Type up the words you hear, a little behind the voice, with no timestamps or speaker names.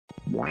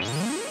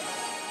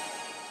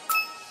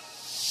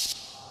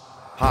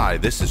Hi,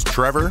 this is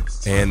Trevor,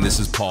 and this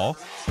is Paul,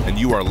 and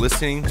you are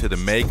listening to the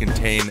May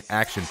Contain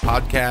Action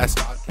podcast,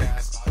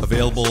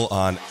 available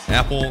on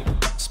Apple,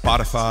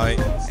 Spotify,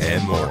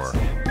 and more.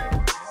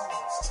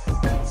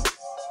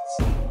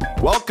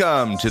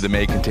 Welcome to the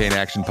May Contain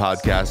Action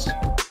podcast,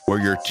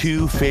 where your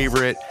two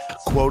favorite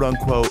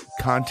quote-unquote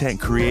content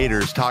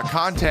creators talk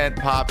content,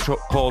 pop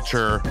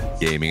culture,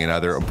 gaming, and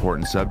other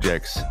important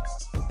subjects.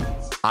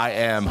 I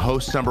am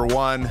host number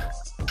one,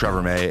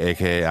 Trevor May,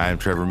 aka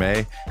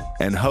IamTrevorMay,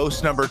 and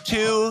host number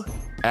two,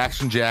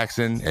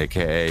 ActionJaxon,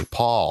 aka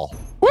Paul.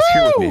 Who's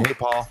here with me? Hey,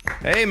 Paul.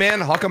 Hey,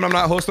 man, how come I'm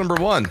not host number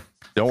one?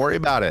 Don't worry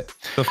about it.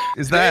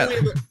 Is that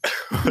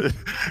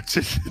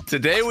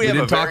today we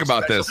didn't talk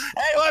about this?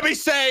 Hey, let me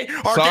say.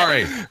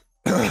 Sorry.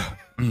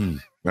 All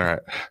right.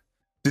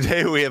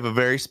 Today we have a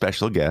very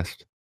special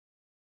guest.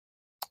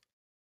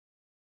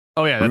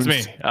 Oh yeah, that's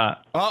me. No!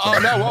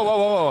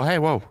 Whoa! Hey,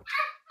 whoa!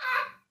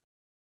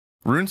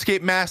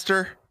 RuneScape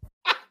master,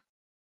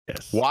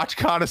 Yes. watch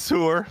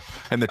connoisseur,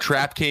 and the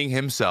Trap King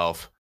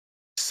himself,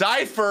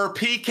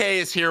 SypherPK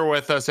is here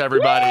with us.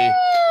 Everybody,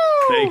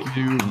 Thank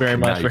you very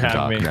much for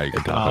having me. Now you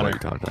can talk. Now you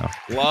can talk now.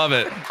 Love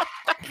it.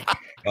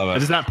 I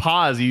just not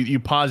pause. You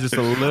paused just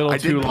a little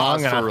too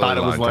long, and I thought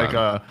it was like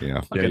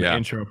an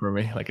intro for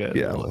me.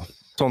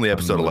 It's only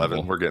episode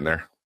 11. We're getting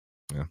there.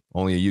 Yeah,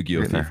 only a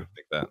Yu-Gi-Oh thief would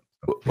think that.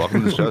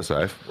 Welcome to the show,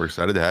 Syph. We're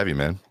excited to have you,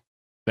 man.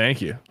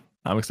 Thank you.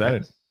 I'm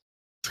excited.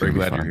 Very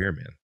glad you're here,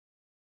 man.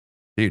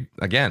 Dude,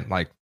 again,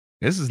 like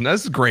this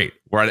is great.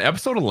 We're at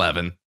episode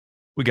 11.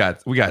 We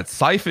got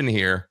Syph in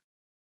here.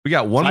 We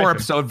got one more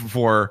episode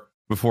before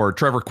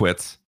Trevor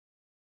quits.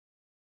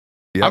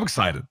 Yep. I'm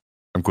excited.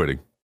 I'm quitting.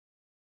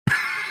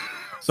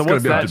 So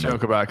what's that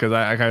joke about? Because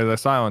I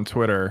saw on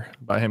Twitter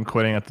about him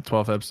quitting at the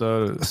 12th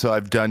episode. So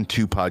I've done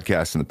 2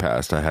 podcasts in the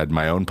past. I had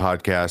my own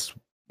podcast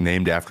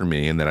named after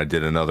me, and then I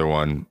did another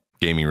one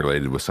gaming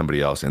related with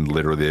somebody else, and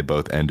literally they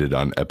both ended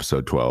on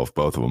episode 12,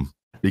 both of them,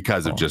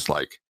 because of just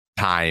like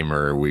time,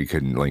 or we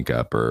couldn't link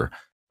up or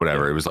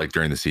whatever. It was like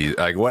during the season,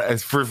 like what,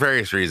 for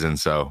various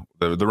reasons. So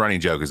the running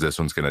joke is this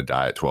one's going to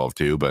die at 12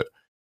 too, but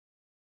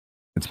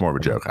it's more of a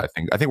joke. I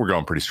think we're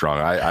going pretty strong.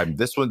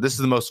 This is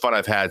the most fun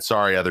I've had.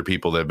 Sorry, other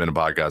people that have been a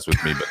podcast with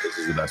me, but this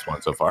is the best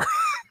one so far.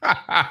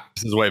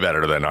 This is way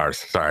better than ours.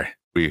 Sorry.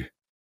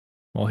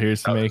 Well,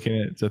 here's to making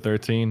it to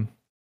 13.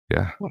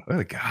 Yeah. What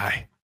a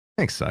guy.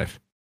 Thanks, Syph.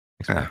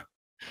 Yeah.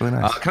 Really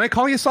nice. Can I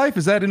call you Syph?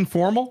 Is that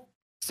informal?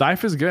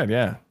 Syph is good,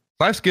 yeah.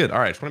 Syph's good. All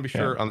right. Just want to be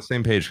sure on the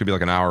same page. It could be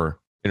like an hour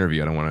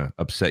interview. I don't want to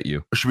upset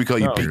you. Or should we call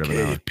you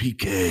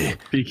PK?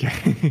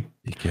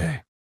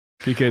 PK.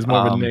 PK is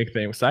more of a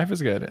nickname. Syph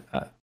is good.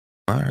 All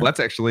right. Well, that's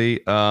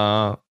actually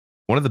one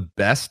of the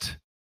best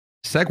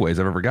segues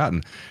I've ever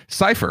gotten.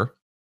 Sypher,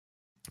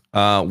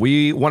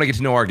 we want to get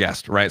to know our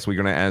guest, right? So we're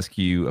going to ask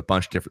you a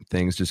bunch of different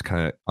things, just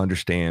kind of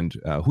understand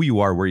who you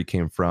are, where you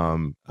came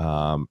from,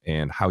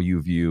 and how you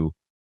view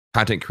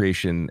content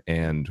creation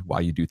and why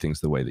you do things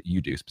the way that you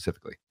do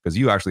specifically. Because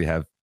you actually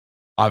have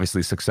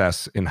obviously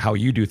success in how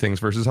you do things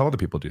versus how other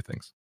people do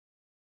things.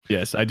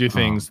 Yes, I do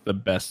things the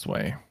best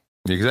way.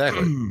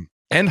 Exactly.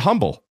 And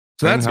humble.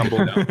 So that's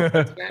humble.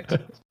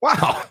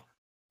 Wow.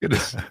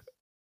 Goodness.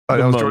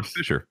 That was George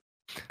Fisher.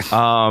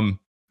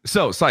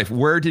 So, Syph,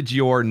 where did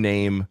your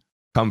name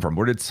come from?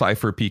 Where did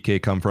SypherPK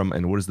come from?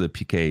 And what does the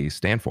PK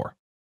stand for?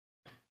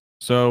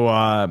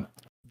 So,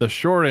 the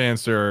short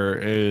answer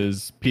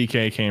is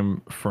PK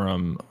came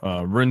from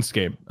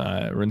RuneScape.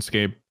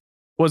 RuneScape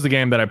was the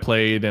game that I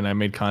played and I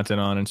made content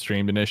on and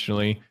streamed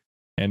initially.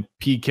 And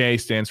PK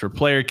stands for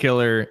player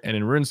killer. And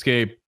in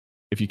RuneScape,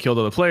 if you killed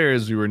other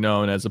players, you were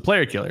known as a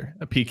player killer,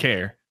 a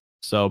PKer.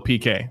 So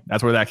PK,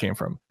 that's where that came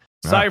from.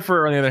 Wow.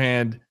 Sypher, on the other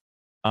hand,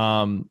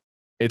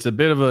 it's a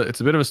bit of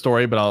a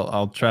story, but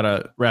I'll try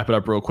to wrap it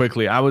up real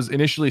quickly. I was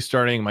initially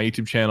starting my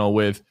YouTube channel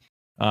with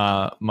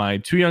my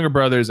 2 younger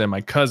brothers and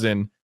my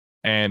cousin,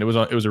 and it was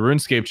a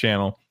RuneScape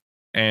channel,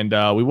 and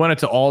we wanted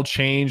to all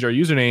change our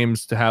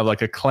usernames to have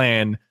like a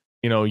clan,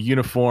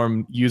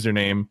 uniform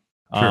username.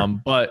 Sure.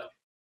 But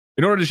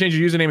in order to change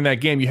your username in that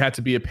game, you had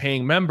to be a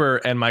paying member,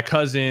 and my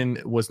cousin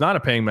was not a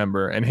paying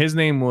member, and his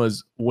name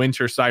was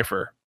Winter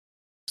Cypher.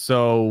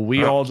 So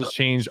we all just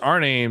changed our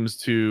names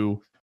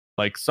to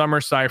like Summer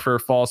Cypher,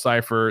 Fall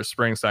Cypher,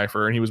 Spring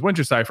Cypher, and he was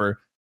Winter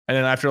Cypher. And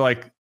then after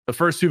like the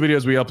first 2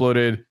 videos we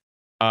uploaded,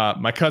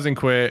 my cousin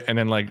quit, and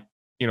then like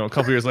a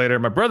couple years later,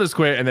 my brothers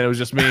quit, and then it was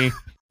just me,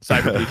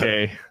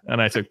 SypherPK,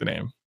 and I took the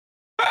name.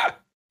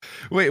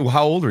 Wait, well,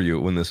 how old are you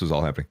when this was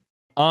all happening?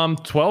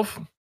 12.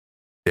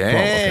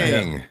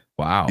 Dang. Okay.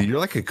 Wow. You're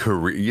like a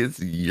career.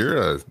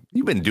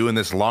 You've been doing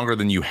this longer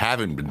than you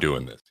haven't been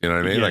doing this. You know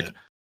what I mean? Yeah. Like,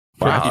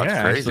 wow,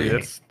 that's crazy.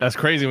 Actually, that's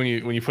crazy when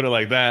you put it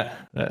like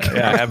that.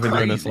 Yeah, I have been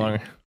doing this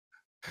longer.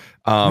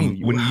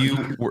 When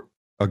you were,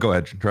 go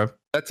ahead, Trev.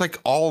 That's like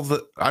all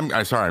the.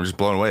 I'm sorry. I'm just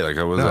blown away. Like,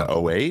 was it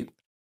 08?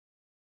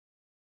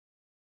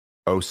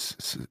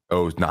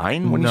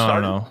 09 when you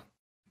started? No.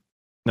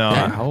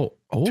 Yeah, how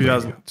old?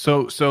 2000.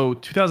 So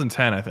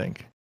 2010, I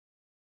think.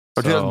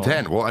 Oh,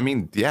 2010. Well, I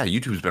mean, yeah,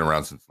 YouTube's been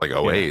around since like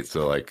 08.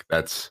 So like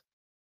that's.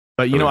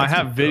 But you know, I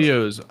have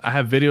videos. I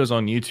have videos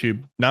on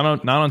YouTube, not on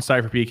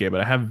SypherPK,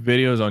 but I have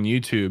videos on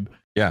YouTube.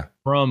 Yeah.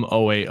 From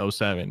 08,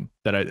 07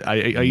 that I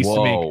used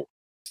to make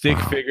stick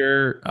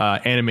figure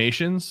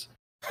animations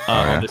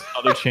on this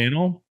other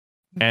channel,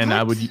 and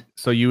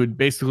you would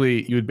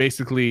basically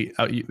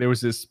there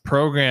was this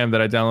program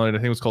that I downloaded. I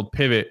think it was called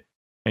Pivot,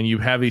 and you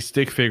have these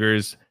stick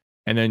figures,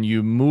 and then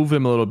you move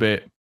them a little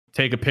bit,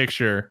 take a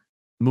picture,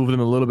 move them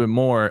a little bit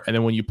more, and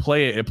then when you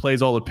play it, it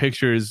plays all the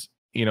pictures,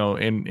 you know,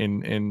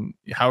 in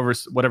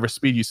whatever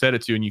speed you set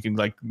it to, and you can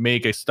like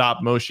make a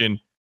stop motion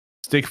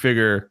stick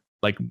figure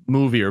like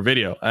movie or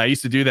video. I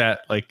used to do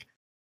that like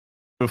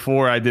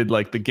before I did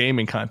like the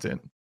gaming content.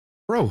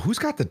 Bro, who's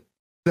got the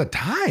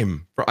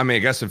time? I mean, I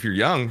guess if you're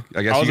young,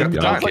 I guess you got the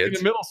time. time. Like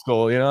in middle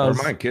school, you know.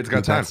 Never mind, kids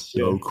got time.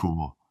 So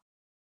cool.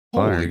 They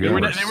were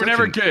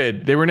never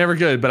good. They were never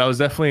good, but I was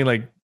definitely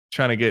like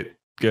trying to get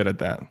good at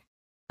that.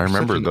 I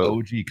remember the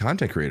OG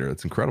content creator.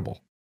 That's incredible.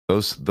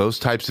 Those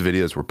types of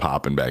videos were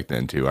popping back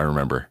then too. I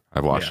remember.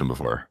 I've watched them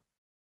before.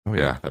 Oh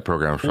yeah, that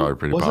program was probably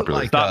pretty popular.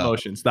 Like stop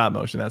motion.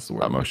 That's the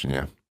word. Stop motion.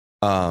 Yeah.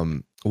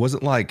 Was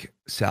it like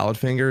salad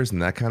fingers and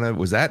that kind of,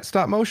 was that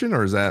stop motion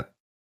or is that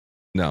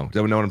no? Does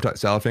anyone know what I'm talking?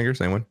 Salad fingers?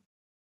 Anyone?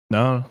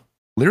 No.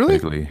 Literally?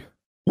 Vaguely.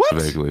 What?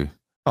 Vaguely.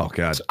 Oh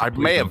god. I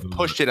may have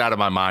pushed it out of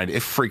my mind.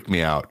 It freaked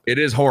me out. It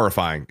is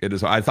horrifying. It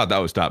is. I thought that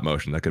was stop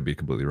motion. That could be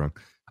completely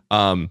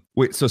wrong.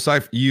 Wait, so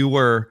Syph, you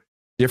were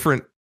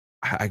different.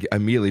 I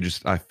immediately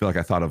I feel like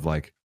I thought of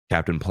like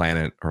Captain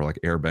Planet or like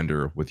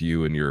Airbender with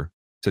you and your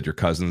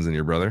cousins and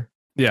your brother.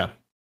 Yeah.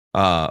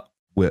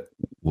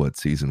 What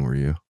season were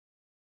you?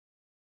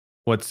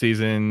 What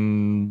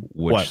season?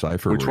 Which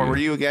Cypher? Which one were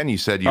you again? You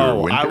said you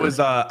were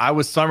winter? I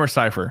was Summer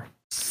Cypher.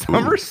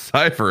 Summer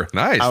Cypher.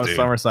 Nice. I was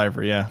Summer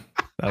Cypher, yeah.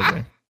 That was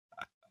me.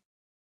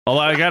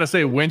 Although I gotta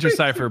say Winter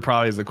Cypher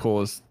probably is the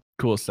coolest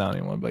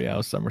sounding one, but yeah, I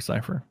was Summer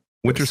Cypher.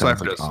 Winter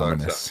Cypher does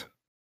sound.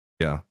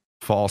 Yeah.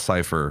 Fall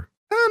Cypher.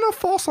 No,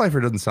 Fall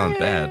Cypher doesn't sound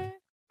bad.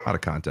 Out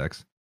of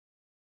context.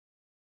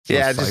 So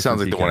yeah, it just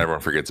sounds like the one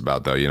everyone forgets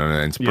about though, you know,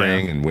 and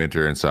spring and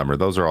winter and summer.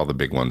 Those are all the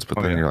big ones,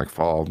 but then you're like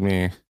fall,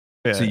 me.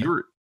 Yeah. So you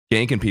were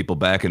ganking people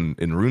back in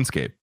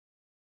RuneScape.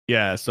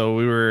 Yeah, so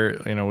we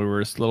were a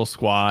little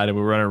squad and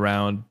we were running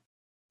around,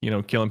 you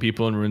know, killing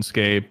people in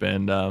RuneScape,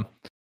 and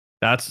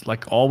that's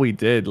like all we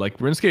did. Like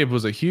RuneScape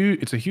was a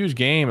huge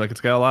game. Like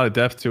it's got a lot of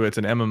depth to it. It's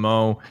an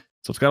MMO,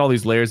 so it's got all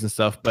these layers and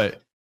stuff.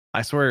 But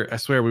I swear,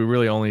 we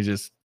really only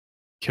just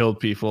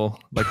killed people.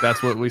 Like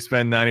that's what we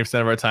spend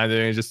 90% of our time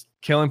doing, is just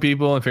killing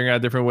people and figuring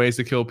out different ways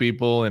to kill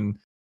people, and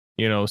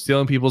you know,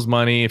 stealing people's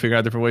money and figuring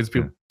out different ways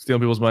to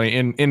stealing people's money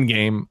in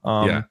game.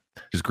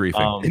 Just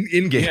griefing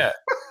in game. Yeah.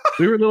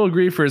 We were little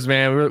griefers,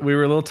 man. We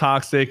were a little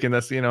toxic, and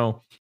that's, you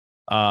know,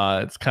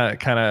 it's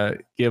kind of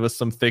gave us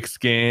some thick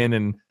skin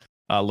and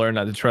learned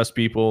not to trust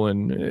people.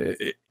 And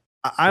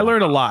I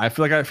learned a lot. I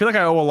feel like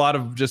I owe a lot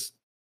of just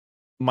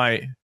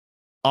my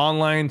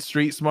online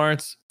street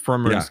smarts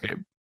from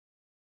RuneScape,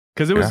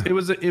 because it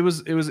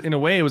was in a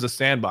way it was a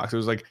sandbox. It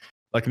was like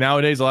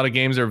nowadays a lot of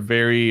games are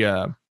very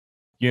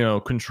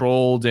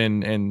controlled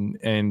and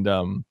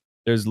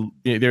there's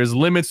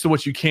limits to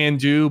what you can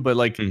do, but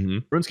like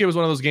RuneScape was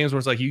one of those games where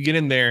it's like you get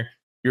in there,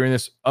 you're in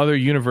this other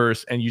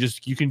universe, and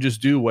you can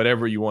just do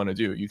whatever you want to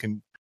do. You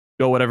can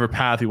go whatever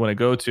path you want to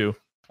go to.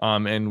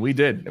 And we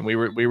did, and we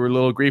were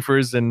little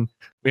griefers, and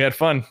we had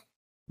fun.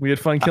 We had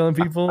fun killing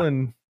people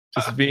and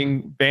just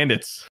being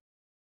bandits.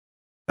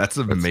 That's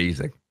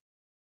amazing.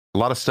 A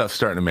lot of stuff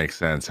starting to make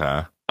sense,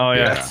 huh? Oh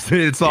yeah,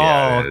 it's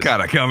all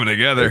kind of coming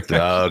together. It's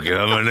all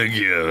coming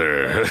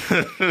together.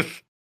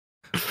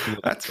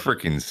 That's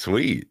freaking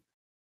sweet.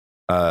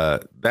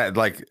 That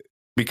like,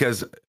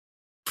 because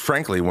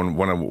frankly, when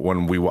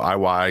I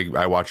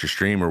watch your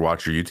stream or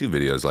watch your YouTube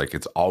videos, like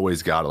it's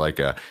always got like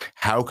a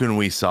how can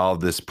we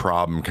solve this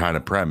problem kind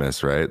of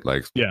premise, right?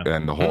 Like,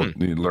 and the whole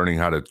learning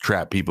how to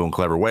trap people in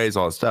clever ways,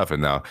 all that stuff.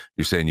 And now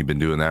you're saying you've been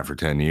doing that for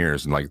 10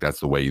 years, and like that's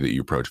the way that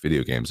you approach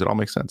video games. It all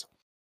makes sense.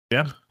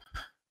 Yeah.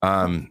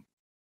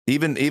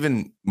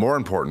 Even more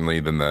importantly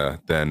than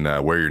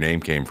where your name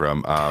came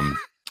from.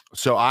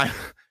 So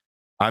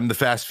I'm the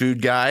fast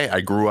food guy.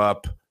 I grew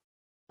up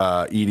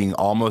eating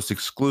almost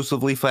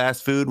exclusively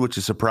fast food, which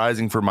is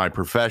surprising for my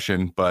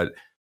profession, but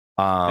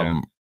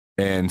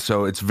and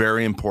so it's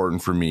very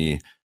important for me.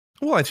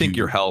 Well, I think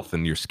your health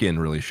and your skin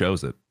really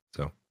shows it.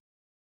 So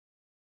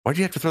why'd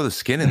you have to throw the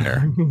skin in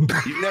there?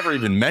 You've never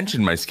even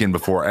mentioned my skin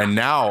before, and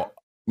now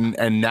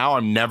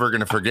I'm never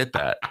gonna forget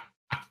that.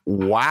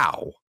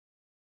 Wow.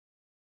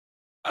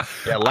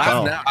 Yeah,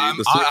 laugh now,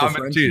 dude.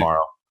 I'm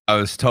tomorrow.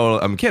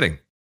 I'm kidding.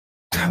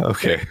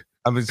 Okay.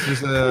 I was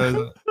just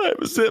I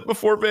was it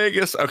before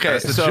Vegas. Okay,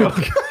 so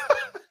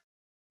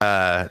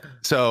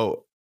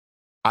so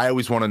I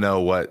always want to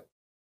know what.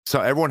 So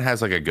everyone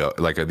has like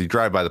you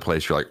drive by the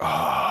place, you're like, oh,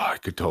 I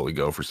could totally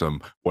go for some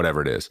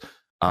whatever it is.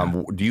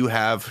 Do you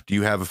have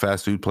a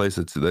fast food place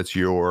that's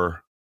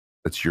your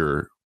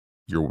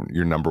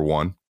number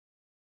one?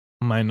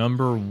 My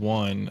number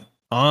one.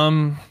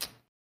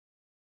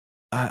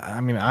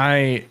 I mean,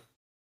 I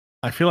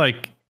feel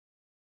like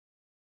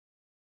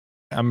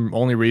I'm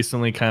only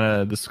recently kind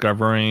of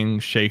discovering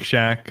Shake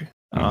Shack.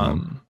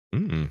 And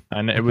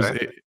it was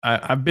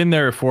I've been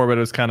there before, but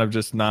it was kind of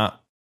just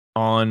not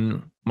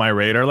on my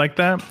radar like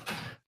that.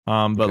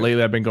 But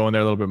lately I've been going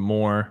there a little bit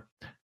more.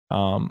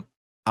 I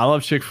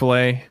love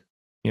Chick-fil-A.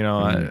 You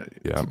know,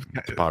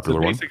 it's a popular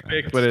one. Basic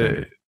pick,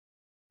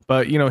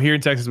 but you know, here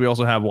in Texas we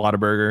also have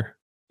Whataburger,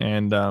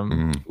 and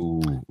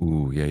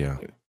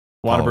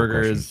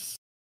Whataburger is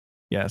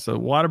so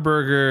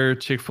Whataburger,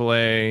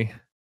 Chick-fil-A,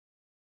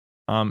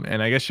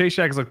 and I guess Shake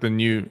Shack is like the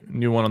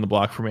new one on the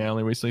block for me. I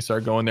only recently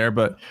started going there,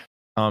 but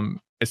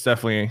it's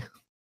definitely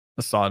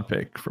a solid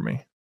pick for me.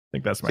 I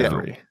think that's my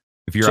 3.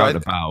 If you're out and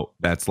about,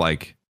 that's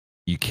like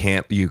you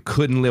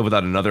couldn't live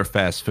without another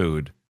fast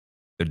food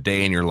a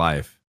day in your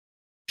life.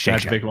 Shake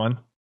That's Shack. a big one.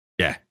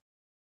 Yeah.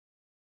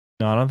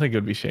 No, I don't think it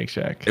would be Shake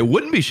Shack. It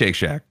wouldn't be Shake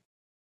Shack.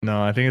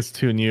 No, I think it's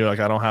too new. Like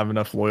I don't have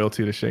enough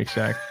loyalty to Shake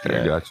Shack.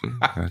 Yeah,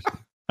 gotcha.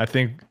 I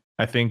think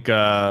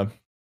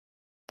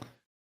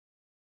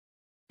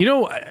you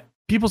know,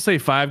 people say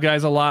Five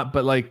Guys a lot,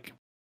 but like,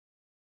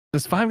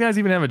 does Five Guys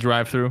even have a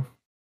drive-through?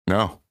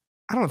 No.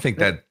 I don't think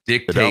that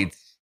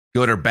dictates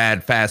good or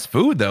bad fast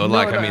food though. No,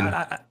 like, I mean,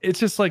 it's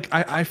just like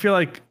I feel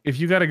like if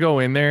you got to go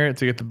in there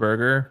to get the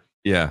burger,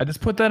 I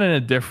just put that in a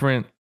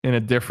different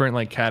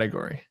like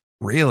category.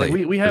 Really?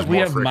 Like we have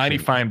Mighty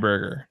Fine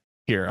Burger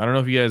here. I don't know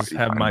if you guys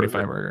have Mighty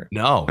Fine Burger.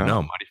 No. I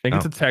think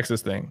it's a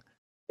Texas thing.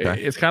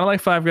 Okay. It's kind of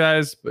like Five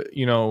Guys, but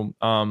you know,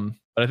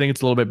 but I think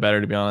it's a little bit better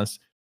to be honest.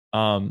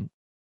 But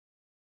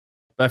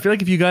I feel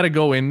like if you got to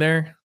go in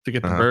there to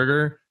get the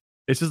burger,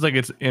 it's just like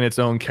it's in its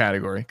own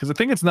category. Because I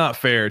think it's not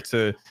fair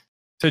to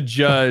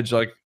judge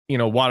like, you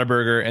know,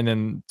 Whataburger and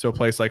then to a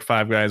place like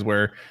Five Guys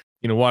where,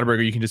 you know,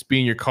 Whataburger, you can just be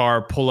in your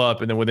car, pull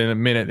up, and then within a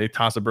minute they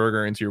toss a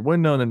burger into your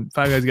window, and then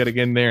Five Guys got to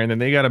get in there, and then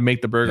they got to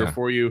make the burger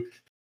for you.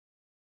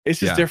 It's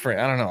just different.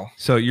 I don't know.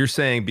 So you're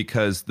saying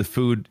because the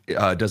food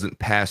doesn't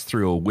pass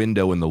through a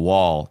window in the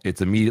wall,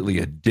 it's immediately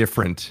a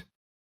different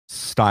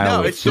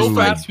style. No, it's still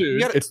fast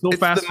food. It's still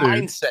fast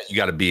food. It's the mindset you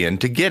got to be in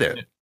to get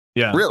it.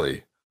 Yeah,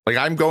 really. Like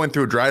I'm going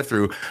through a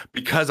drive-through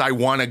because I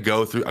want to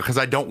go through because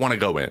I don't want to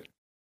go in.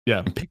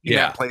 Yeah, I'm picking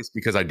that place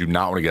because I do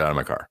not want to get out of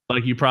my car.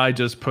 Like you probably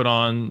just put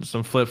on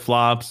some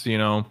flip-flops. You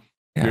know,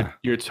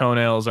 your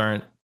toenails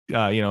aren't.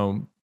 You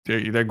know,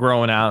 they're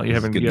growing out. You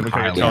haven't cut your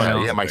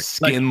toenails. Yeah, my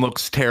skin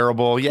looks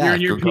terrible. Yeah,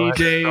 you're in your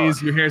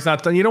PJs. Your hair's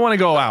not done. You don't want to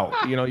go out.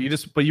 You know,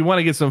 but you want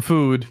to get some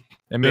food,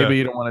 and maybe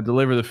you don't want to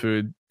deliver the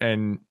food.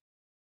 And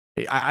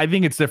I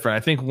think it's different.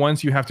 I think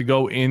once you have to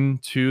go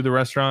into the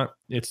restaurant,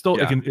 it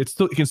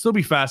can still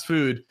be fast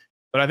food.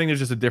 But I think there's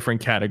just a different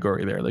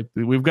category there. Like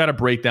we've got to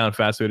break down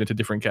fast food into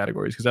different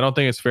categories because I don't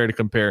think it's fair to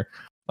compare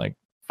like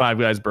Five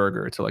Guys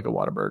burger to like a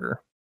Whataburger.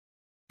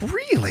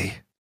 Really?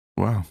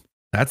 Wow,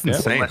 that's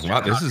insane.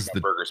 Wow, this is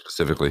the burger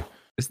specifically.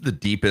 This is the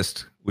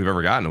deepest we've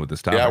ever gotten with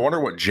this topic. Yeah, I wonder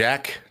what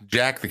Jack,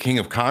 the king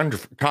of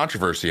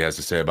controversy, has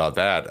to say about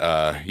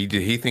that.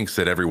 He thinks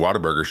that every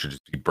Whataburger should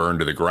just be burned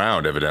to the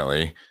ground.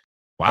 Evidently.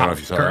 Wow. I don't know if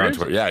you saw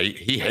that. Yeah,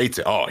 he hates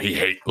it. Oh, he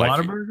hates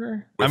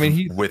Whataburger.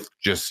 With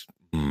just.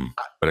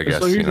 But I guess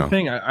so. Here's the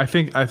thing. I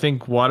think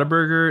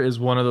Whataburger is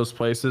one of those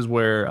places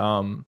where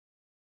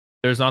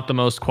there's not the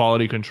most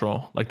quality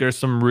control. Like there's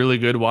some really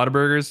good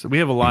Whataburgers. We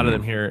have a lot of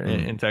them here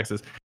in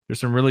Texas. There's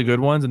some really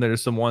good ones, and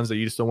there's some ones that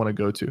you just don't want to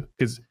go to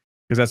because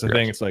that's the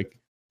thing. It's like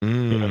you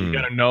know, you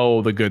gotta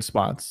know the good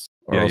spots,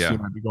 or else you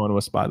might be going to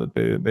a spot that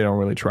they don't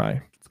really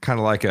try. It's kind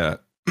of like a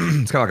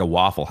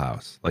Waffle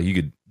House. Like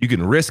you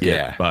can risk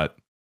it, but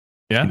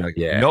you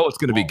know it's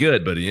going to be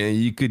good, but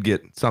you could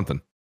get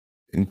something.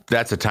 And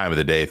that's a time of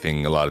the day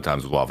thing a lot of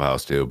times with Waffle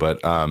House too. But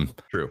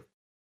true.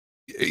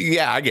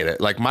 Yeah, I get it.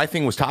 Like my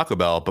thing was Taco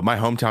Bell, but my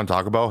hometown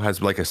Taco Bell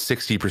has like a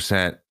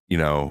 60%, you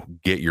know,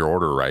 get your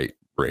order right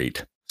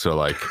rate. So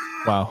like,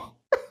 wow.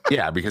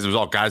 Yeah, because it was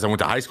all guys I went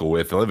to high school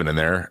with living in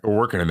there or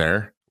working in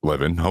there,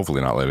 hopefully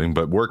not living,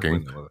 but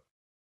working.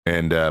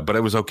 And but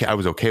it was okay. I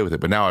was okay with it.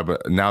 But now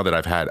that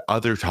I've had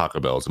other Taco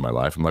Bells in my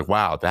life, I'm like,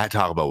 wow, that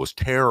Taco Bell was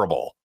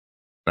terrible.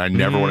 And I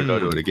never want to go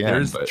to it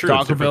again.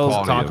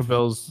 Taco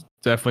Bell's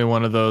definitely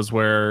one of those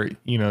where,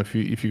 you know, if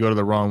you go to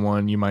the wrong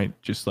one, you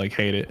might just like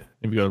hate it.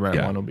 If you go to the right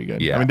one, it'll be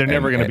good. Yeah. I mean, they're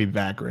never going to be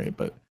that great,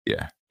 but you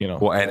know.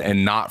 Well,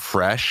 and not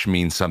fresh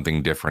means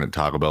something different at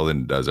Taco Bell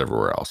than it does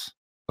everywhere else.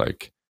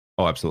 Like,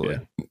 oh, absolutely.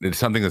 It's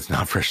something that's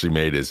not freshly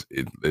made is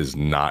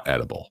not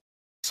edible.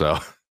 So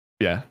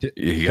yeah,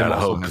 you gotta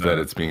hope that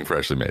it's being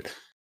freshly made.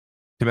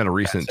 Tim had a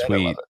recent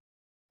tweet.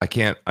 I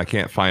can't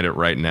find it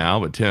right now,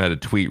 but Tim had a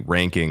tweet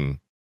ranking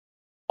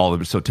all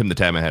of it. So Tim the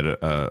Tabman had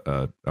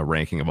a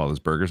ranking of all his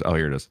burgers. Oh,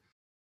 here it is. It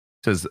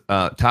says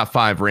top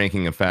 5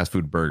 ranking of fast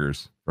food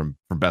burgers from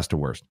best to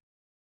worst.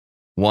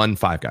 1,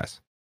 Five Guys.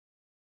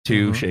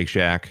 2, Shake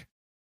Shack.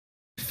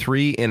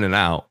 3,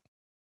 In-N-Out.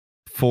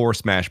 4,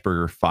 Smash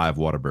Burger. 5,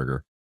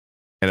 Whataburger.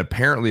 And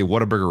apparently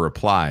Whataburger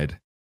replied,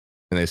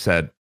 and they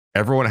said,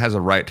 everyone has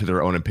a right to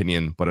their own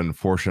opinion, but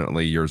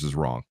unfortunately yours is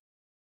wrong.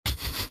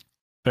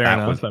 Fair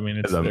enough. I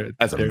mean, they're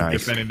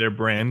defending their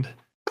brand.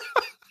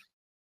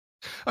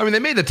 I mean, they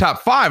made the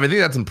top 5. I think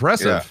that's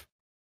impressive.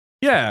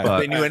 Yeah.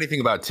 If they knew anything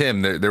about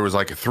Tim, there was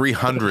like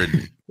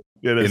 300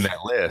 in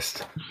that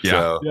list. Yeah.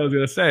 So, Yeah, I was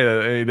gonna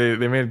say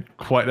they made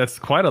that's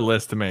quite a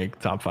list to make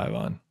top 5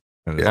 on.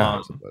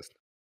 yeah.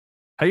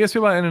 How you guys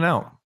feel about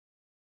In-N-Out?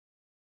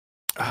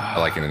 I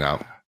like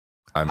In-N-Out.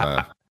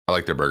 I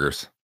like their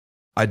burgers.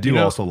 I do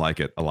also like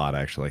it a lot,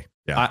 actually.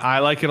 Yeah, I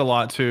like it a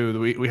lot too.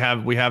 We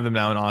have them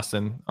now in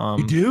Austin.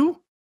 You do?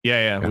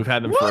 Yeah. We've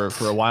had them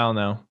for a while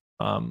now.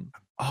 Oh,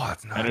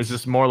 that's nice. And there's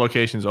just more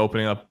locations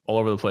opening up all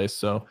over the place.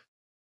 So,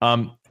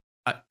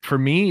 for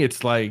me,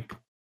 it's like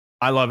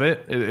I love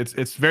it.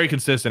 It's very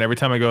consistent. Every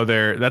time I go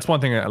there, that's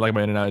one thing I like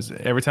about In-N-Out is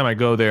every time I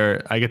go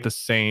there, I get the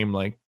same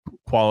like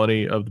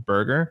quality of the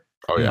burger.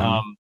 Oh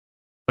yeah.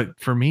 But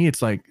for me,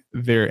 it's like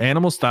their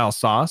animal style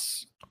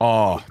sauce.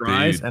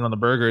 Fries dude. and on the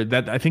burger,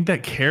 that I think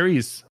that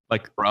carries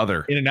like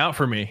brother In-N-Out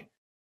for me.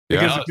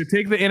 Yeah. Because if you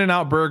take the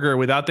In-N-Out burger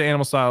without the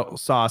animal style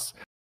sauce,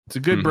 it's a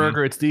good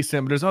burger. It's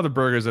decent, but there's other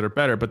burgers that are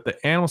better. But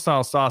the animal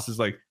style sauce is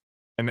like,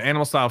 and the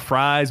animal style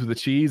fries with the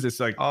cheese,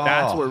 it's like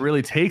that's what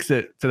really takes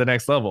it to the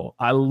next level.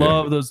 I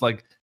love those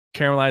like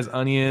caramelized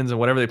onions and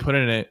whatever they put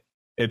in it.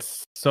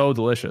 It's so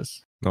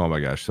delicious. Oh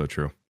my gosh, so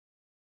true.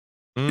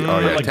 Oh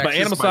yeah, like, but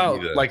animal style,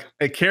 like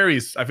it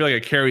carries. I feel like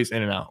it carries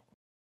In-N-Out.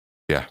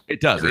 Yeah,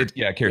 it does. It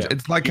carries. Yeah.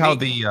 It's like how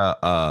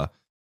the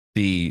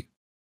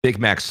Big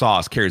Mac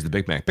sauce carries the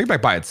Big Mac. Big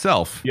Mac by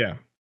itself. Yeah.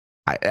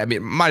 I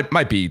mean,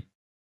 might be.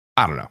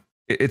 I don't know.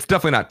 It's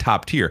definitely not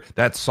top tier.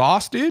 That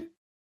sauce, dude.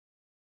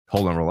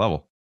 Whole nother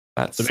level.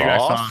 That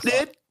sauce,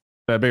 dude.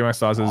 That Big Mac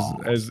sauce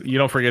is you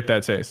don't forget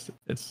that taste.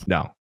 It's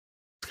no,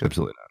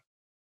 absolutely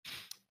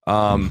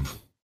not.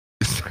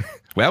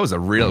 Well, that was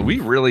we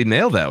really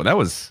nailed that. That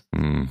was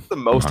the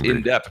most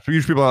in depth.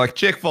 Usually people are like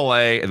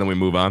Chick-fil-A, and then we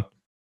move on.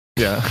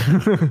 Yeah.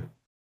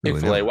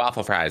 Chick-fil-A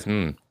waffle fries.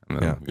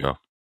 Yeah.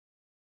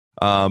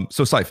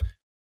 So Syph,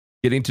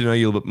 getting to know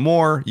you a little bit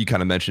more, you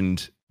kind of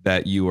mentioned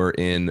that you were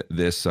in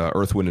this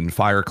Earth, Wind, and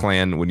Fire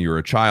clan when you were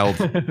a child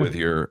with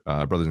your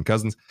brothers and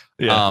cousins.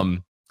 Yeah.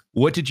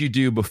 What did you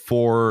do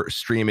before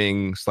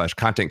streaming /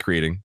 content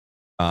creating?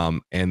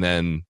 And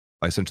then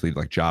essentially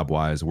like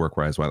job-wise,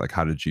 work-wise, like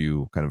how did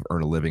you kind of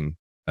earn a living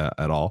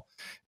at all?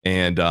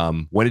 And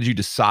when did you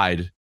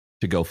decide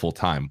to go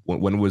full-time?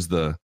 When was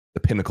the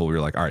pinnacle where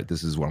you're like, all right,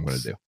 this is what I'm going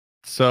to do?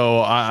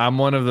 So I'm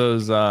one of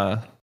those, I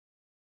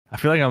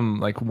feel like I'm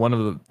like one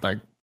of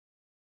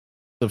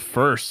the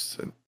first,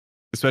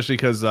 especially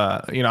because,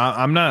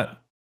 I'm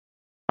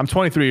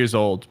 23 years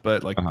old,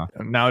 but like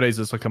nowadays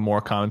it's like a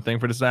more common thing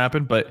for this to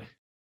happen, but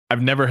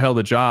I've never held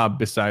a job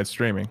besides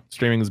streaming.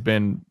 Streaming has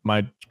been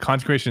my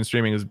content creation and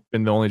streaming has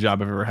been the only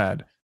job I've ever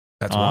had.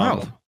 That's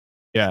wild.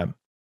 Yeah.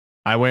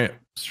 I went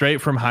straight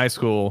from high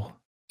school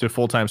to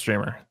full-time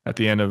streamer at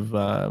the end of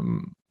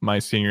my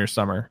senior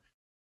summer.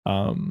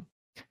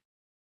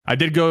 I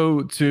did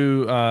go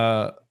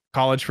to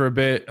college for a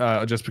bit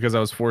just because I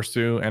was forced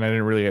to, and I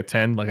didn't really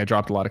attend. Like I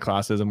dropped a lot of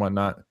classes and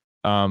whatnot.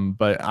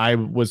 But I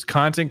was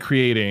content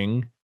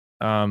creating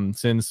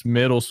since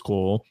middle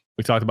school.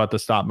 We talked about the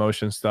stop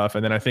motion stuff.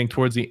 And then I think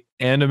towards the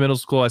end of middle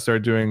school, I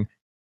started doing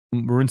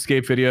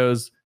RuneScape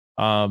videos.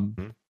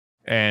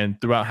 And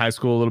throughout high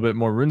school, a little bit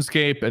more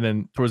RuneScape. And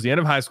then towards the end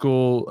of high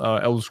school,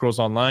 Elder Scrolls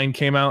Online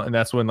came out. And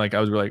that's when like I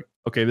was like,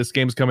 okay, this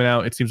game's coming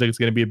out. It seems like it's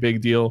going to be a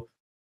big deal.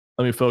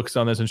 Let me focus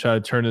on this and try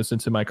to turn this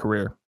into my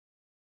career.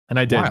 And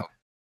I did. Wow.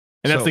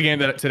 And that's the game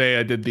that today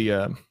I did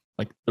the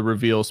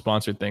reveal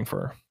sponsored thing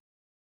for.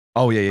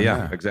 Oh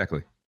yeah,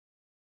 exactly.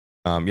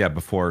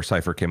 Before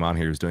Sypher came on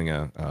here, he was doing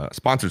a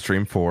sponsored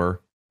stream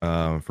for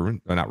not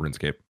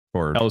RuneScape,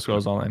 for Elder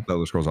Scrolls Online.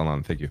 Elder Scrolls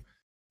Online. Thank you.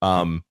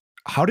 I'm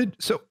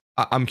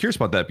curious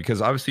about that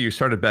because obviously you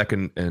started back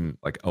in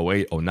like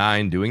 08,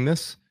 09 doing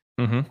this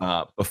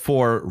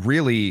before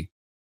really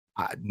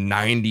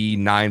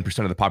 99%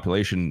 of the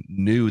population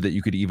knew that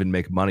you could even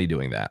make money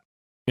doing that.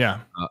 Yeah.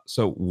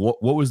 So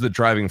what was the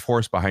driving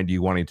force behind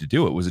you wanting to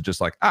do it? Was it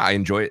just like, I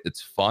enjoy it,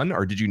 it's fun?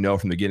 Or did you know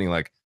from the beginning,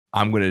 like,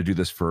 I'm going to do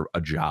this for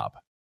a job?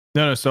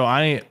 No. So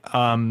I,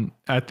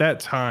 at that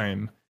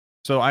time,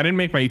 so I didn't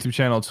make my YouTube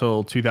channel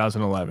until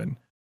 2011,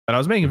 but I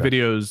was making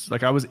videos.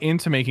 Like I was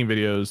into making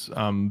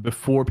videos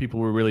before people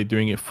were really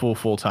doing it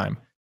full time.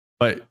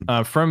 But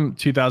from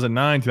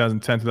 2009,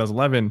 2010,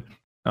 2011,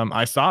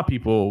 I saw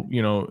people,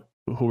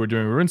 who were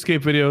doing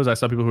RuneScape videos. I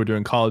saw people who were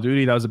doing Call of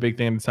Duty. That was a big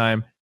thing at the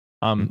time.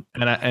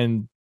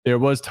 And there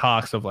was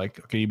talks of like,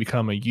 okay, you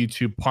become a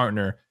YouTube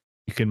partner.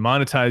 You can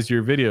monetize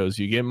your videos.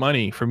 You get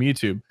money from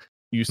YouTube.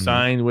 You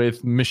sign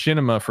with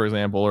Machinima, for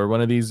example, or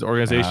one of these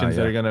organizations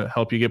that are going to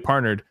help you get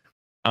partnered.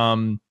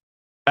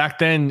 Back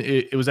then,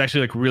 it was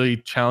actually like really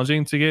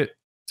challenging to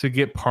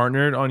get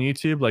partnered on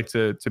YouTube, like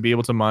to be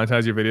able to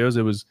monetize your videos.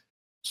 It was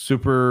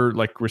super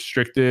like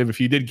restrictive. If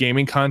you did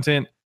gaming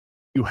content,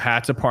 you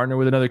had to partner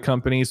with another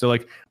company. So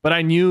like, but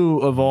I knew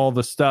of all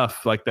the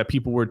stuff like that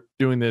people were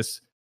doing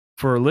this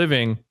for a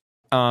living.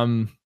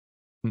 And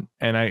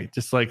I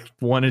just like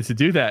wanted to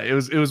do that. It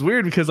was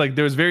weird because like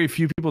there was very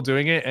few people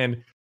doing it,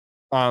 and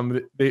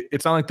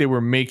it's not like they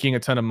were making a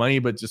ton of money,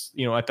 but just,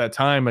 you know, at that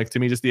time, like to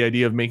me, just the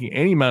idea of making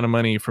any amount of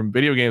money from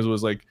video games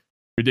was like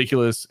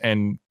ridiculous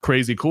and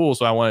crazy cool.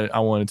 So I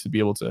wanted to be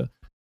able to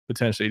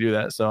potentially do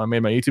that. So I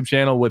made my YouTube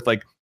channel with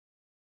like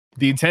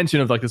the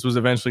intention of like this was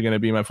eventually going to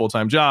be my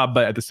full-time job,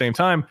 but at the same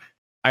time,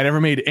 I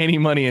never made any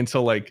money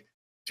until like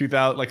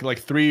 2000, like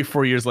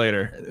 3-4 years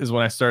later is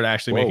when I started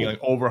actually making like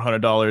over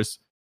 $100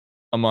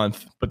 a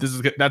month. But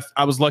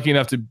I was lucky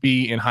enough to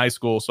be in high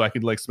school, so I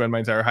could like spend my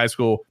entire high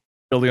school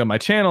building up my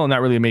channel and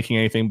not really making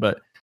anything.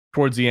 But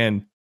towards the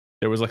end,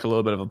 there was like a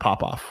little bit of a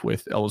pop off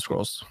with Elder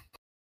Scrolls.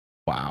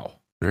 Wow,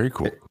 very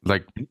cool.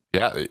 Like,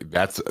 yeah,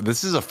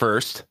 this is a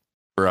first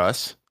for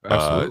us.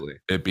 Absolutely,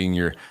 it being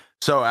your.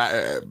 So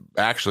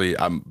actually,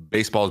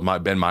 baseball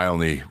has been my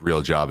only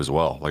real job as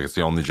well. Like it's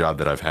the only job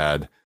that I've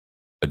had,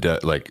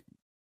 I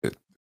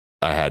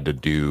had to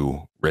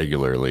do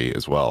regularly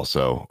as well.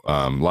 So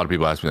a lot of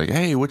people ask me like,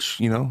 "Hey,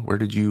 where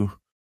did you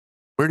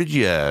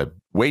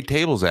wait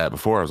tables at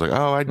before?" I was like,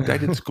 "Oh, I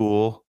did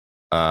school,"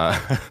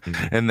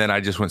 and then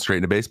I just went straight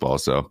into baseball.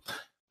 So,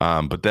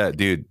 but that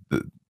dude,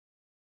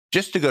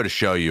 just to go to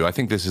show you, I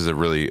think this is a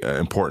really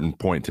important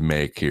point to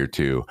make here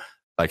too.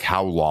 Like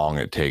how long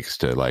it takes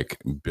to like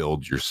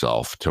build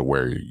yourself to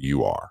where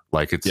you are.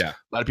 Like it's a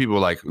lot of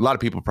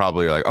people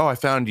probably are like, "Oh, I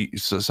found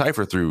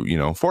Cypher through,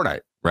 Fortnite,"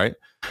 right?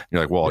 You're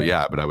like, "Well,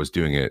 yeah, but I was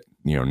doing it,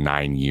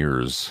 9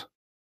 years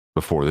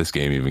before this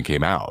game even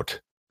came out."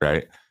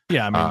 Right.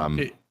 Yeah. I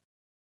mean,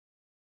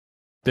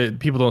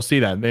 people don't see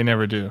that. They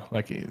never do.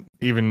 Like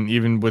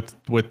even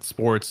with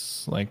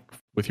sports, like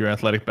with your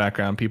athletic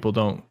background, people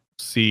don't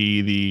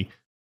see the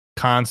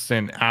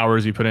constant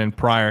hours you put in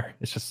prior.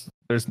 It's just,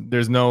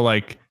 there's no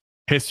like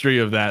history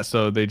of that,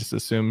 so they just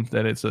assume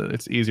that it's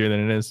easier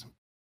than it is.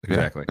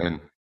 Exactly. Yeah.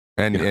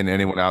 And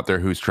anyone out there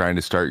who's trying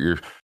to start your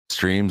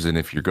streams, and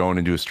if you're going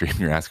into a stream,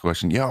 you're asking a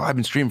question, I've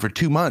been streaming for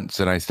 2 months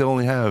and I still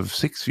only have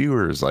 6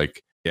 viewers.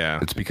 Like, yeah,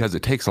 it's because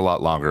it takes a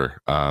lot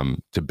longer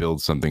to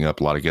build something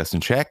up. A lot of guests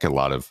in check, a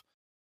lot of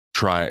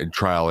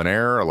trial and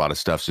error. A lot of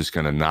stuff's just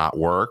going to not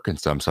work, and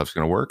some stuff's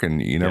going to work,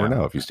 and you never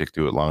know. If you stick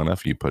to it long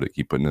enough, keep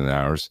putting in the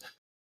hours,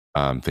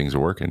 things are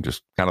working.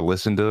 Just kind of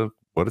listen to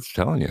what it's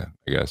telling you,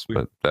 I guess.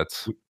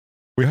 But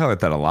we highlight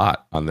that a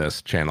lot on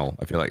this channel.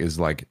 I feel like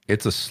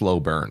it's a slow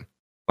burn.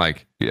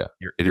 Like, yeah,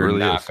 you're really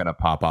not going to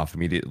pop off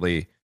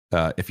immediately.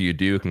 If you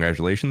do,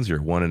 congratulations,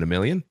 you're 1 in a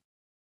million.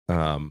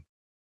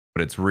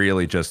 But it's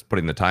really just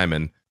putting the time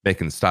in,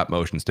 making stop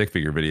motion stick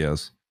figure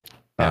videos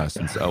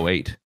since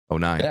 08,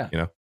 09.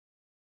 Yeah.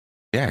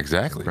 Yeah,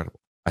 exactly. Incredible.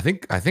 I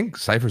think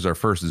Cypher's our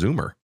first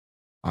Zoomer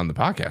on the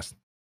podcast.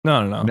 No.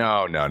 I'm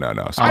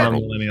a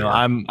millennial.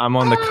 I'm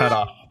on the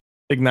cutoff.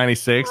 I think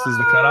 96 is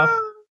the cutoff.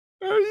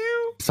 Are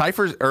you?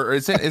 Cypher's, or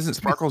isn't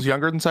Sparkles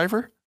younger than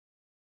Cypher?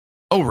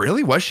 Oh,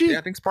 really? Was she? Yeah,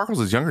 I think Sparkles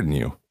is younger than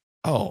you.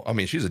 Oh, I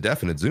mean, she's a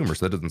definite Zoomer,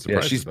 so that doesn't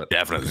surprise me. She's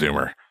definite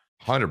Zoomer.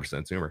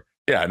 100% Zoomer.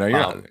 Yeah, no, you're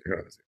not.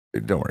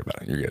 Don't worry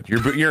about it. You're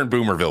good. You're in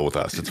Boomerville with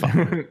us. It's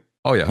fine.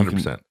 Oh yeah,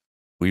 100%.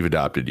 We've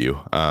adopted you.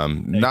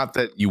 Not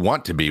that you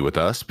want to be with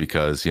us,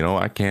 because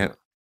I can't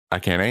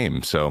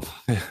aim. So,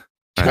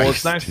 well,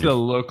 it's nice to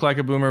look like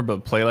a boomer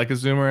but play like a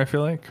Zoomer, I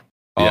feel like.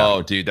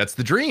 Oh, dude, that's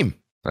the dream.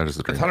 That is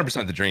the dream. That's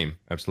 100% the dream.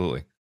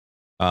 Absolutely.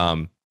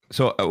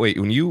 So wait,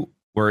 when you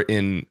were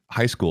in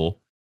high school,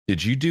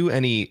 did you do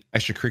any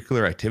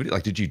extracurricular activity?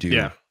 Like, did you do?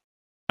 Yeah,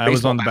 I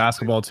was on the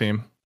basketball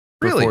team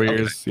for 4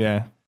 years. Okay.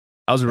 Yeah,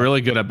 I was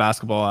really good at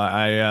basketball.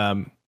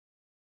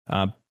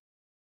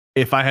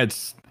 If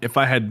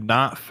I had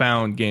not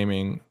found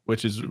gaming,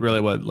 which is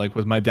really what like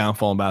with my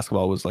downfall in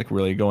basketball was like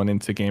really going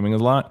into gaming a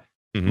lot.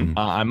 Mm-hmm.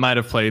 I might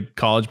have played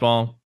college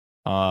ball.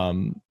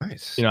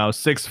 Nice. I was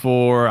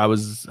 6'4".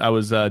 I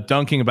was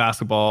dunking a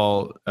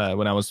basketball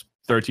when I was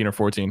 13 or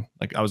 14.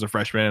 Like I was a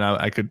freshman and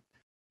I could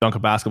dunk a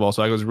basketball,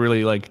 so I was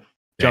really like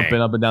jumping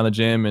up and down the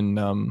gym, and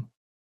I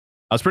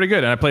was pretty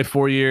good. And I played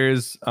 4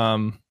 years.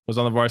 Was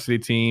on the varsity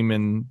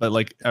team, but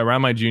like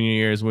around my junior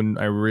years when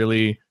I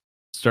really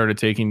started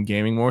taking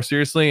gaming more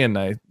seriously, and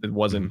it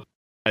wasn't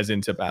as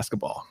into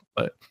basketball.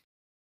 But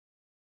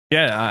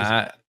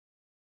yeah,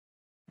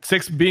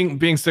 being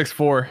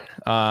 6'4"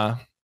 kind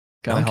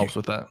of helps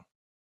with that.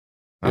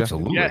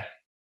 Absolutely. Yeah.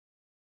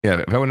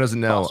 If everyone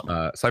doesn't know,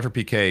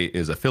 SypherPK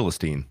is a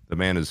Philistine. The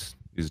man is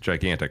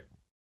gigantic,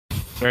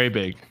 very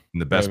big, in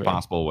the best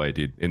possible way,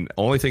 dude. And the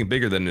only thing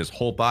bigger than his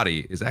whole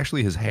body is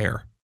actually his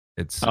hair.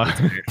 It's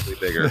actually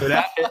bigger.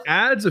 It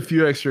adds a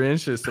few extra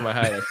inches to my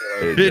height. I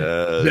feel like.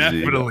 It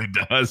definitely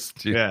does.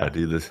 Dude. Yeah, I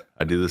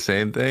do the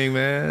same thing,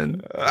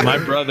 man. My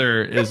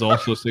brother is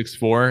also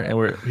 6'4",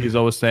 and he's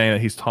always saying that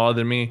he's taller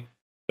than me.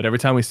 But every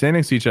time we stand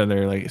next to each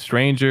other, like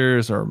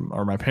strangers or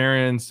my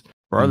parents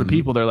or other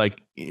people, they're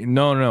like,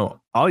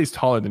 "No, Ollie's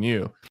taller than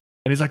you."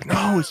 And he's like,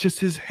 "No, it's just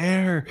his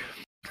hair.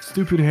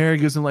 Stupid hair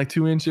gives him like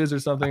 2 inches or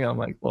something." I'm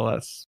like, "Well,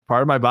 that's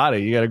part of my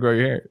body. You got to grow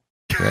your hair."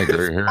 Yeah, grow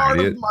your hair. Part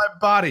of my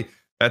body.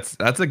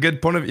 That's a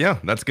good point of view. Yeah,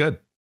 that's good.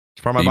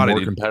 It's part of my body.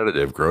 More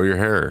competitive. Grow your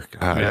hair.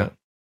 God. Yeah.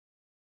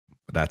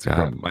 That's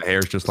God. My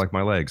hair's just like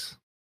my legs.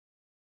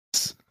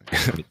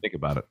 When you think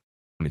about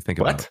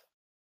it.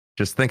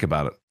 Just think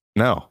about it.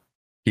 No.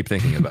 Keep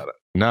thinking about it.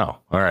 No.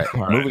 All right.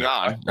 All right. Moving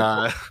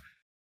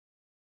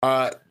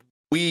on.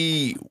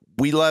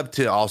 We love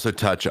to also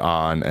touch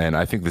on, and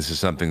I think this is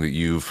something that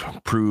you've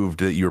proved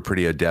that you're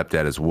pretty adept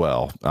at as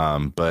well.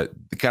 But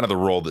kind of the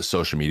role that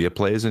social media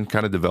plays in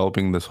kind of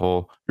developing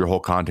your whole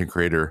content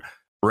creator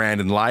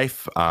brand and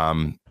life.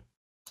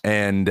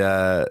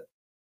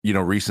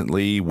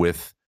 Recently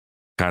with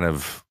kind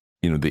of,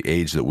 the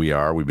age that we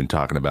are, we've been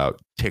talking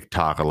about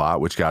TikTok a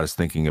lot, which got us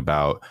thinking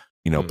about,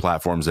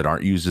 platforms that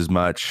aren't used as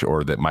much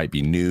or that might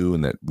be new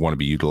and that want to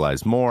be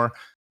utilized more.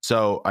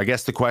 So I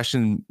guess the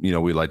question,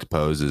 we'd like to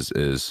pose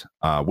is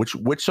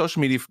which social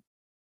media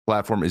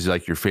platform is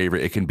like your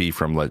favorite? It can be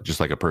from just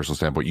like a personal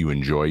standpoint, you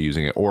enjoy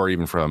using it, or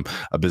even from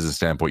a business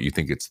standpoint, you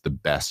think it's the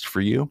best for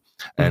you.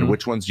 And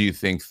which ones do you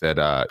think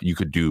that you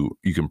can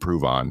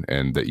improve on,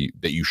 and that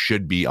you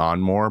should be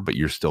on more, but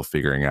you're still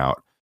figuring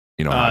out,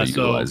 how to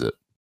utilize it?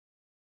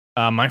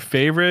 My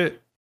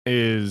favorite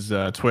is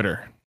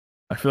Twitter.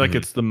 I feel like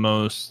it's the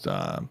most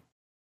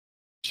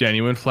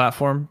genuine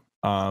platform.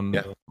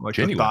 Like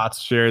genuine. The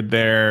thoughts shared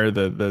there,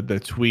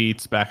 the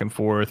tweets back and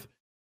forth.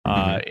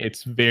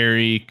 It's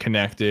very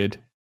connected.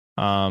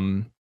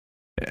 When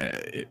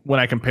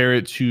I compare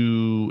it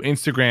to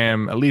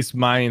Instagram, at least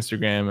my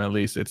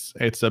Instagram,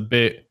 it's a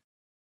bit,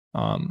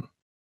 I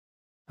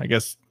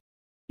guess,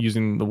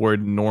 using the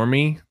word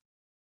normie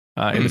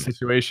in the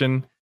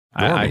situation.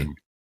 I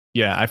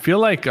feel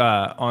like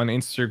on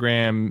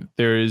Instagram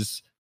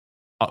there's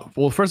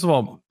first of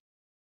all,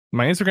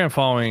 my Instagram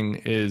following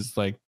is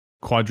like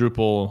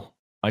quadruple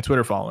my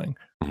Twitter following,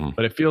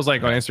 but it feels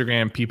like on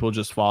Instagram people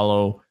just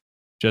follow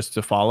just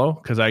to follow,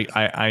 because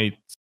I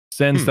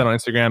sense that on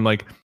Instagram,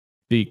 like,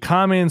 the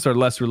comments are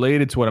less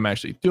related to what I'm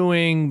actually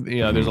doing.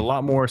 There's a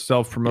lot more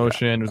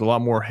self-promotion. There's a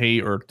lot more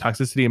hate or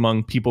toxicity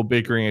among people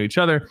bickering at each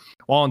other.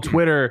 While on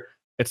Twitter,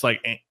 it's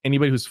like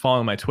anybody who's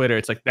following my Twitter,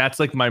 it's like that's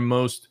like my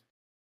most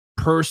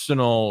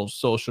personal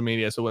social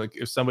media. So like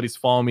if somebody's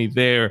following me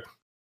there,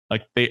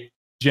 like they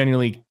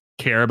genuinely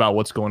care about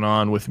what's going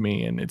on with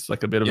me, and it's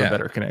like a bit of a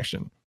better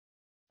connection.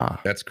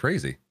 That's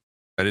crazy.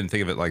 I didn't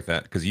think of it like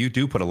that, because you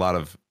do put a lot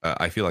of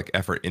I feel like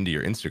effort into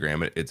your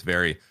Instagram. It's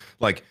very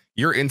like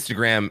your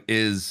Instagram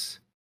is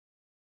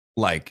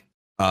like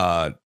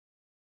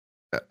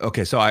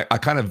okay, so I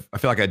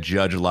feel like I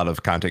judge a lot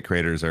of content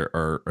creators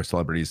or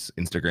celebrities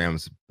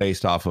Instagrams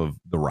based off of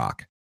The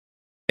Rock.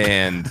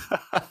 And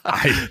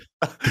I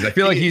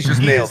feel like he's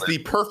just nailed it. The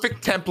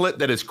perfect template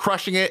that is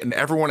crushing it, and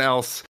everyone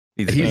else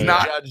he's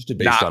not judged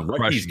based on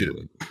what he's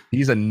doing.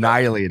 He's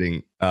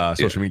annihilating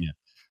social media.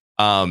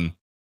 And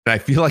I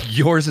feel like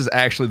yours is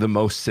actually the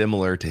most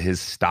similar to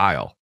his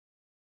style.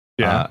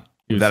 That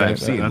I've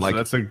seen.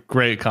 That's a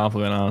great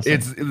compliment, honestly.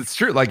 It's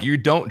true. Like, you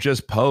don't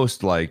just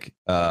post like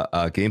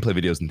gameplay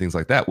videos and things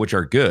like that, which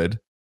are good.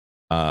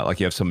 Like,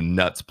 you have some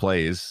nuts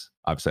plays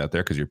obviously out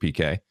there because you're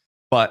PK,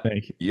 but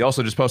you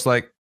also just post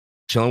like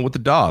chilling with the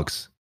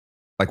dogs.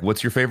 Like,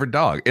 what's your favorite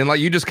dog? And like,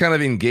 you just kind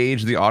of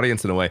engage the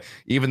audience in a way,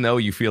 even though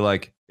you feel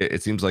like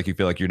it seems like you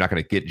feel like you're not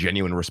going to get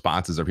genuine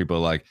responses, or people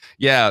are like,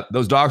 yeah,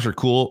 those dogs are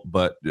cool,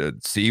 but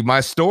see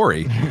my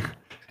story.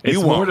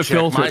 You won't to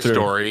check my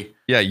story.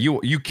 Yeah,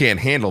 you can't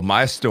handle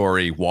my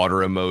story. Water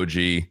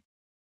emoji,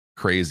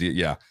 crazy.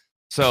 Yeah.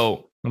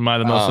 So am I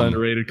the most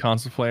underrated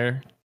console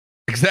player?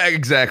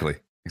 Exactly.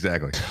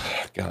 God,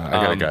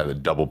 I got a guy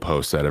that double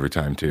posts that every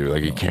time too.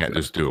 Like, he can't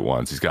just do it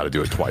once; he's got to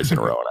do it twice in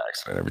a row on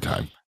accident every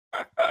time.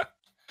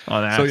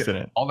 On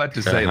accident. So, all that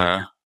to say,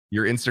 like,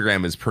 your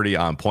Instagram is pretty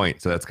on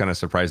point. So that's kind of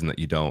surprising that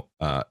you don't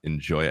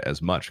enjoy it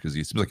as much, because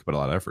you seem like you put a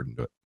lot of effort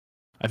into it.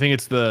 I think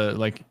it's the,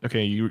 like,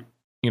 okay, you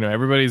know,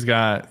 everybody's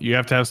got, you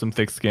have to have some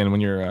thick skin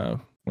when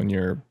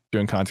you're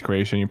doing content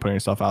creation, you're putting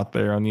yourself out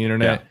there on the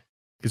internet,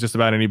 because just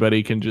about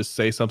anybody can just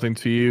say something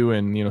to you,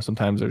 and you know,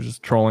 sometimes they're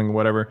just trolling or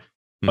whatever.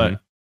 But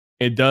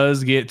it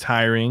does get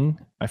tiring,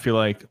 I feel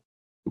like,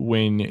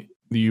 when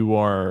you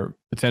are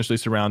potentially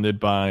surrounded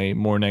by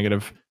more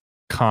negative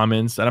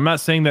comments. And I'm not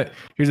saying that,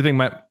 here's the thing,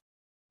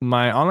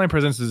 my online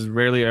presence is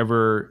rarely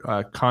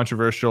ever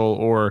controversial,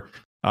 or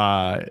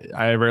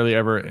I rarely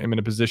ever am in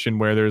a position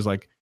where there's,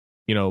 like,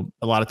 you know,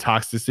 a lot of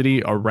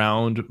toxicity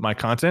around my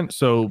content.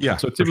 So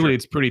typically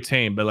it's pretty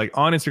tame. But like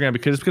on Instagram,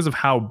 because of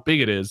how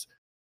big it is,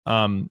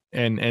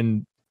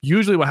 and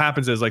usually what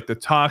happens is, like, the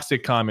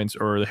toxic comments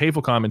or the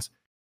hateful comments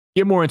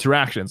get more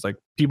interactions. Like,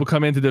 people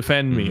come in to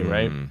defend me,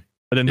 right?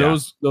 But then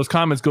those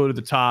comments go to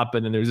the top,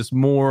 and then there's just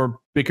more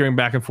bickering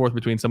back and forth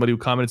between somebody who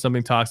commented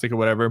something toxic or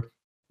whatever.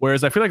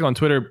 Whereas I feel like on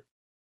Twitter,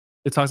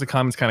 the toxic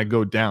comments kind of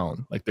go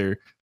down. Like, you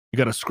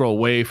got to scroll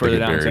way further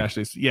down to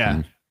actually see.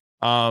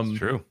 It's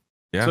true.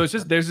 Yeah. So it's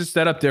just, there's just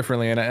set up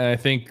differently, and I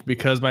think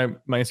because my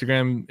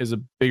Instagram is a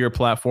bigger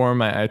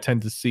platform, I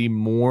tend to see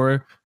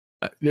more.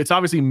 It's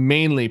obviously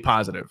mainly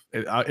positive.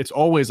 It's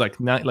always like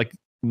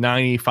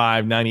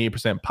 95,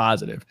 98%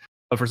 positive.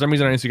 But for some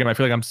reason on Instagram, I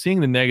feel like I'm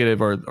seeing the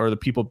negative or the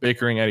people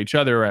bickering at each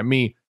other or at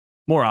me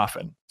more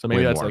often. So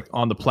maybe that's like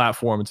on the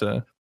platform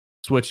to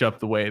switch up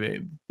the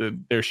way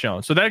they're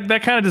shown. So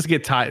that kind of just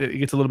it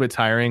gets a little bit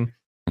tiring.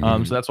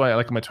 So that's why I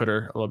like my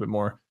Twitter a little bit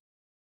more.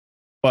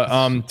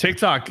 But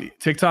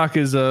TikTok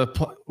is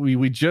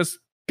we just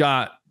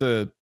got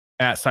the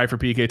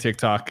 @SypherPK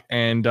TikTok,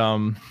 and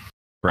I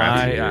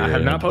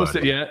have not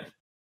posted yet,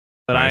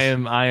 but nice.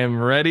 I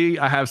am ready.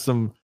 I have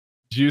some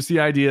juicy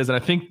ideas, and I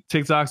think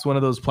TikTok's one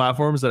of those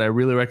platforms that I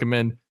really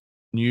recommend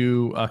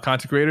new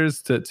content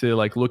creators to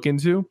like look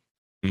into.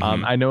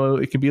 Mm-hmm. I know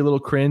it can be a little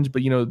cringe,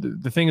 but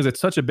the thing is,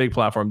 it's such a big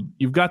platform.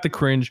 You've got the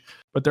cringe,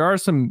 but there are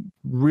some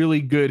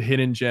really good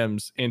hidden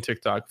gems in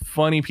TikTok.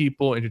 Funny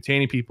people,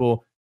 entertaining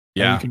people.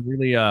 Yeah, you can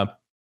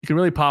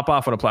really pop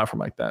off on a platform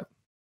like that.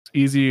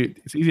 It's easy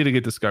to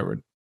get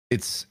discovered.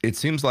 It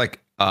seems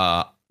like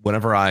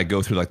whenever I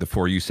go through like the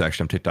For You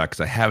section of TikTok,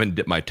 because I haven't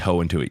dipped my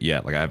toe into it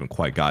yet, like I haven't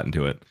quite gotten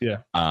to it. Yeah.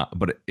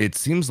 But it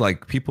seems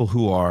like people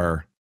who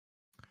are,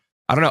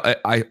 I don't know,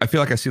 I feel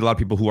like I see a lot of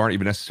people who aren't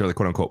even necessarily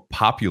quote unquote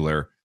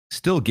popular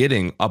still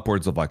getting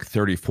upwards of like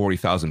 30,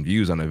 40,000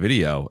 views on a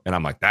video. And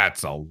I'm like,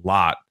 that's a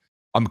lot.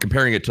 I'm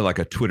comparing it to like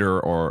a Twitter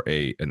or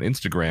an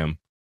Instagram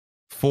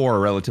for a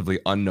relatively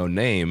unknown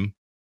name.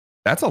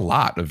 That's a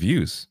lot of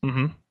views.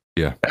 Mm-hmm.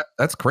 Yeah.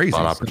 That's crazy. A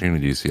lot of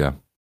opportunities. Yeah.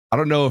 I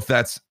don't know if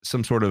that's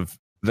some sort of,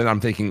 then I'm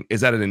thinking, is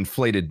that an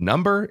inflated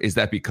number? Is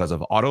that because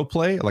of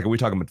autoplay? Like, are we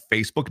talking about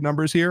Facebook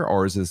numbers here,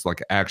 or is this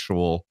like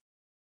actual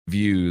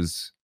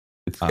views?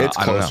 It's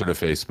closer to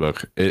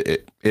Facebook.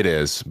 It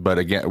is. But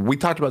again, we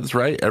talked about this,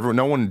 right?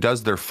 No one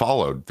does their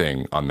followed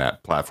thing on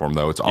that platform,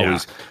 though. It's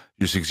always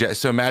you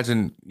suggest. So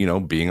imagine,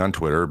 being on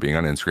Twitter, being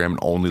on Instagram, and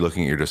only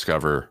looking at your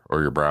discover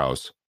or your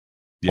browse.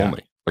 Yeah.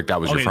 Only. Like that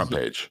was your front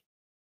page.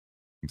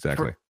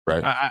 Exactly.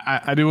 Right.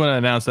 I do want to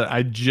announce that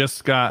I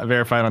just got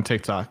verified on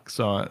TikTok.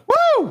 So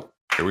woo!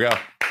 Here we go.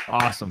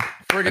 Awesome.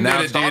 Friggin'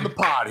 now it's on the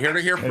pod. Here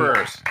to hear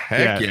first.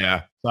 Heck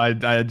yeah.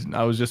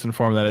 I was just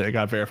informed that it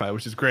got verified,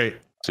 which is great.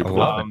 Super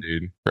cool,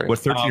 dude. Great. What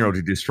 13-year-old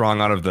did you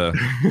strong out of the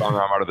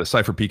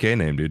SypherPK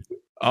name, dude?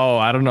 Oh,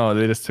 I don't know.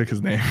 They just took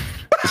his name.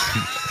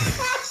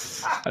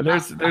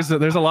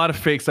 There's a lot of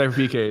fake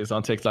SypherPKs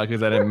on TikTok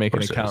because I didn't make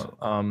an account.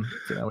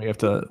 So we have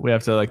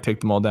to like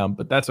take them all down,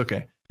 but that's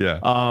okay. Yeah.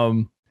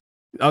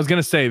 I was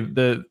gonna say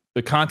the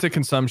content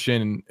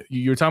consumption.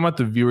 You're talking about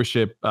the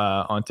viewership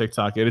on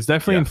TikTok. It is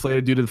definitely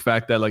inflated due to the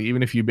fact that like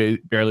even if you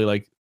barely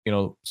like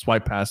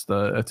swipe past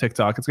a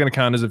TikTok, it's gonna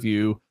count as a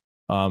view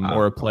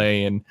or a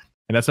play, and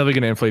that's definitely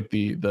gonna inflate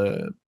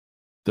the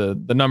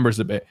numbers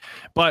a bit.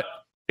 But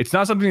it's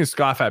not something to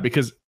scoff at,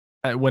 because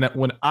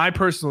when I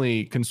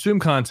personally consume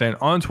content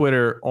on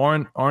Twitter or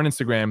on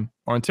Instagram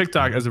or on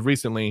TikTok as of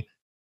recently,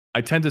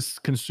 I tend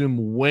to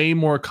consume way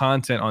more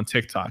content on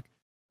TikTok.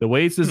 The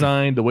way it's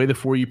designed, the way the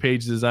For You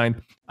page is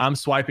designed, I'm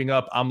swiping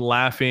up, I'm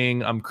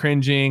laughing, I'm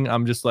cringing,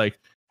 I'm just like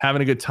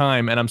having a good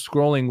time, and I'm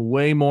scrolling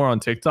way more on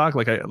TikTok,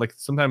 like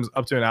sometimes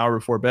up to an hour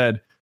before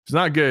bed. It's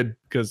not good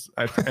because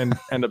I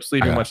end up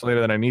sleeping much later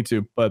than I need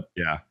to. But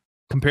yeah,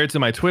 compared to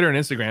my Twitter and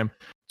Instagram,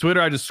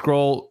 Twitter I just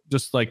scroll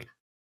just like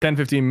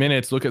 10-15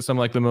 minutes, look at some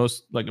like the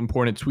most like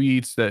important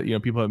tweets that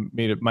people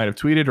might have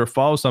tweeted or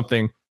follow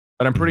something,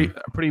 but I'm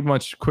pretty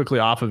much quickly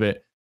off of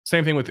it.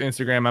 Same thing with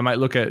Instagram. I might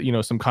look at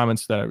some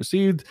comments that I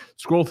received,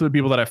 scroll through the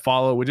people that I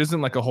follow, which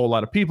isn't like a whole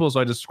lot of people, so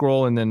I just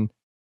scroll, and then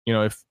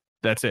if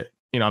that's it,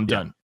 I'm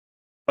done.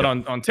 But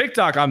on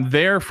TikTok, I'm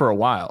there for a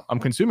while. I'm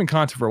consuming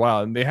content for a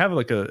while, and they have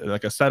like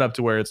a setup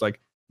to where it's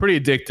like pretty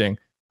addicting,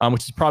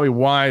 which is probably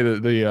why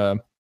the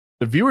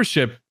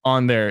viewership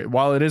on there,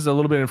 while it is a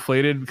little bit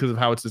inflated because of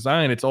how it's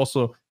designed, it's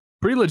also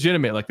pretty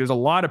legitimate. Like there's a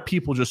lot of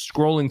people just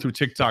scrolling through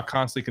TikTok,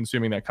 constantly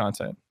consuming that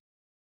content.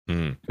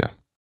 Yeah,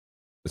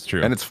 that's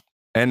true. And it's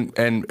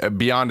and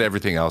beyond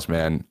everything else,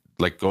 man,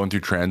 like going through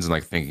trends and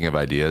like thinking of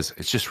ideas,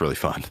 it's just really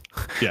fun.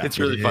 Yeah, it's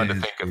really fun to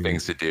think of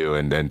things to do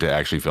and then to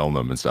actually film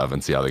them and stuff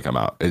and see how they come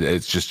out.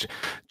 It's just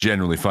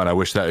generally fun. I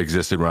wish that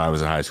existed when I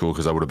was in high school,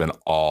 because I would have been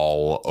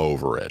all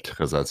over it,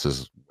 because that's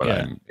just what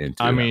I'm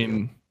into. I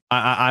mean,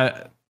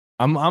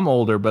 I'm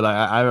older, but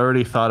I've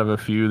already thought of a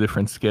few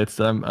different skits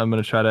that I'm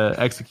gonna try to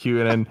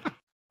execute, and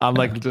I'm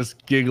like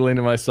just giggling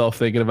to myself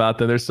thinking about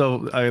them.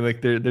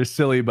 They're they're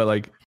silly, but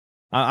like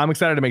I'm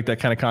excited to make that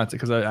kind of content,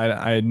 because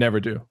I never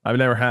do. I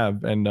never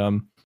have, and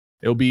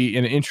it'll be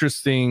an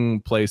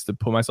interesting place to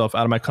put myself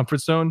out of my comfort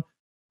zone.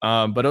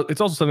 But it's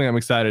also something I'm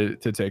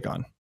excited to take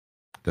on.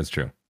 That's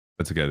true.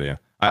 That's a good idea.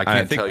 I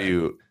can't tell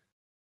you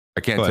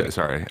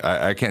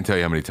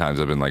how many times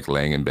I've been like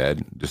laying in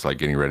bed, just like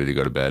getting ready to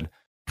go to bed,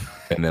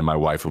 and then my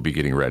wife will be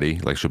getting ready,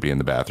 like she'll be in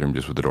the bathroom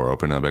just with the door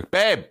open, and I'm like,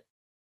 babe.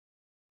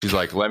 She's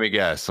like, let me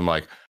guess. I'm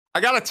like,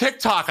 I got a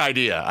TikTok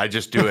idea. I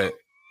just do it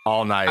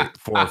all night,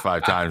 4 or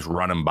 5 times,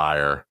 run them by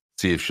her,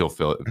 see if she'll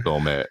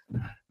film it.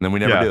 And then we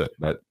never do it,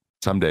 but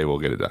someday we'll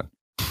get it done.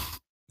 I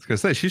was going to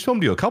say, she's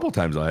filmed you a couple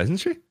times, hasn't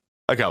she?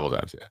 A couple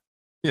times, yeah.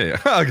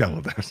 Yeah, a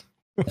couple times.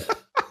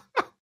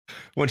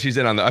 When she's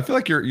in on I feel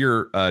like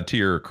you're to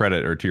your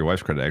credit, or to your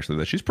wife's credit, actually,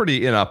 that she's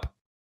pretty up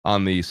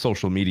on the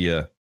social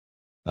media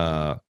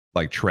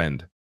like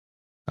trend.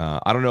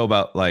 I don't know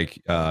about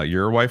like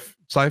your wife,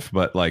 Syph,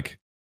 but like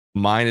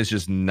mine is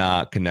just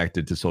not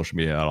connected to social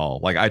media at all.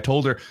 Like I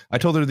told her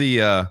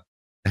the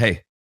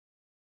hey,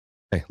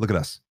 look at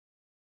us.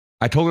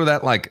 I told her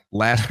that like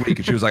last week,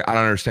 and she was like, "I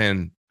don't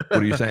understand.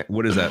 What are you saying?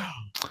 What is that?"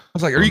 I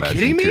was like, "Are you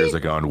kidding me?" Tears are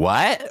going.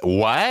 What?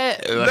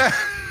 What?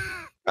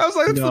 I was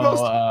like, "That's the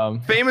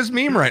most famous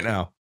meme right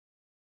now."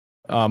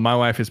 My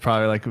wife is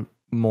probably like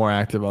more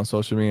active on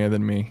social media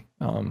than me.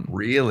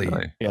 Really?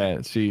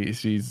 Yeah,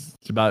 she's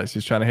trying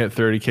to hit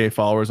 30K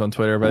followers on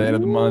Twitter by the end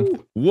of the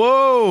month.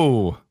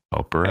 Whoa!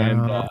 Help her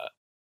out.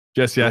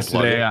 Just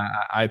yesterday,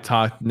 I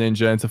talked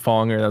Ninja into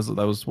following her.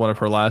 That was one of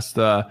her last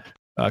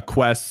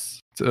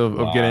quests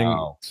of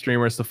getting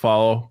streamers to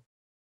follow.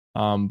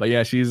 But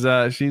yeah, she's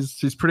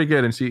pretty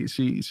good, and she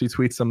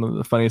tweets some of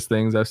the funniest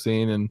things I've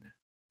seen, and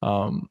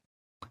a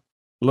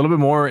little bit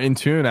more in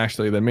tune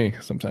actually than me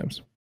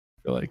sometimes.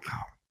 I feel like,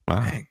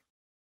 wow.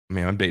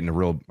 Man, I'm dating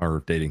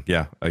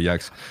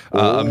Yax.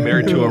 I'm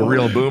married to a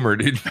real boomer,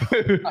 dude.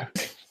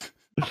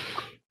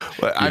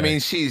 But I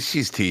mean,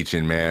 she's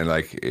teaching, man.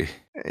 Like,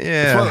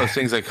 it's one of those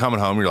things like coming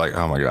home, you're like,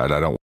 oh my god, I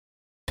don't want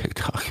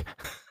TikTok.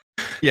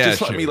 Yeah,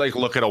 just let me like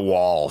look at a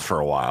wall for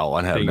a while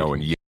and have no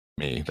one yell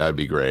at me. That'd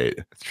be great.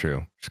 That's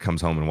true. She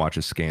comes home and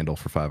watches Scandal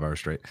for 5 hours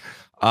straight.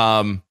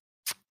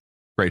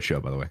 Great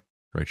show, by the way.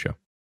 Great show.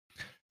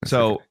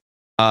 So,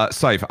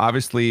 Syph,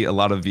 obviously, a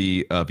lot of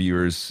the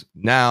viewers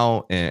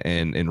now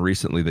and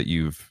recently that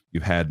you've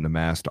had and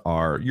amassed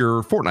are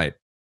your Fortnite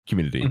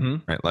community,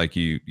 right? Like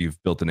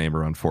you've built a name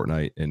around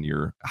Fortnite and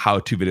your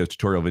how-to videos,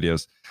 tutorial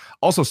videos.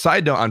 Also,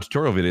 side note on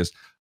tutorial videos,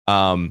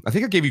 I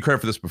think I gave you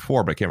credit for this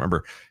before, but I can't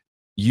remember.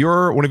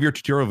 One of your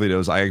tutorial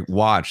videos I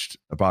watched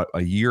about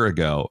a year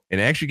ago, and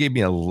it actually gave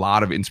me a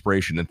lot of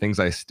inspiration and things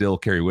I still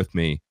carry with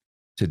me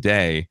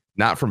today,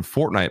 not from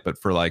Fortnite,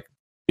 but for like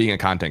being a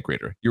content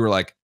creator. You were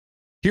like,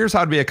 here's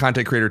how to be a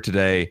content creator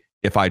today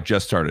if I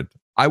just started.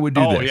 I would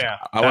do this. Yeah,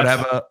 I would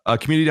have a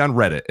community on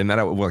Reddit, and then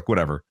I would like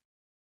whatever.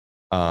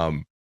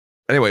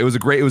 Anyway, it was a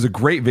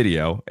great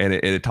video, and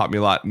it taught me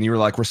a lot. And you were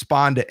like,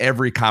 respond to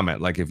every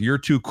comment. Like, if you're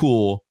too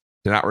cool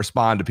to not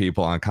respond to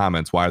people on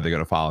comments, why are they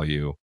going to follow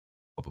you?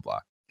 Blah blah blah.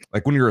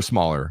 Like when you're a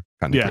smaller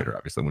content creator,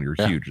 obviously. When you're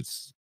huge,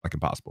 it's like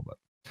impossible. But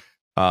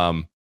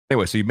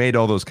anyway, so you made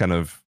all those kind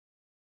of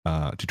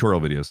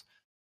tutorial videos.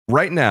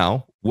 Right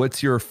now,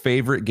 what's your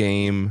favorite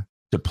game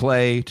to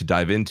play, to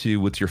dive into?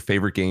 What's your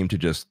favorite game to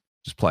just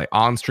play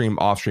on stream,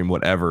 off stream,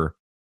 whatever?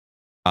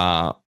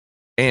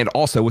 And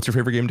also, what's your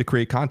favorite game to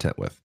create content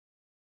with?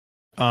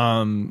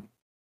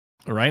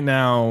 Right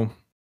now,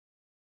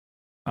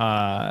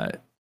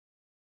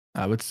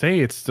 I would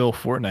say it's still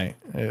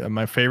Fortnite.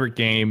 My favorite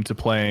game to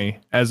play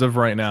as of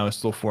right now is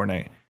still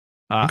Fortnite.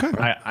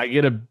 Okay.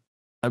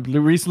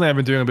 Recently I've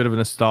been doing a bit of a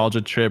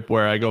nostalgia trip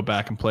where I go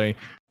back and play.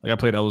 Like I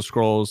played Elder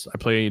Scrolls. I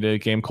played a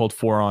game called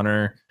For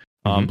Honor.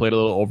 Played a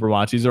little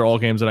Overwatch. These are all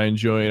games that I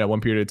enjoyed at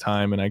one period of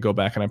time, and I go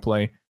back and I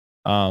play.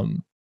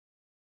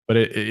 But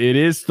it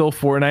is still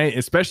Fortnite,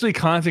 especially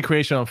content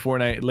creation on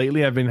Fortnite.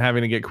 Lately, I've been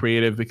having to get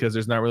creative because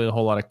there's not really a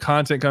whole lot of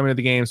content coming to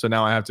the game. So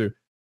now I have to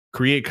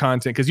create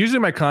content, because usually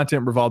my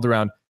content revolved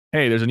around,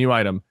 hey, there's a new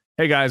item.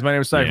 Hey guys, my name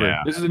is Sypher.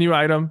 Yeah. This is a new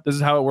item. This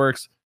is how it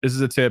works. This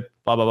is a tip,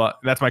 blah, blah, blah.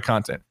 That's my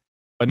content.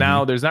 But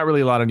now there's not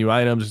really a lot of new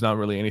items. There's not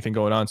really anything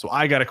going on. So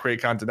I got to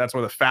create content. That's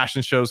where the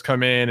fashion shows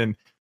come in and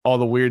all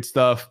the weird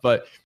stuff.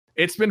 But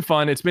it's been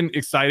fun. It's been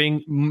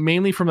exciting,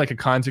 mainly from like a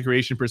content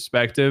creation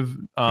perspective,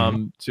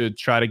 to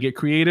try to get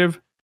creative.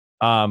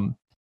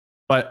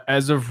 But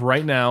as of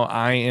right now,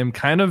 I am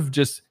kind of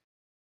just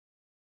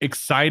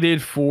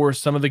excited for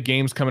some of the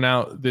games coming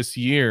out this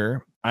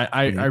year.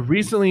 I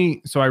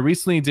recently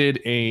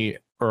did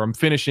I'm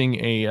finishing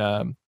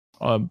a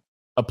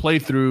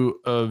playthrough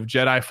of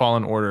Jedi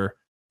Fallen Order.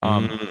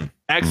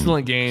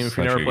 Excellent game. If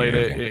you never played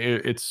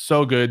it, it's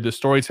so good. The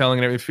storytelling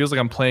and everything, it feels like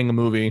I'm playing a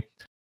movie.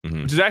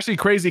 Which is actually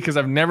crazy because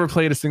I've never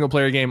played a single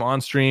player game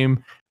on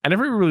stream. I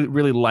never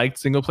really liked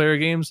single player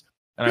games,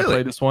 and I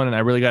played this one and I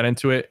really got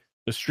into it.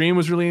 The stream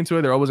was really into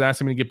it. They're always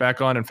asking me to get back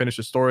on and finish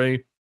the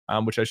story,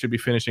 which I should be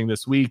finishing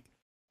this week.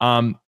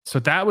 So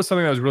that was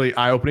something that was really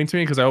eye-opening to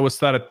me, because I always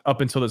thought up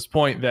until this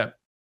point that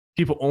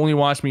people only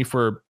watch me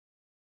for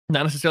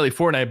not necessarily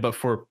Fortnite, but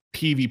for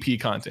PvP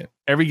content.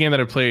 Every game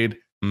that I've played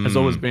has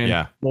always been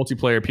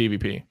multiplayer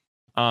PvP.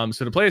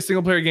 So to play a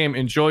single player game,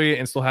 enjoy it,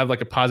 and still have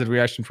like a positive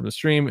reaction from the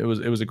stream, it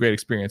was a great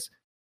experience.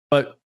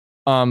 But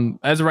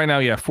as of right now,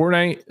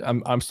 Fortnite,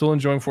 I'm still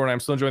enjoying Fortnite. I'm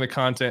still enjoying the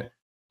content.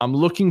 I'm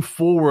looking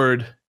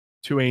forward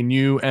to a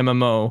new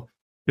MMO,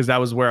 because that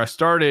was where I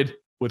started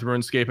with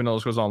RuneScape and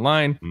Elder Scrolls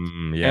Online.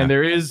 And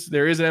there is an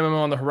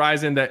MMO on the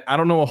horizon that I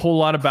don't know a whole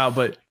lot about,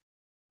 but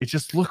it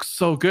just looks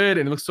so good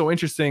and it looks so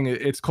interesting.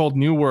 It's called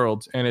New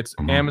World, and it's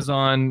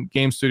Amazon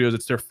Game Studios.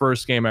 It's their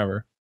first game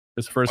ever.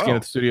 This first game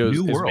that the studios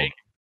is making.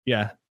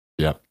 Yeah.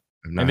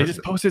 And they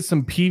just posted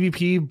some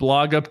PvP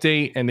blog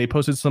update, and they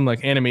posted some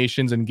like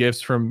animations and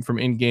GIFs from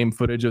in-game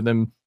footage of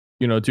them,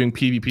 doing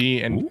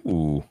PvP, and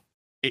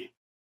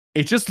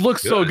it just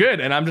looks so good.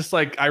 And I'm just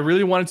like, I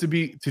really want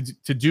it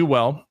to do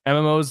well.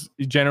 MMOs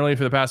generally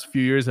for the past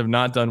few years have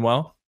not done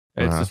well.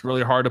 It's just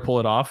really hard to pull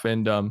it off.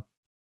 And that's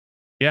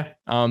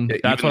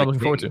what I'm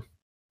looking forward to.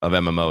 Of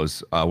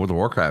MMOs, World of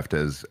Warcraft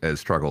has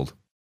struggled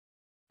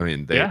I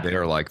mean, they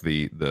are like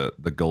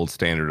the gold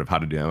standard of how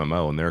to do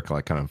MMO, and they're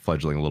like kind of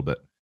fledgling a little bit.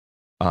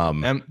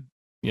 And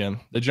yeah,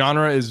 the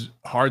genre is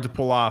hard to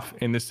pull off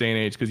in this day and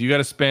age because you got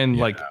to spend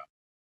like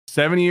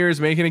 7 years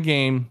making a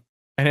game,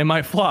 and it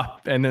might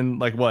flop, and then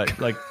like what?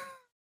 Like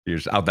you're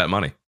just out that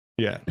money.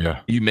 Yeah.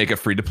 You make it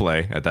free to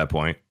play at that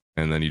point,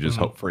 and then you just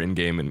hope for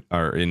in-game and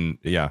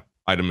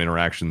item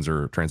interactions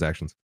or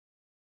transactions.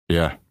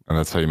 Yeah, and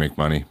that's how you make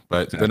money.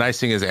 But the nice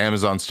thing is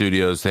Amazon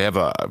Studios, they have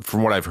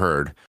from what I've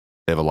heard,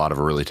 they have a lot of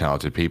really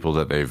talented people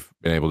that they've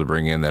been able to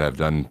bring in that have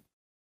done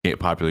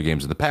popular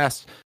games in the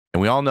past. And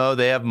we all know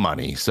they have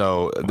money.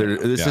 So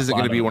this isn't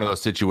going to be one of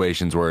those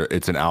situations where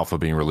it's an alpha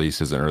being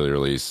released as an early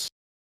release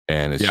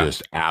and it's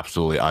just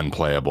absolutely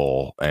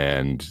unplayable.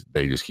 And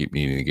they just keep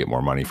needing to get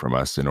more money from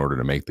us in order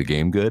to make the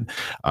game good.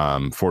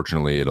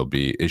 Fortunately,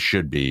 it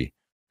should be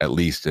at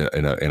least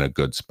in a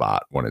good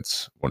spot when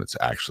it's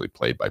actually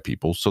played by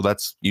people. So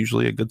that's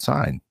usually a good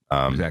sign.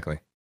 Exactly.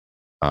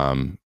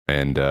 I'm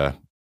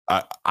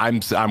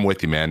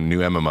with you, man. New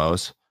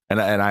MMOs. And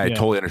I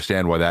totally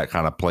understand why that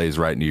kind of plays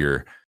right into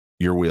your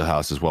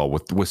wheelhouse as well,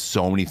 with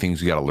so many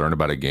things you got to learn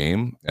about a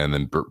game, and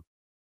then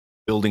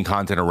building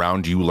content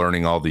around you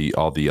learning all the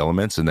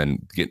elements, and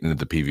then getting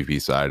into the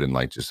PvP side and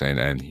like just saying,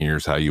 and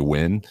here's how you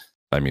win.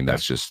 I mean,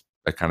 that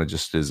kind of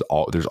just is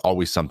all. There's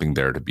always something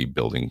there to be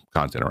building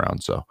content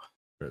around. So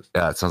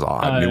yeah, it sounds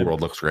awesome. New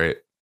World looks great.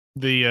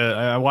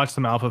 I watched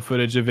some alpha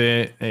footage of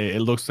it.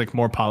 It looks like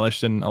more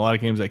polished than a lot of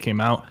games that came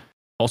out.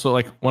 Also,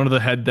 like one of the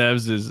head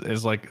devs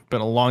is like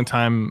been a long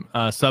time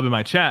sub in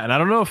my chat, and I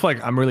don't know if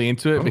like I'm really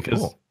into it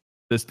because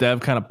this dev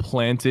kind of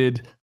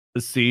planted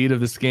the seed of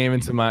this game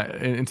into my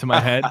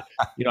head.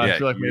 You know, I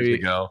feel like maybe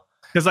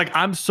because like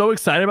I'm so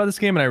excited about this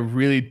game and I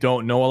really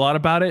don't know a lot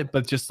about it,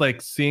 but just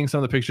like seeing some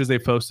of the pictures they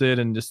posted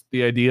and just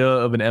the idea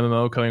of an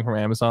MMO coming from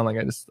Amazon, like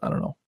I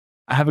don't know.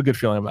 I have a good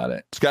feeling about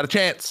it. It's got a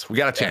chance. We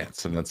got a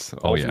chance, and that's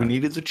all we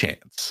need is a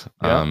chance.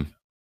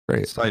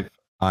 Great. So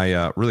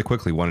I really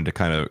quickly wanted to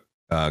kind of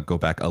go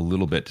back a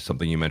little bit to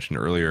something you mentioned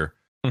earlier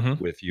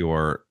with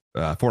your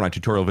Fortnite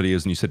tutorial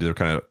videos, and you said they're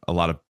kind of a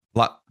lot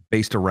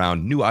based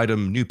around new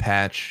item, new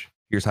patch.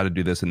 Here's how to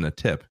do this in the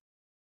tip.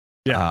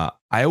 Yeah.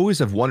 I always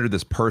have wondered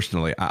this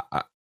personally.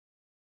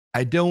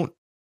 I don't.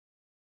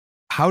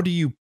 How do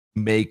you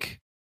make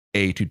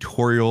a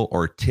tutorial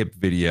or tip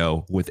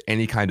video with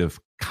any kind of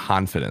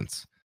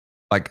confidence?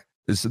 Like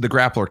the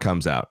grappler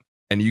comes out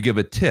and you give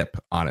a tip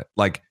on it.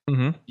 Like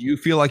you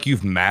feel like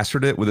you've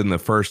mastered it within the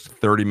first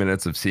 30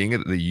 minutes of seeing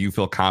it, that you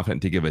feel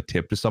confident to give a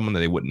tip to someone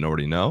that they wouldn't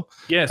already know.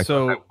 Yeah.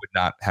 So I would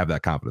not have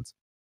that confidence.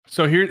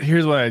 So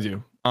here's what I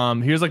do.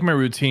 Here's like my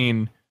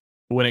routine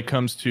when it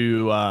comes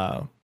to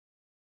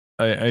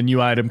a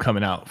new item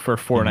coming out for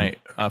Fortnite,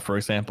 for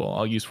example.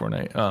 I'll use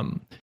Fortnite.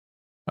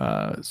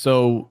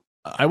 So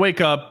I wake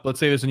up, let's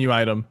say there's a new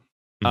item.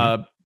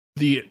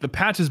 The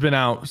patch has been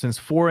out since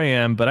 4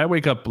 a.m., but I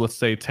wake up, let's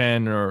say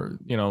 10 or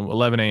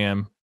 11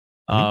 a.m.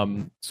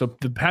 So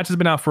the patch has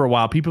been out for a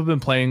while. People have been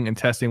playing and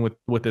testing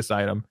with this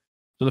item.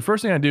 So the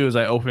first thing I do is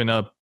I open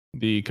up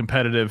the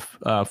competitive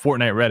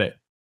Fortnite Reddit.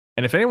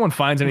 And if anyone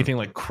finds anything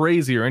like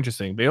crazy or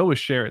interesting, they always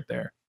share it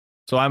there.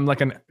 So I'm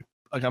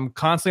I'm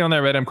constantly on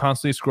that Reddit. I'm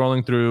constantly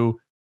scrolling through,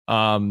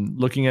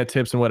 looking at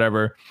tips and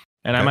whatever.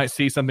 And I might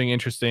see something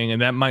interesting,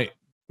 and that might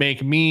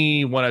make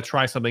me want to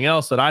try something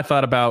else that I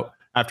thought about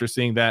after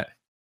seeing that.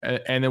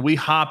 And then we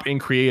hop in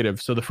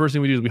creative. So the first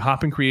thing we do is we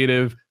hop in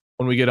creative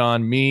when we get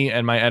on, me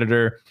and my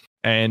editor,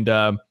 and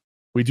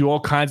we do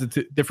all kinds of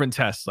different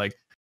tests. Like,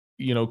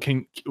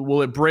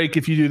 will it break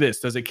if you do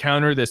this? Does it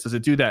counter this? Does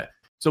it do that?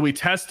 So we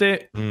test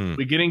it,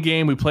 we get in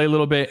game, we play a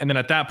little bit, and then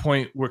at that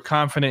point, we're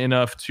confident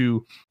enough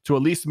to at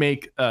least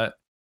make a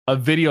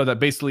video that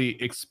basically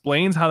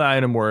explains how the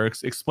item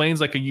works, explains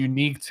like a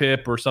unique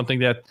tip or something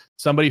that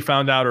somebody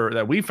found out or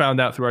that we found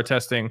out through our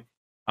testing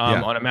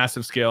on a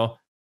massive scale,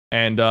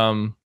 and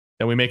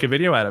then we make a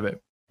video out of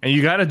it. And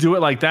you got to do it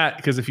like that,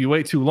 because if you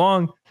wait too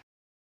long,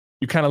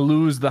 you kind of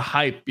lose the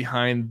hype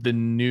behind the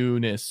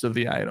newness of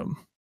the item.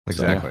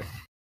 Exactly.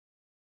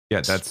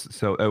 Yeah,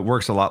 so it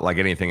works a lot like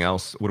anything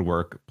else would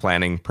work: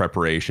 planning,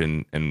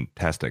 preparation, and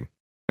testing,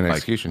 and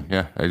execution.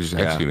 Yeah,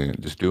 executing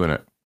it, just doing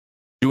it,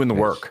 doing the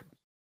work.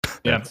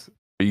 Yeah,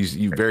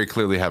 you very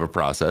clearly have a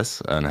process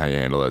on how you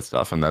handle that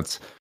stuff, and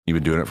you've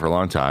been doing it for a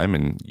long time,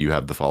 and you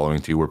have the following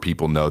too, where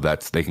people know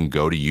they can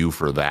go to you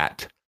for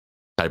that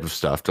type of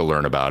stuff to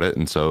learn about it,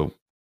 and so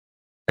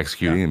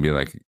executing and being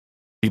like,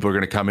 people are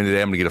going to come in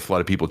today. I'm going to get a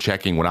flood of people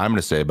checking what I'm going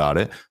to say about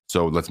it,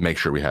 so let's make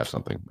sure we have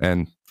something,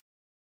 and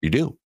you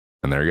do.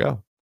 And there you go. And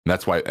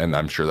that's why, and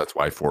I'm sure that's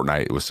why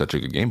Fortnite was such a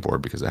good game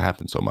board, because it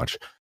happened so much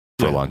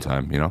for a long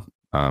time.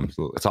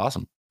 Absolutely. It's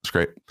awesome. It's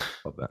great.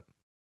 Love that.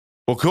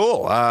 Well,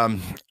 cool.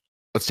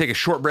 Let's take a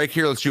short break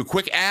here. Let's do a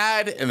quick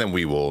ad, and then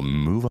we will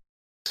move on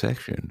to the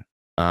section.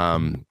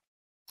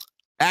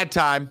 Ad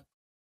time.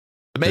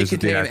 The may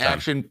contain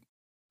action.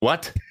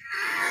 What?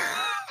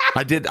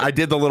 I did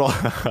the little,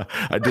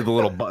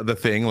 the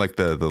thing, like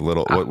the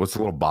little, what's the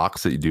little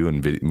box that you do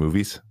in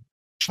movies?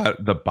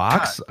 The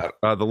box,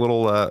 the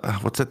little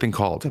what's that thing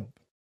called?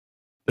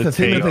 The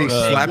thing that they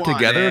slap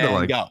together to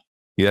like go.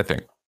 Yeah, that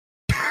thing.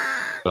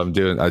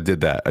 I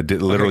did that. I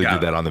literally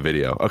did that on the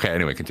video. Okay,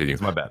 anyway, continue.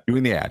 My bad.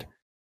 Doing the ad.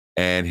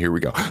 And here we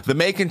go. The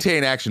May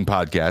Contain Action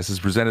podcast is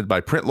presented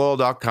by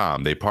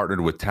PrintLoyal.com. They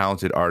partnered with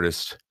talented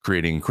artists,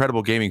 creating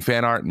incredible gaming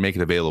fan art and make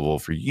it available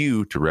for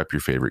you to rep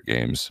your favorite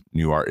games.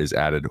 New art is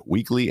added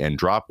weekly, and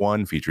Drop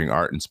One, featuring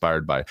art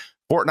inspired by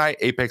Fortnite,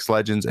 Apex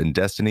Legends, and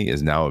Destiny,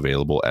 is now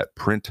available at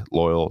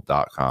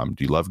PrintLoyal.com.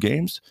 Do you love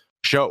games?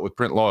 Show it with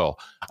Print Loyal.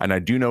 And I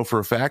do know for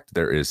a fact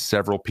there is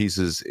several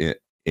pieces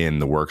in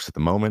the works at the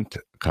moment,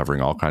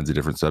 covering all kinds of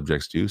different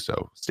subjects too.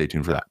 So stay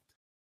tuned for that.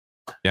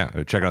 Yeah,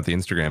 check out the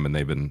Instagram, and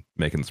they've been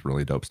making some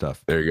really dope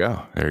stuff. There you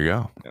go.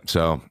 Yeah.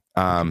 So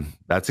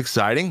that's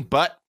exciting,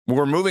 but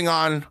we're moving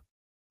on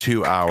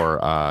to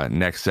our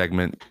next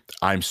segment.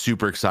 I'm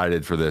super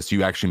excited for this.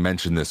 You actually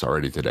mentioned this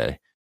already today.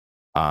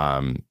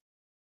 Fortnite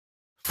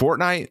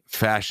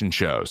fashion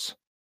shows.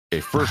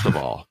 Okay, first of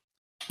all,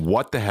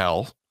 what the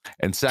hell?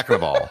 And second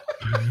of all,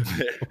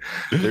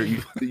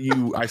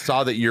 I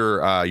saw that your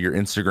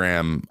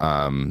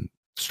Instagram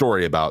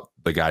story about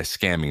the guy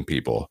scamming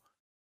people.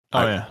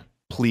 Oh yeah.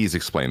 Please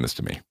explain this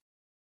to me.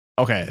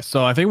 Okay,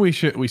 so I think we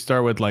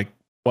start with like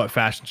what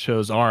fashion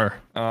shows are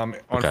on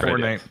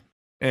Fortnite,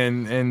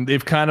 and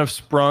they've kind of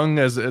sprung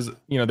as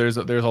you know, there's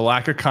a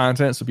lack of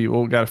content, so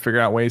people got to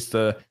figure out ways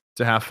to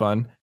have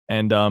fun.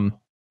 And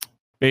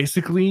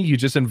basically, you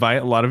just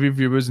invite a lot of your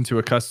viewers into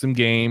a custom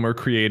game or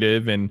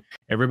creative, and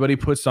everybody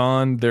puts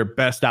on their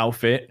best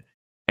outfit,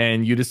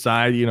 and you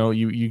decide, you know,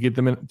 you get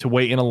them to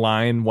wait in a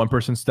line. One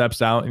person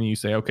steps out, and you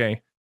say,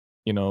 okay,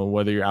 you know,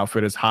 whether your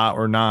outfit is hot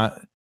or not.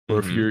 Or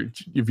if you're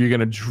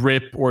gonna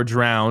drip or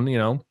drown, you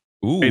know,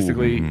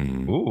 basically,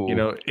 you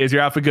know, is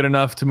your outfit good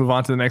enough to move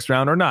on to the next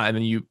round or not? And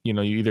then you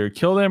either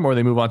kill them or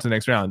they move on to the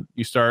next round.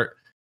 You start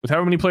with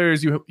however many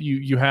players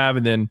you have,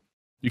 and then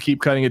you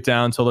keep cutting it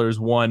down until there's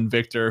one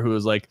victor who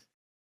is like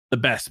the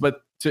best.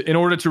 But in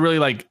order to really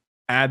like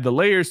add the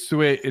layers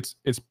to it, it's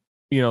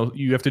you know,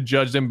 you have to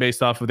judge them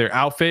based off of their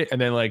outfit, and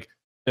then like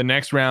the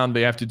next round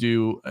they have to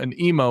do an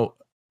emote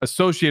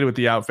associated with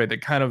the outfit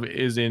that kind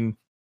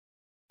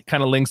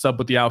of links up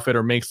with the outfit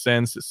or makes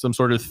sense, some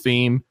sort of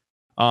theme.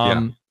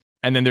 And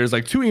then there's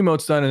like 2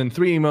 emotes done, and then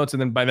 3 emotes,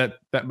 and then by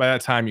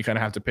that time you kind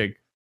of have to pick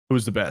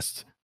who's the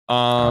best.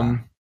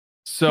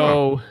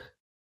 So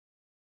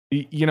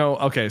you know,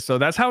 okay, so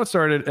that's how it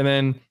started. And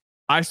then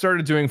I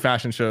started doing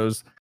fashion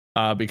shows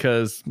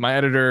because my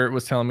editor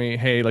was telling me,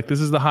 hey, like, this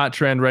is the hot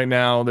trend right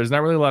now. There's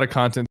not really a lot of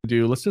content to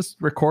do. Let's just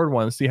record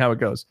one and see how it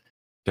goes.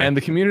 Okay. And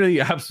the community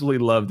absolutely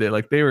loved it.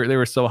 Like they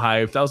were so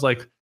hyped. I was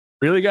like,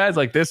 really, guys?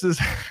 Like this is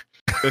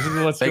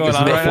what's going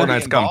on right now.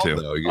 Fortnite's come to.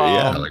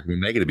 Like we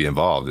make it to be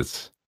involved.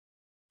 It's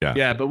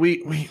but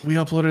we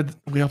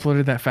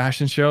uploaded that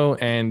fashion show,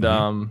 and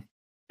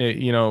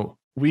you know,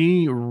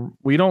 we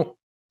don't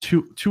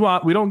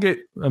we don't get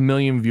a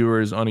million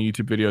viewers on a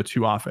YouTube video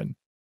too often.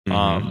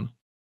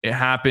 It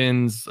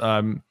happens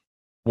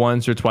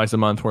once or twice a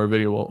month where a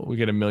video we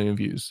get a million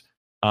views.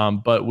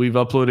 But we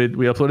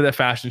uploaded that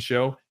fashion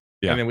show,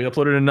 and then we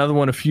uploaded another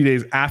one a few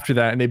days after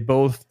that, and they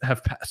both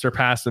have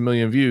surpassed 1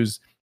 million views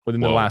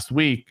within the last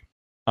week.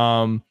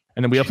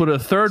 And then we uploaded a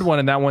third one,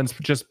 and that one's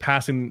just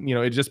passing, you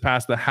know, it just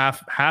passed the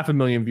half a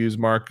million views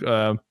mark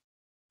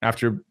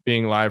after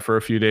being live for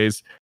a few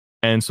days.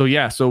 And so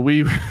so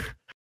we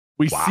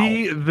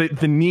see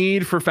the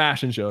need for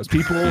fashion shows.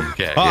 People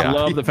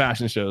love the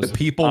fashion shows. The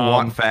people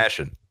want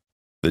fashion.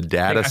 The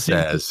data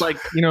says, it's like,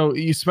 you know,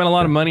 you spend a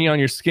lot of money on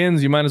your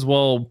skins, you might as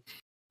well,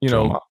 you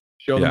know,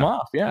 show them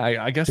off. Yeah,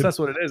 I guess that's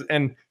what it is.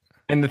 And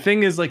the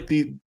thing is, like,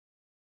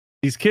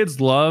 these kids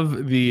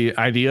love the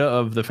idea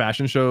of the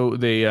fashion show.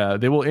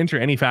 They will enter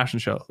any fashion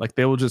show. Like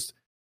they will just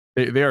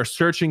they are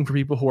searching for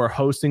people who are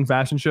hosting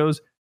fashion shows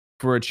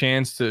for a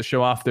chance to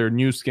show off their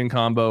new skin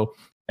combo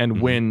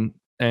and win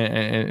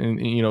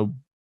and you know,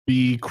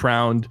 be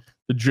crowned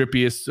the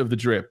drippiest of the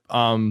drip.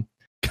 To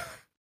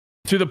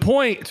the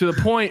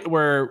point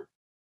where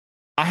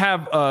I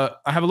have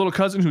a little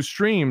cousin who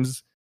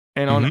streams,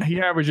 and he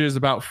averages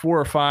about 4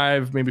 or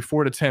 5, maybe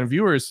 4 to 10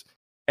 viewers.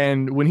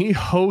 And when he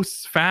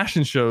hosts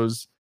fashion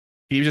shows,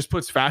 he just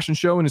puts fashion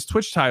show in his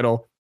Twitch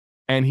title,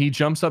 and he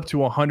jumps up to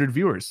 100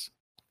 viewers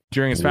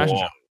during his fashion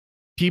show.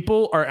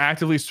 People are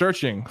actively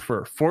searching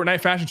for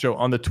Fortnite fashion show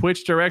on the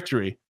Twitch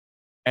directory,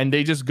 and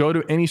they just go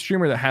to any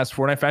streamer that has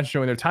Fortnite fashion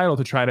show in their title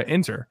to try to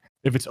enter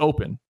if it's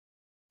open.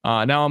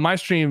 Now on my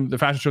stream, the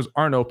fashion shows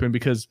aren't open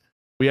because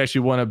we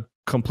actually want to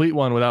complete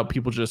one without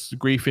people just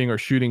griefing or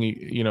shooting,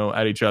 you know,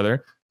 at each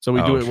other. So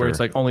we do it where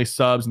it's like only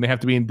subs, and they have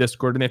to be in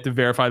Discord, and they have to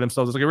verify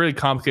themselves. It's like a really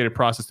complicated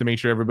process to make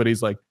sure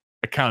everybody's like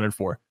accounted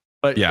for.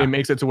 But it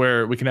makes it to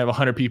where we can have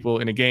 100 people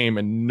in a game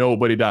and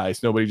nobody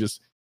dies. Nobody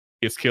just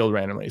gets killed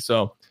randomly.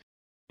 So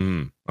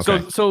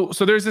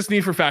so there's this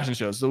need for fashion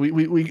shows. So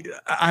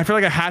I feel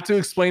like I had to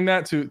explain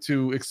that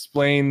to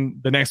explain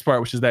the next part,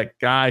 which is that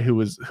guy who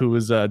was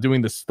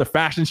doing the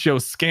fashion show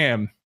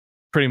scam,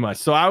 pretty much.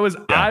 So I was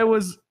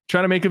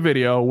trying to make a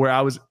video where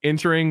I was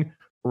entering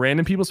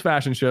random people's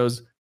fashion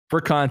shows for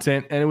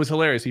content, and it was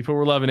hilarious. People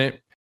were loving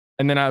it.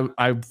 And then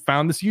I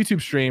found this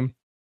YouTube stream.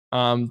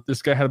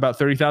 This guy had about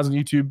 30,000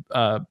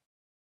 YouTube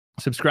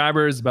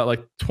subscribers, about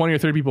like 20 or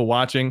 30 people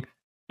watching,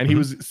 and he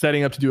was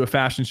setting up to do a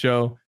fashion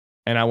show,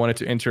 and I wanted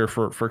to enter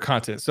for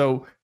content.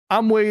 So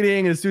I'm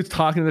waiting, and this dude's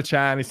talking to the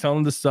chat, and he's telling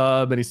them to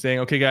sub, and he's saying,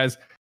 okay, guys,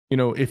 you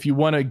know, if you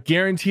want to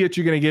guarantee that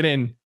you're going to get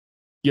in,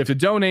 you have to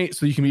donate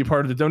so you can be a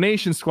part of the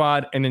donation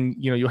squad, and then,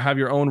 you know, you'll have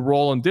your own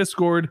role in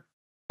Discord,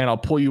 and I'll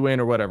pull you in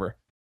or whatever.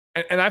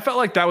 And I felt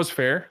like that was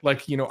fair.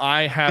 Like, you know,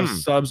 I have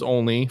subs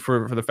only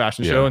for the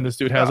fashion show, and this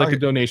dude has like a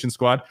donation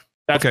squad.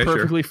 That's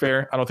perfectly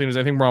fair. I don't think there's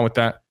anything wrong with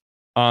that.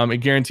 It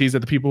guarantees that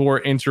the people who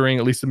are entering,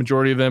 at least the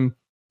majority of them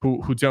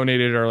who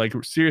donated, are like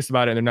serious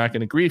about it, and they're not going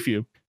to grief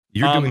you.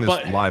 You're doing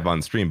this live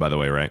on stream, by the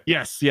way, right?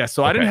 Yes.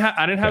 So I didn't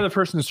have the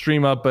person to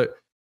stream up, but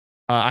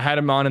I had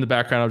him on in the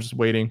background. I was just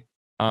waiting,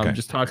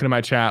 just talking to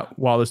my chat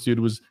while this dude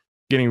was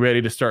getting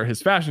ready to start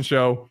his fashion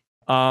show.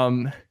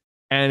 And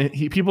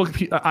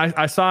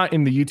I saw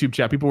in the YouTube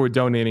chat, people were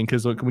donating,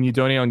 because like when you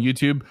donate on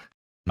YouTube,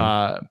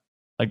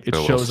 like it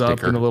shows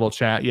up in the little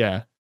chat.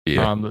 Yeah.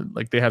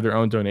 Like they have their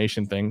own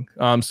donation thing.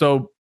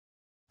 So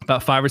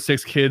about 5 or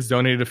 6 kids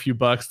donated a few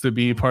bucks to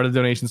be part of the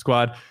donation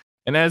squad.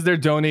 And as they're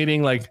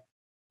donating, like,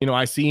 you know,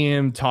 I see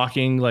him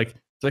talking like,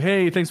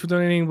 hey, thanks for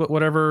donating, but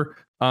whatever.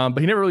 But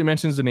he never really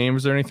mentions the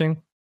names or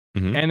anything.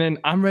 And then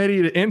I'm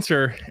ready to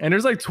enter, and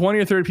there's like 20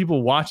 or 30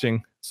 people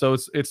watching. So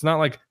it's not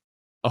like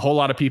a whole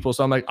lot of people.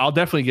 So I'm like, I'll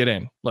definitely get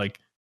in. Like,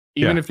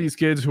 even if these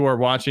kids who are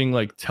watching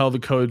like tell the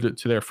code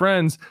to their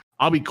friends,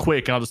 I'll be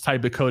quick and I'll just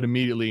type the code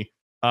immediately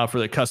for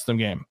the custom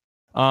game.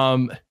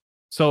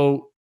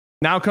 So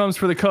now comes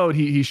for the code.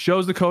 He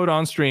shows the code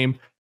on stream.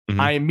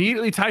 I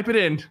immediately type it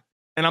in,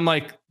 and I'm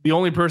like the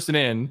only person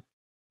in.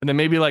 And then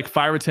maybe like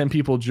 5 or 10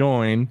 people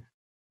join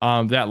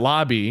that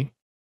lobby.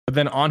 But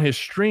then on his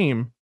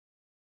stream,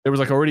 there was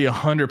like already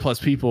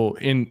 100+ people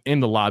in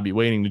the lobby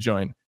waiting to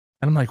join.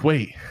 And I'm like,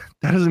 wait,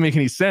 that doesn't make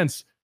any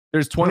sense.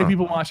 There's 20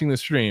 people watching the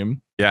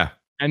stream. Yeah.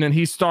 And then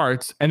he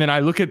starts. And then I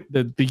look at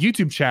the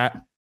YouTube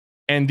chat,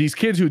 and these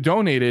kids who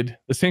donated,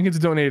 the same kids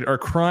who donated, are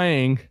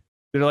crying.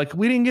 They're like,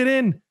 we didn't get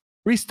in.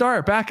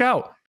 Restart, back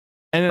out.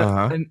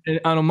 And, and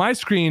on my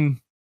screen,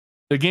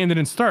 the game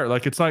didn't start.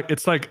 Like it's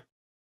like.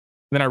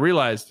 Then I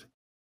realized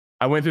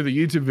I went through the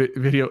YouTube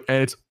video,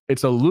 and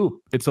it's a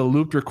loop. It's a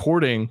looped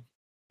recording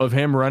of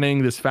him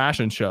running this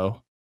fashion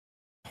show,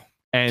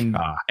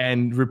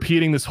 and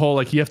repeating this whole,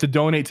 like, you have to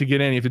donate to get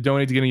in. You have to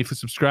donate to get in. You have to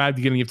subscribe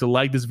to get in. You have to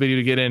like this video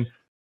to get in,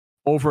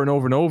 over and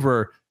over and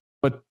over.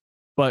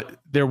 But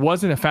there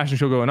wasn't a fashion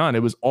show going on.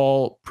 It was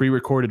all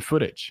pre-recorded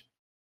footage.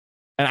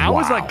 And I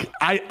was like,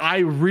 I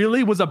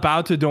really was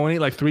about to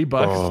donate like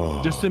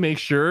 $3 just to make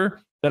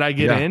sure that I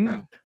get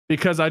in.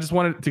 Because I just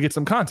wanted to get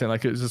some content.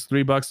 Like, it's just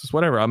 $3, just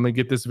whatever. I'm gonna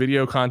get this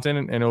video content,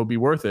 and it'll be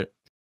worth it.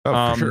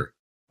 For sure.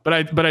 But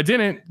I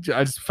didn't.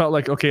 I just felt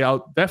like, okay,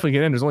 I'll definitely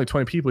get in. There's only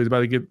 20 people. He's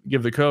about to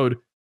give the code.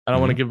 I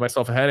don't want to give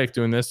myself a headache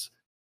doing this.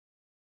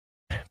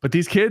 But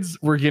these kids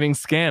were getting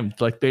scammed.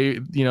 Like,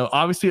 they, you know,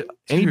 obviously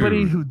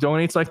anybody who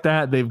donates like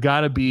that, they've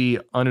got to be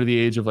under the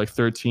age of like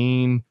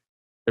 13.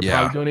 They're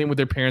probably donating with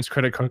their parents'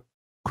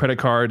 credit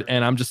card.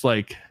 And I'm just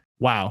like,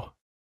 wow,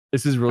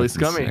 this is really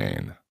scummy.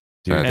 Insane.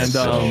 Dude, and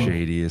the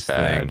shadiest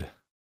thing.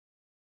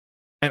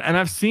 And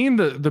I've seen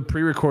the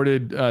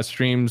pre-recorded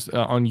streams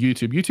on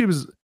YouTube. YouTube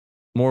is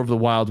more of the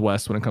Wild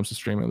West when it comes to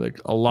streaming.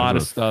 Like, a lot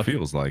of stuff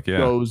feels like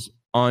goes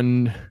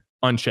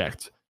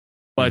unchecked.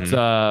 But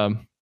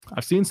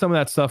I've seen some of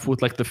that stuff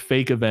with like the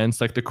fake events,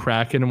 like the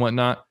Kraken and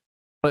whatnot.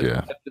 But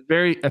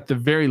at the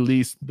very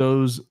least,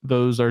 those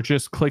are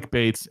just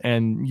clickbaits,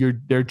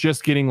 and they're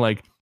just getting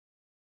like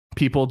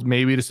people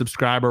maybe to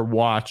subscribe or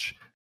watch,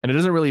 and it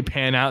doesn't really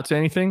pan out to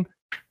anything.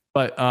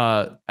 But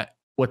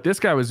what this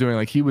guy was doing,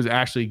 like, he was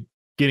actually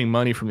getting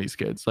money from these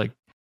kids. Like,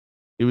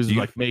 he was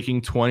like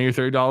making $20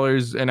 or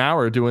 $30 an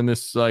hour doing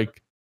this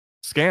like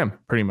scam,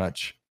 pretty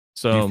much.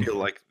 So, do you feel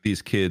like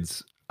these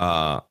kids,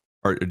 or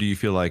do you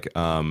feel like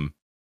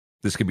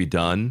this could be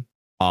done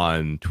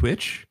on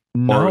Twitch?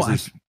 No, or is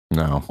this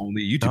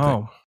only YouTube?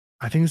 No,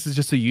 I think this is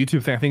just a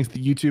YouTube thing. I think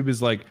the YouTube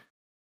is like,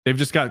 they've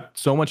just got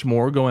so much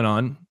more going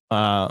on,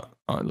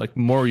 like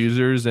more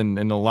users and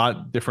a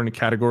lot different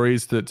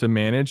categories to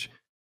manage.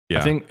 I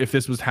think if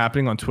this was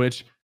happening on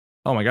Twitch,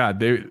 oh my God,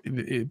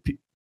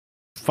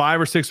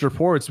 5 or 6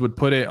 reports would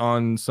put it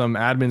on some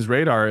admin's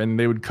radar, and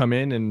they would come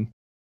in and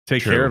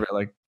take care of it.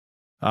 Like,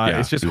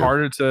 it's just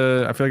harder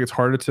to, I feel like it's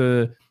harder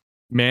to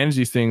manage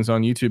these things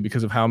on YouTube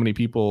because of how many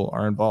people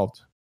are involved.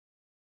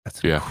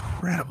 That's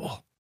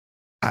incredible.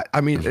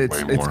 I mean,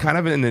 it's kind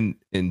of an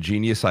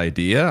ingenious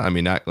idea. I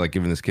mean, not like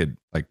giving this kid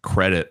like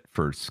credit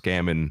for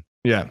scamming.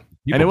 Yeah.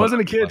 And it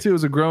wasn't a kid too. It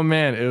was a grown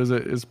man. It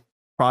was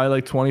probably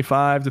like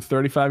 25 to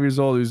 35 years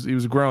old. He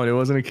was grown. It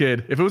wasn't a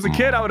kid. If it was a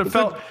kid, I would have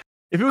felt.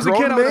 If it was a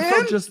kid, I would have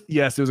felt just.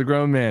 Yes, it was a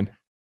grown man.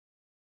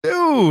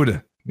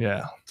 Dude.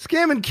 Yeah.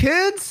 Scamming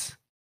kids.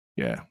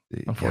 Yeah.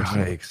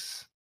 Unfortunately.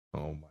 Yikes.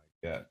 Oh my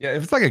God. Yeah.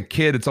 If it's like a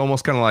kid, it's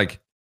almost kind of like.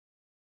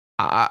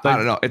 I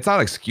don't know. It's not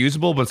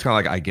excusable, but it's kind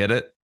of like, I get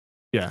it.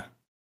 Yeah.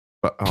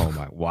 But oh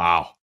my,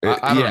 wow.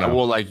 I don't know.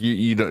 Well, like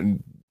you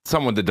don't.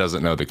 someone that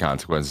doesn't know the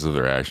consequences of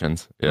their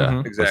actions. Yeah,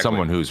 Exactly. Or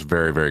someone who's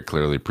very, very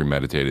clearly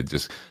premeditated,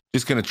 just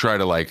going to try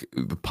to like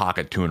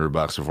pocket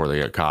 $200 before they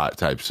get caught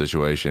type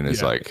situation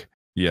is like,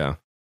 yeah,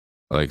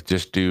 like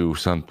just do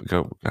something.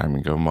 Go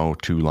mow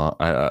too long.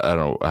 I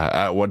don't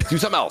what do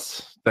something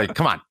else. Like,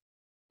 come on.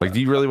 Like,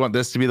 do you really want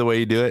this to be the way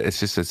you do it? It's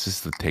just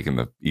taking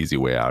the easy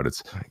way out.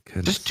 It's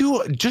just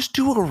do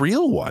a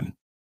real one.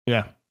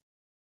 Yeah.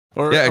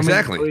 Or yeah,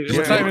 exactly.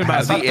 It's not even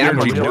about the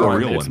energy to do a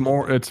real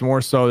one. It's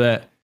more so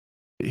that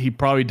he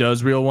probably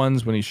does real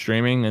ones when he's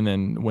streaming, and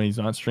then when he's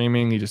not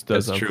streaming, he just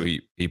does. That's true.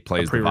 He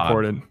plays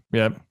pre-recorded.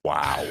 Yep.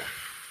 Wow.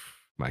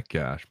 My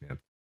gosh, man.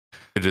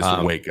 To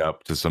just wake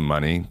up to some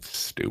money.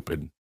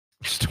 Stupid.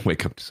 Just to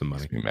wake up to some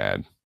money. Just be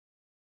mad.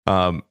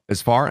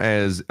 As far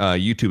as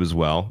YouTube as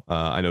well,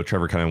 I know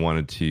Trevor kind of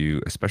wanted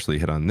to especially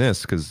hit on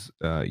this because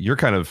you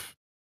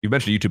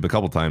mentioned YouTube a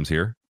couple times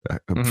here,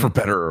 for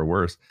better or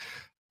worse.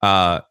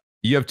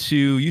 You have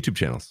 2 YouTube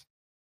channels.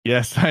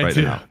 Yes, I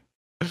do. Now.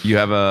 You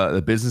have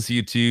a business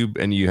YouTube,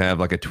 and you have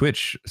like a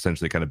Twitch,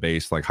 essentially kind of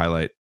based, like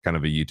highlight kind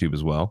of a YouTube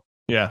as well.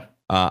 Yeah.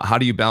 How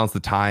do you balance the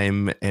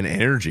time and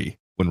energy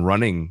when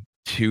running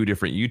 2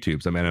 different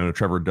YouTubes? I mean, I know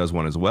Trevor does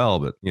one as well,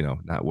 but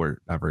not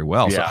very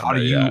well. Yeah, so how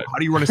do you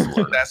run a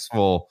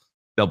successful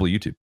double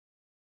YouTube?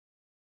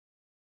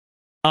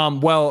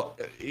 Well,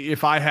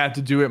 if I had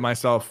to do it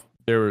myself,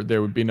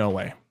 there would be no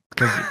way,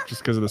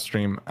 because of the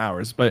stream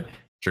hours. But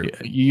True.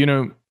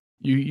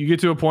 You get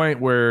to a point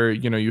where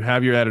you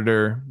have your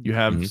editor, you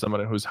have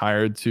someone who's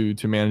hired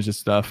to manage this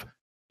stuff,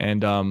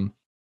 and the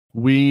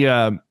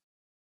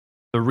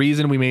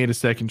reason we made a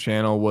second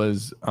channel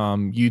was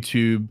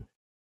YouTube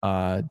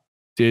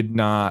did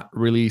not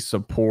really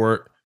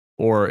support,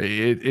 or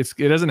it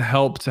doesn't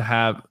help to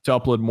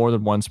upload more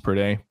than once per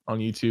day on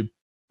YouTube.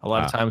 A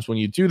lot of times when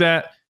you do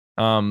that,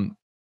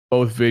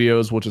 both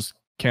videos will just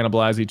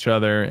cannibalize each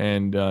other,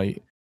 and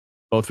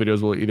both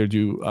videos will either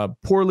do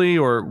poorly,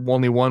 or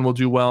only one will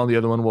do well and the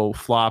other one will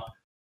flop.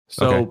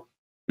 So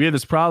we had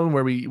this problem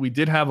where we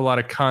did have a lot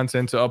of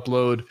content to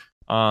upload,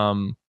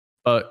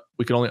 but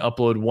we could only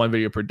upload 1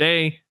 video per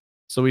day.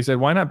 So we said,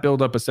 why not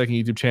build up a second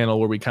YouTube channel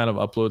where we kind of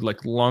upload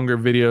like longer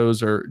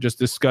videos, or just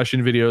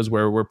discussion videos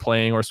where we're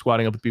playing or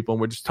squatting up with people and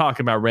we're just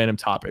talking about random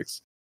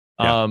topics.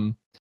 Yeah.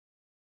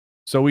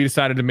 So we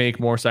decided to make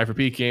more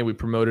SypherPK. We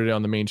promoted it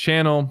on the main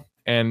channel,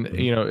 and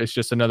it's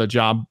just another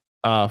job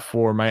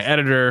for my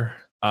editor,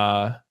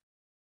 and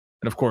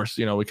of course,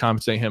 we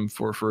compensate him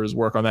for his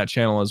work on that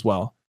channel as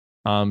well.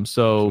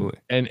 So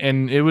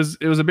and it was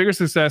a bigger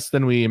success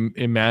than we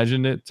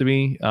imagined it to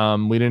be.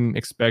 We didn't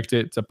expect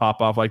it to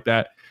pop off like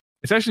that.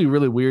 It's actually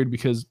really weird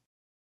because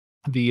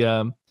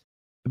the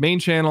main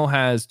channel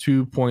has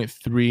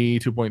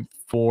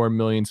 2.4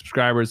 million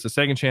subscribers. The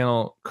second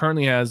channel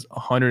currently has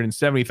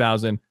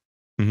 170,000.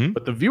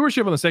 But the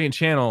viewership on the second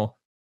channel,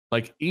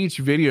 like each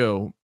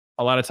video,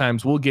 a lot of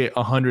times we'll get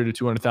 100 to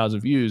 200,000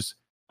 views,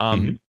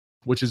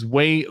 which is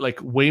way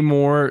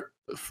more,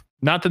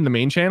 not than the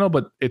main channel,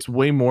 but it's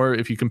way more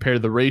if you compare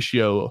the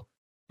ratio.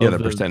 The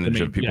percentage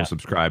of people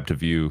subscribe to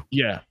view.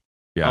 Yeah.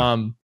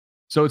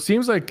 So it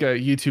seems like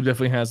YouTube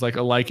definitely has like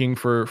a liking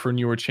for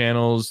newer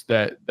channels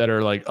that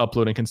are like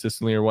uploading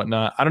consistently or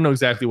whatnot. I don't know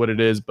exactly what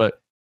it is,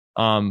 but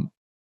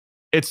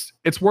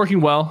it's working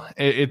well.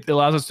 It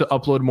allows us to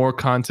upload more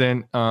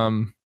content.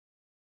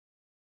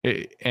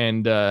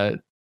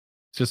 It's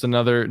just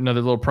another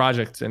little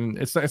project, and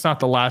it's not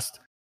the last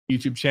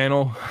YouTube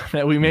channel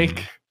that we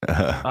make.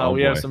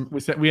 We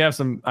have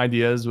some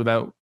ideas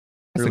without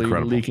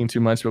really leaking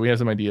too much, but we have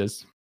some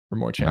ideas for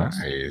more channels.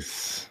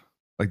 Nice.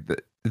 Like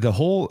the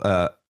whole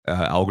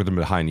algorithm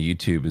behind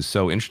YouTube is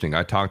so interesting.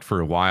 I talked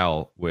for a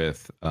while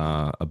with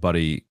a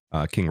buddy,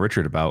 King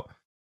Richard, about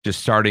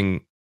just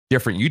starting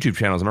different YouTube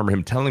channels. I remember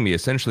him telling me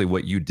essentially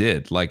what you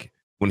did. Like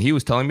when he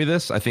was telling me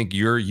this, I think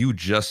you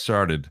just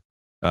started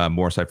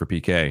more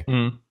SypherPK,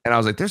 and I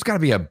was like, there's got to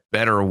be a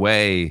better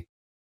way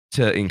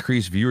to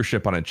increase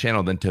viewership on a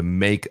channel than to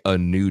make a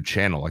new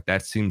channel. Like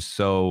that seems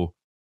so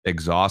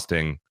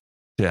exhausting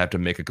to have to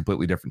make a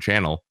completely different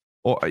channel.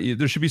 Or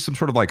there should be some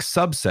sort of like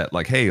subset,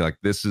 like, hey, like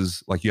this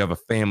is like you have a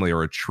family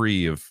or a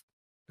tree of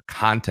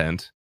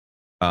content,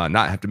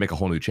 not have to make a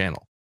whole new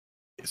channel.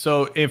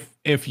 So if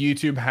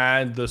YouTube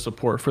had the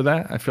support for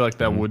that, I feel like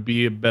that would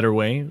be a better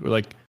way.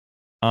 Like,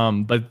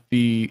 but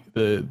the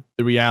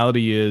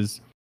reality is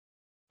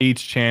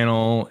each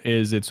channel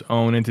is its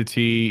own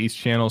entity. Each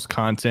channel's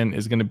content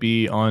is going to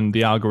be on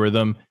the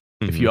algorithm.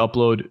 If you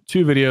upload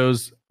 2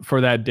 videos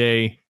for that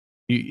day,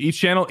 each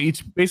channel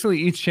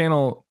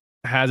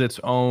has its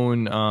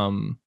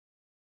own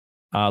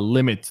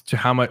limit to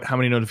how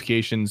many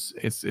notifications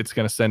it's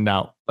going to send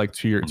out, like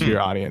to your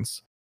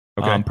audience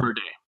per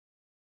day.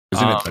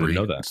 Isn't it 3?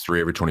 It's 3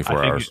 every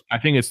 24 hours. I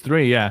think it's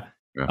 3. Yeah.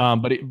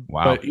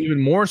 But even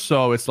more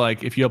so, it's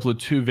like if you upload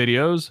 2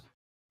 videos,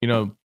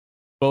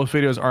 both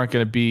videos aren't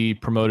going to be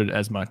promoted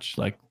as much.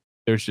 Like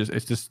that's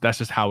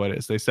just how it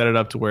is. They set it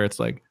up to where it's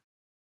like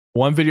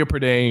 1 video per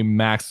day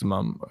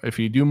maximum. If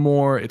you do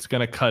more, it's going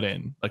to cut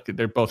in. Like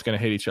they're both going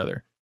to hit each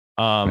other.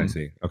 I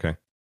see. Okay.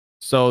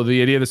 So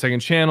the idea of the second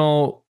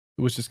channel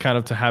was just kind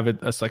of to have it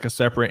as like a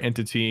separate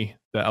entity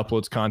that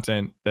uploads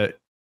content that,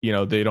 you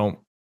know, they don't,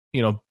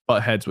 you know,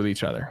 butt heads with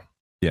each other.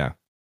 Yeah.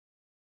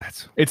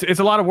 It's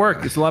a lot of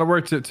work. It's a lot of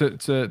work to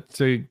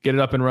get it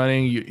up and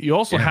running. You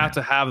also have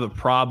to have the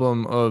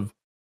problem of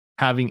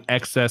having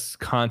excess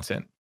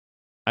content.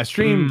 I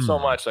stream so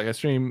much, like I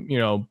stream, you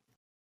know,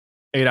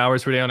 8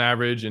 hours per day on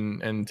average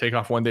and take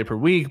off 1 day per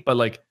week. But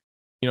like,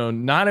 you know,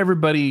 not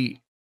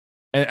everybody,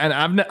 and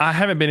I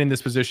haven't been in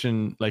this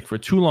position like for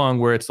too long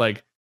where it's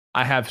like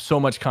I have so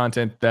much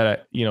content that I,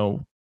 you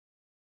know,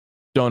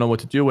 don't know what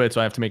to do with,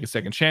 so I have to make a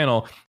second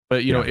channel.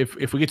 But you know,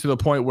 if we get to the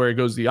point where it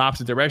goes the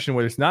opposite direction,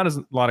 where there's not as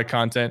a lot of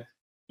content,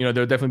 you know,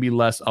 there'll definitely be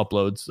less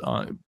uploads,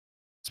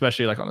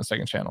 especially like on the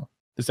second channel.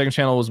 The second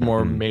channel was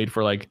more made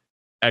for like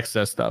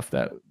excess stuff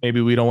that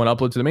maybe we don't want to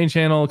upload to the main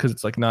channel because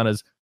it's like not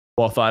as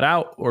well thought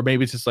out, or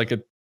maybe it's just like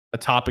a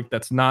topic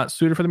that's not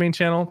suited for the main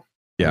channel.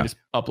 Yeah, just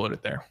upload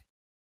it there.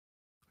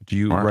 Do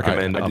you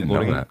recommend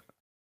uploading that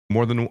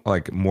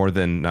not more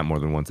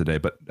than once a day,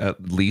 but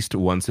at least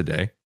once a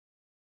day?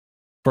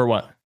 For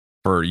what?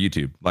 For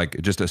YouTube, like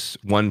just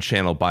one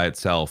channel by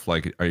itself.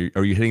 Like,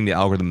 are you hitting the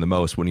algorithm the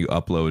most when you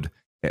upload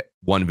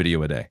one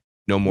video a day?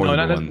 No more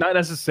than one. Not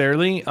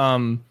necessarily.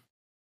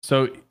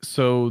 So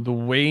the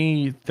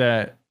way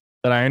that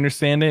I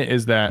understand it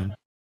is that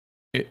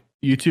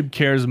YouTube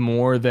cares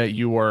more that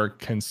you are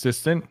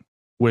consistent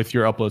with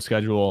your upload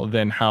schedule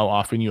than how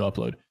often you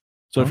upload.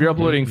 So if you're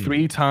uploading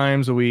 3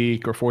 times a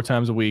week or 4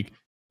 times a week,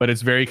 but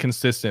it's very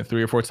consistent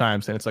 3 or 4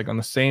 times, and it's like on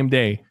the same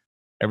day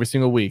every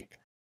single week,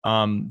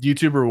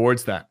 YouTube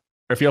rewards that.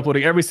 Or if you're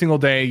uploading every single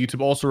day,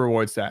 YouTube also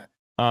rewards that.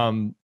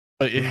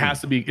 But it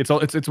has to be.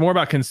 It's more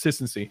about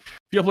consistency.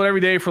 If you upload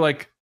every day for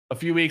like a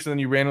few weeks and then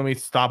you randomly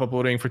stop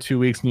uploading for 2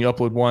 weeks and you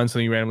upload once and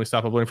then you randomly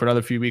stop uploading for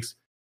another few weeks,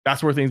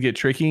 that's where things get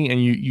tricky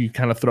and you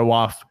kind of throw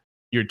off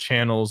your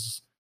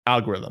channel's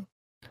algorithm.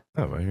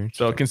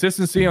 So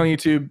consistency on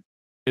YouTube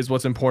is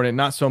what's important,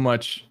 not so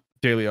much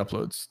daily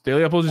uploads.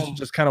 Daily uploads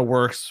just kind of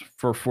works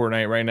for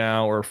Fortnite right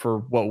now or for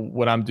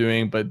what I'm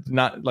doing, but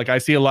not like I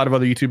see a lot of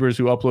other YouTubers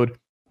who upload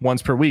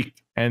once per week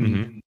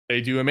and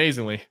they do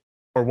amazingly,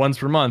 or once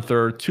per month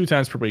or 2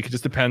 times per week. It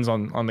just depends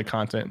on the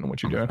content and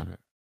what you're doing.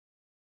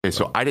 Okay,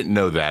 so I didn't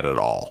know that at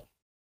all.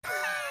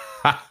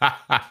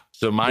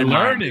 So my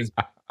learning.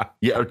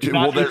 Yeah,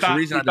 well, there's a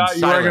reason I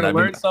you were going to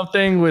learn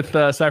something with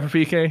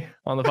SypherPK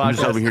on the podcast. I'm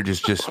just over here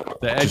just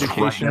the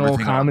educational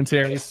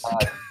commentaries.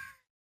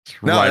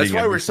 No, that's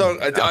why we're so.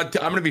 I'm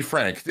going to be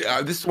frank.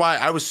 This is why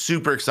I was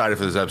super excited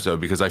for this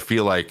episode, because I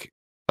feel like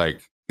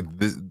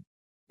this,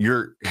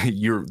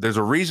 there's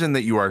a reason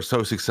that you are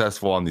so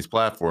successful on these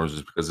platforms,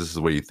 is because this is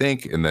the way you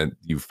think, and then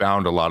you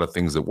found a lot of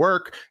things that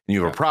work, and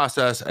you have a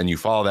process, and you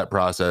follow that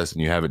process,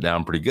 and you have it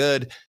down pretty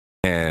good.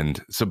 And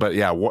so, but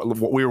yeah,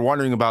 what we were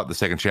wondering about the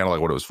second channel,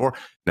 like what it was for.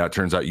 Now it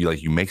turns out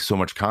you make so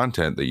much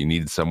content that you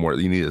need a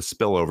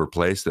spillover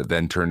place that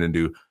then turned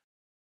into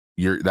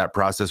that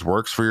process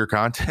works for your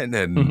content,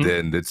 and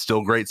then it's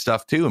still great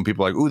stuff too. And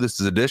people are like, ooh, this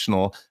is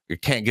additional. You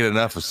can't get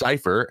enough of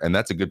Cypher, and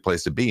that's a good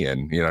place to be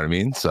in. You know what I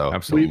mean? So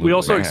absolutely. We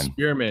also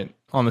experiment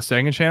on the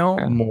second channel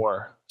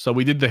more. So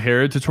we did the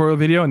hair tutorial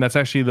video, and that's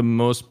actually the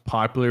most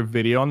popular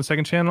video on the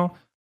second channel.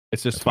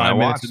 It's just 5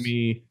 minutes of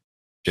me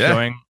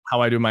showing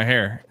how I do my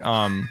hair.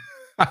 And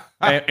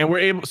we're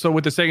able, so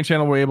with the second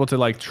channel, we're able to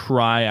like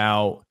try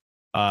out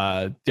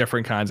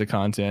different kinds of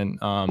content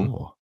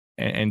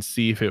and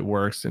see if it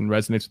works and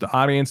resonates with the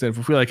audience. And if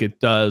we feel like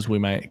it does, we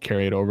might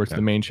carry it over to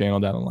the main channel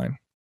down the line.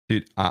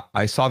 Dude,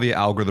 I saw the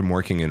algorithm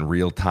working in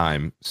real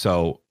time.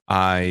 So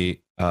I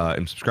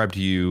am subscribed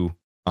to you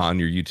on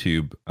your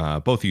YouTube,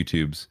 both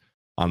YouTubes,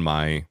 on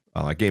my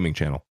gaming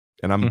channel.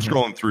 And I'm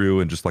scrolling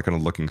through and just like kind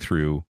of looking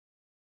through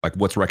like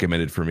what's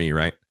recommended for me,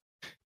 right?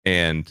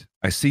 And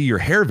I see your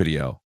hair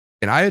video,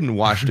 and I hadn't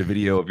watched a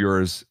video of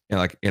yours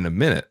in a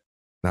minute.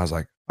 And I was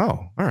like,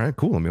 oh, all right,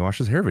 cool. Let me watch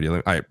this hair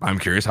video. I'm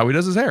curious how he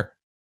does his hair.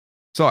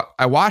 So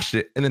I watched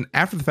it. And then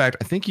after the fact,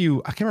 I can't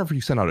remember if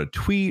you sent out a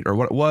tweet or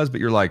what it was, but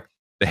you're like,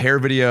 the hair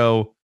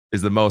video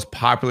is the most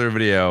popular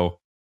video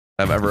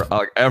I've ever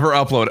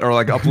uploaded, or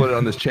uploaded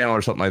on this channel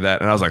or something like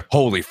that. And I was like,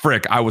 holy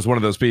frick, I was one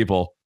of those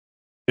people.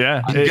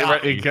 Yeah,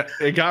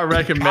 it got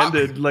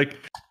recommended. Like,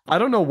 I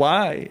don't know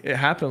why it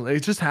happened.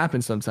 It just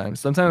happens sometimes.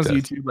 Sometimes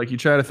YouTube, like, you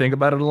try to think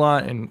about it a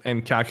lot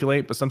and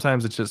calculate, but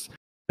sometimes it's just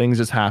things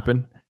just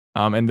happen.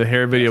 And the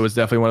hair video was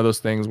definitely one of those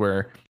things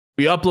where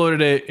we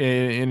uploaded it,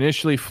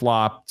 initially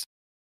flopped,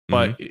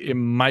 but it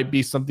might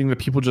be something that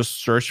people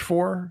just search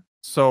for.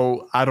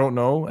 So I don't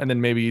know. And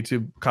then maybe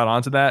YouTube caught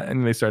on to that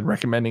and they started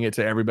recommending it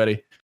to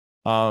everybody.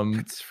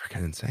 It's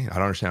freaking insane. I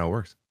don't understand how it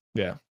works.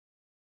 Yeah.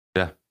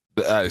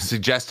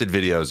 Suggested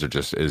videos are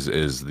just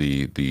is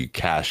the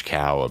cash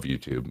cow of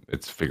YouTube.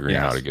 It's figuring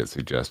out how to get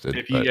suggested.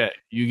 If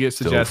you get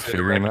suggested,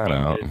 figuring that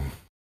out.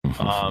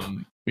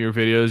 Your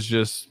videos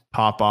just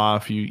pop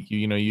off.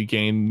 You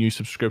gain new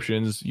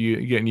subscriptions. You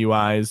get new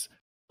eyes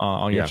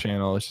on your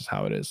channel. It's just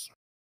how it is.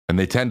 And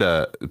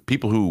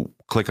people who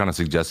click on a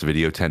suggested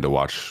video tend to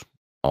watch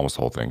almost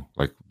the whole thing.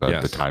 Like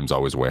the time's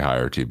always way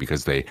higher too,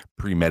 because they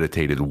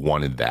premeditated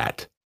wanted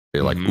that.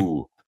 They're like,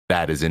 ooh,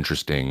 that is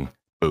interesting.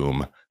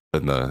 Boom.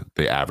 Then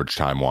the average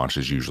time watch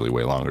is usually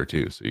way longer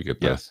too. So you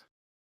get this.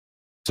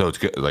 So it's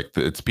good. Like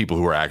it's people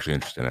who are actually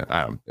interested in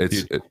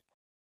it.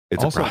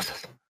 It's also a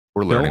process.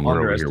 We're learning. We're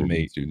over here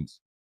with students.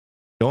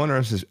 Don't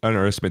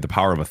underestimate the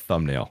power of a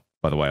thumbnail.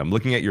 By the way, I'm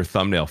looking at your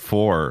thumbnail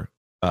for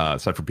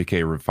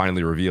SypherPK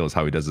finally reveals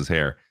how he does his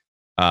hair.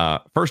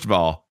 First of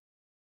all,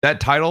 that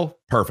title,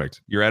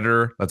 perfect. Your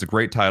editor, that's a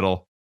great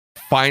title.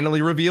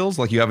 Finally reveals,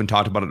 like you haven't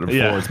talked about it before.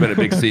 Yeah. It's been a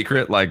big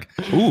secret. Like,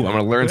 ooh, I'm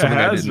gonna learn something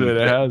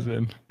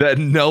that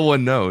no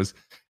one knows.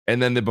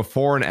 And then the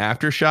before and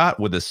after shot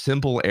with a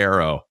simple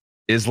arrow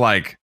is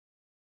like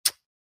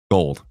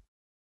gold.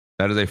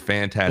 That is a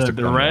fantastic.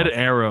 The red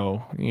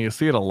arrow, you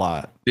see it a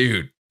lot,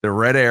 dude. The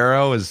red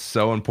arrow is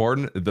so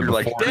important. You're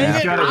like,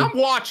 dang it, I'm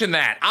watching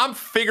that. I'm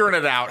figuring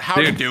it out. How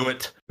to do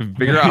it.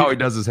 Figure out how he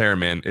does his hair,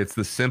 man. It's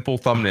the simple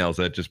thumbnails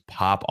that just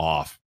pop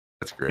off.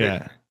 That's great.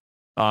 Yeah.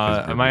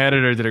 My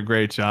editor did a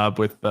great job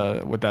with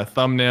that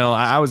thumbnail.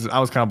 I was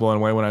kind of blown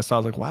away when I saw. I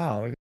was like,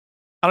 wow.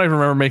 I don't even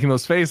remember making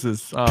those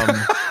faces.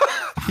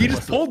 He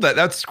just pulled that.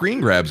 That's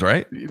screen grabs,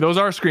 right? Those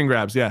are screen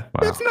grabs. Yeah.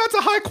 Wow. That's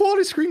a high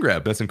quality screen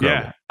grab. That's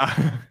incredible.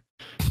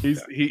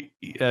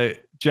 Yeah.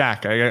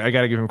 Jack, I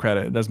gotta give him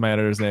credit. That's my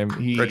editor's name.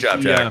 Great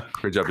job, Jack.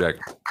 Great job, Jack.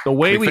 The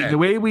way we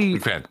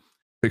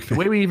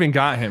even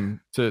got him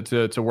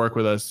to work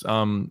with us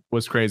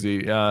was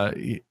crazy.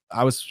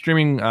 I was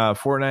streaming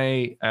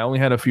Fortnite. I only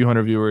had a few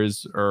hundred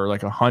viewers, or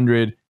like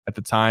 100 at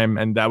the time,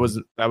 and that was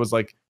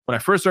like when I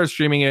first started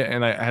streaming it,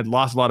 and I had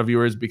lost a lot of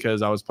viewers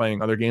because I was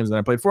playing other games and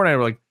I played Fortnite.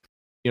 We're like,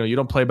 you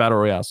don't play Battle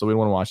Royale, so we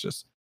want to watch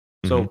this.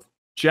 So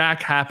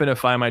Jack happened to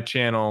find my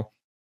channel,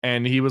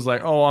 and he was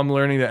like, "Oh, I'm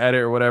learning to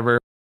edit or whatever.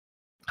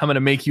 I'm going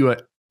to make you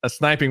a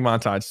sniping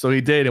montage." So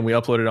he did, and we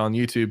uploaded it on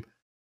YouTube.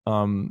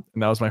 And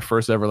that was my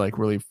first ever like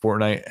really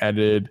Fortnite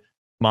edited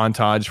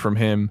montage from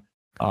him.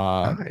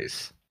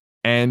 Nice.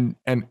 And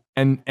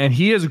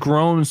he has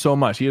grown so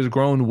much. He has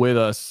grown with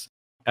us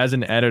as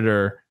an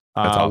editor.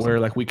 That's awesome. Where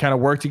like we kind of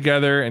worked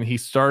together, and he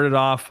started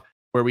off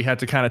where we had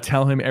to kind of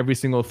tell him every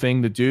single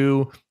thing to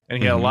do.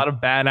 And he had a lot of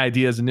bad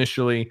ideas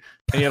initially.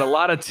 And he had a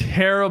lot of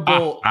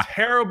terrible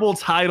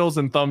titles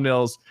and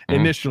thumbnails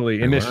initially.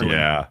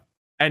 Yeah.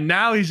 And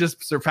now he's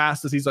just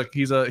surpassed us. He's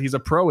a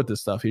pro with this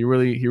stuff. He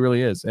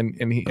really is. And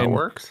it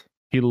works.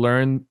 He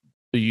learned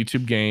the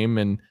YouTube game,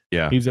 and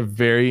he's a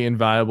very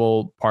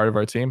invaluable part of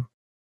our team.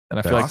 And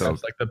I feel like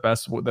that's like the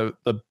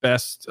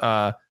best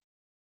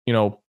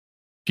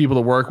people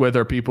to work with,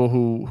 are people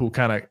who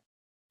kind of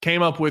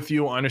came up with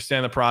you,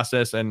 understand the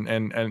process,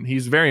 and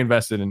he's very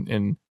invested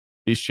in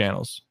these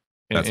channels.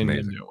 That's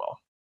amazing. Doing well.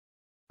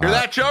 Hear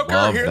that,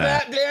 Joker? Hear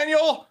that,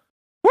 Daniel?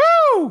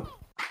 Woo!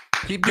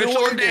 Keep doing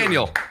it,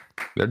 Daniel.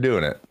 They're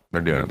doing it.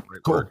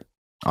 Cool.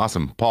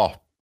 Awesome.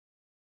 Paul,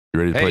 you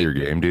ready to play your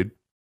game, dude?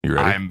 You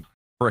ready? I'm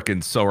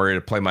freaking so ready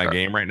to play my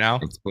game right now.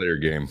 Let's play your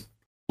game.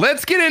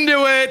 Let's get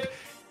into it.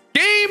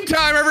 Game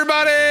time,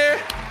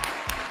 everybody.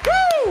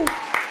 Woo!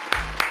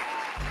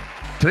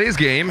 Today's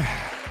game,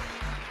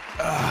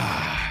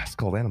 it's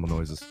called Animal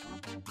Noises.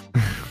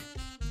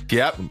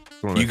 Yep.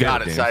 You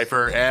got it,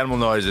 Cypher. Animal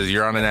noises.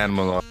 You're on an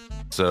animal noise.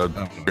 So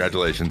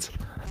congratulations.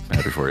 I'm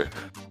happy for you.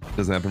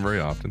 Doesn't happen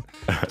very often.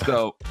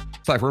 So,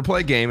 Cypher, we're going to play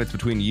a game. It's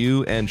between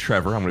you and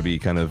Trevor. I'm going to be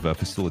kind of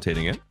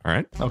facilitating it. All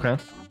right? Okay.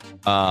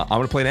 I'm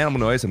going to play an animal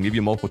noise. I'm going to give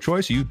you a multiple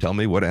choice. You tell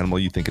me what animal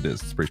you think it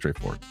is. It's pretty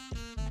straightforward.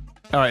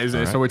 All right.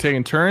 So we're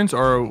taking turns,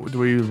 or do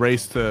we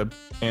race to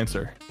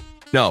answer?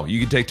 No, you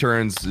can take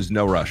turns. There's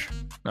no rush.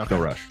 Okay.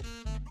 No rush.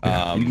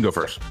 You can go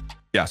first.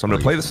 Yeah, so I'm going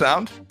to play the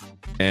sound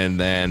and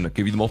then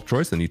give you the multiple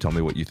choice. Then you tell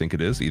me what you think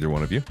it is, either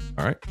one of you.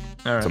 All right?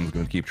 All right. Someone's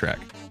going to keep track.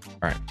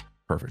 All right.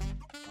 Perfect.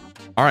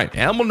 All right.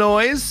 Animal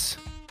noise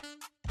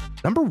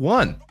number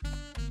 1.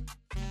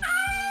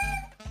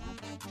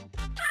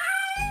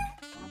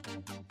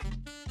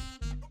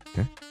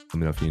 Okay. Let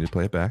me know if you need to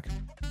play it back.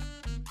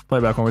 Play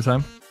it back one more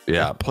time.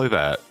 Yeah, play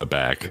that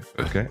back.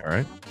 Okay. All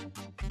right.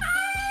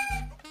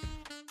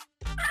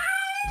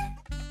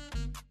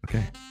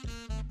 Okay.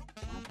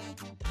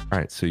 All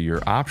right, so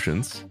your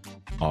options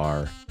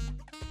are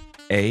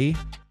A,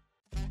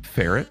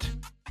 ferret,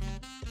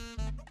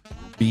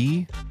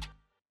 B,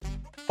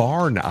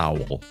 barn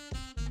owl,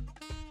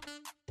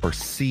 or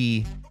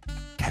C,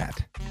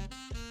 cat.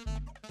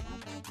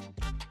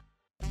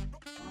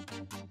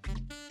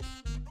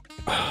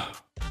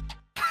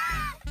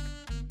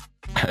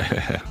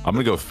 I'm going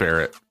to go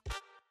ferret.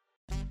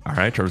 All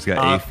right, Trevor's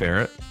got A,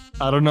 ferret.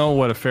 I don't know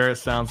what a ferret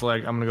sounds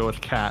like. I'm going to go with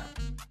cat.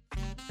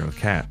 Go with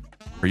cat.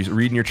 Are you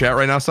reading your chat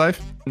right now,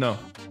 Syph? No.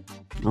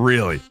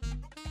 Really?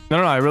 No,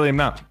 I really am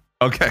not.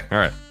 Okay, all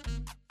right.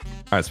 All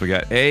right, so we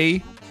got A,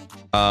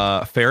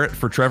 ferret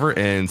for Trevor,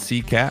 and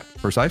C, cat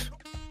for Syph.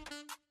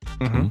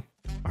 Mm-hmm.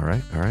 All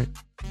right.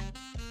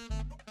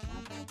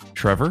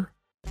 Trevor?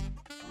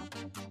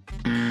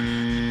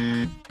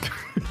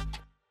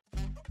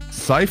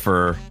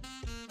 Cypher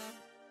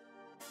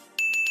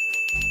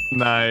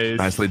Nice.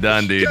 Nicely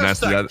done, dude. Just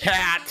Nicely a done.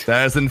 cat.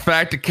 That is in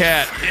fact a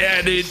cat.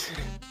 Yeah, dude.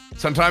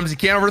 Sometimes you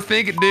can't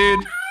overthink it,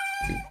 dude.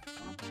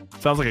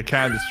 Sounds like a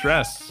cat in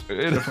distress.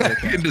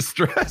 In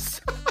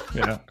distress.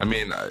 Yeah. I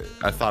mean,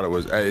 I thought it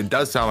was. It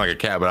does sound like a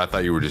cat, but I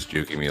thought you were just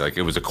juking me, like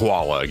it was a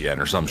koala again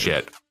or some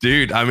shit.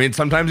 Dude, I mean,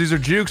 sometimes these are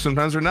jukes,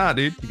 sometimes they're not,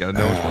 dude. You gotta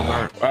know which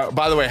ones aren't.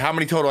 By the way, how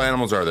many total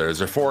animals are there? Is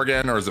there 4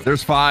 again, or is it?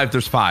 There's 5.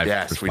 There's 5.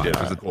 Yes, there's we 5. did.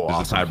 There's, Cool, there's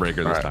awesome. a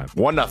tiebreaker this time.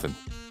 1-0.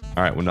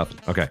 All right,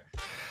 1-0. Okay.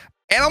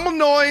 Animal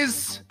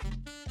noise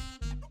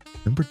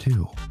number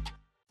 2.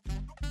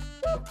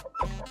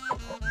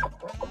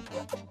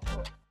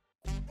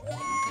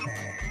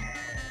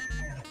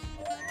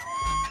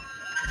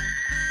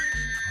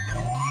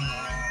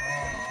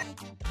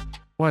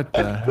 What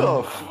the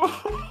hell?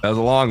 That was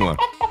a long one.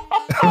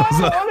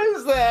 What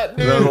is that,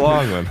 dude? That was a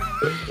long one.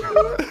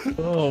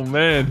 Oh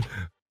man.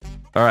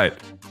 All right.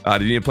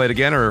 Do you need to play it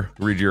again or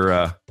read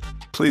your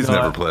Please No,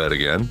 never play that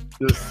again.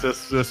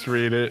 Just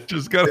read it.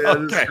 just go? Yeah,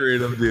 Okay. just read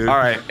them, dude. All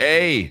right.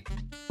 A,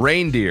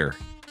 reindeer.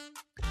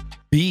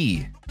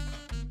 B,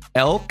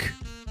 elk.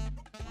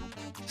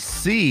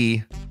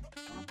 C,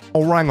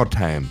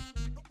 orangutan.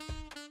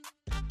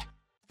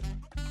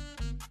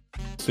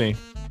 See.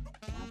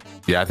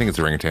 Yeah, I think it's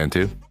orangutan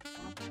too.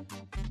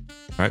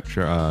 All right.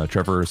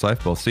 Trevor or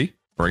Slife, both C,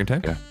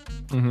 orangutan. Yeah.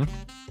 Mm-hmm.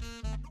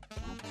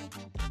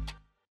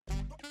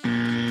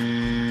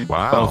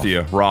 Wow. Both of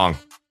you wrong.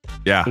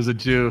 Yeah, There's a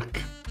juke.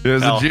 it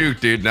was Elk. a juke,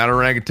 dude, not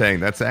orangutan.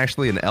 That's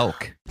actually an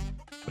elk.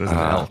 That is an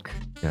elk.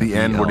 Yeah, The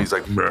end when elk. he's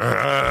like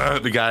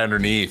the guy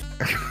underneath.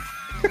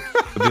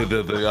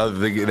 the other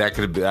thing that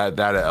could have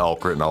that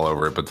elk written all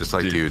over it, but just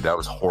like, dude, that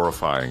was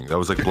horrifying. That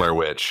was like Blair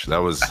Witch. That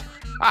was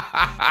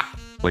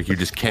like you're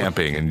just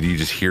camping and you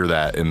just hear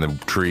that in the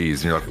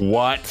trees and you're like,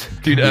 what?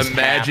 Dude, is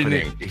imagine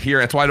happening? here.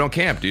 That's why I don't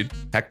camp, dude.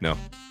 Heck no.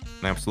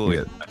 Absolutely.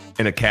 Yeah.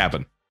 In a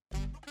cabin.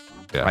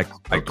 Yeah. Like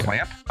Okay.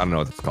 clamp? I don't know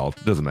what it's called.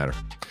 It doesn't matter.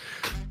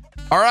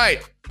 All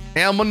right.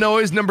 Animal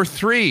noise number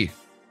 3.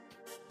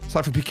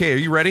 SypherPK, are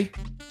you ready?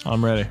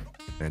 I'm ready.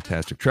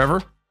 Fantastic.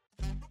 Trevor,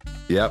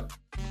 Yep.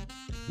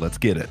 let's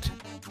get it.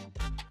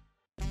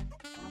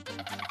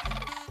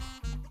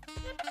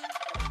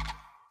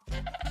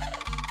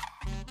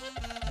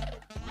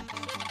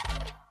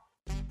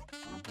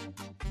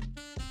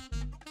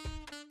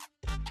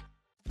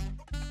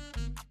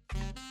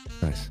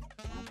 Nice.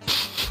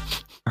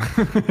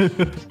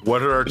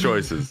 What are our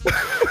choices?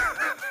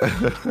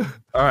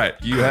 All right.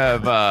 You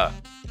have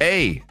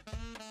A,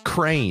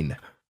 crane.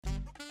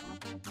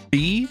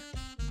 B,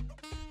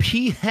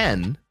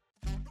 peahen,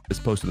 as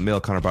opposed to the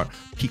male counterpart,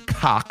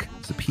 peacock.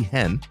 It's a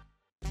peahen.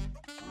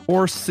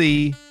 Or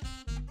C,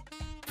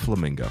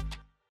 flamingo.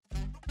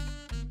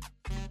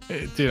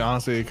 Dude,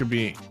 honestly, it could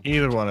be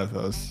either one of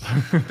those.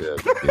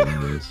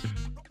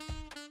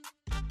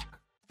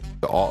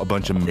 A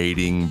bunch of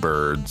mating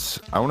birds.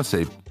 I want to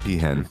say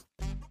peahen.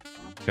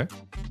 Okay.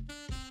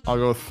 I'll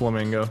go with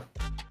flamingo.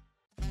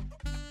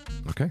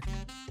 Okay.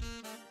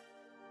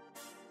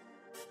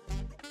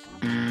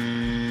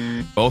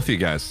 Both of you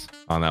guys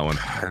on that one.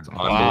 That's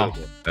Wow.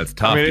 unbelievable. That's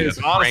tough. I mean, dude. it's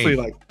That's a honestly crane.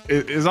 like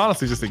it's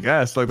honestly just a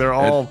guess. Like they're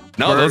all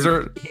No, birds.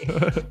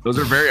 those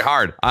are very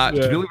hard. Yeah.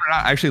 Believe it or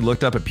not, I actually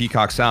looked up a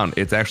peacock sound.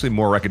 It's actually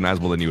more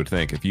recognizable than you would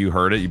think. If you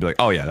heard it, you'd be like,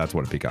 "Oh yeah, that's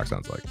what a peacock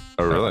sounds like."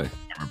 Oh, really?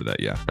 I remember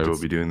that? Yeah. Maybe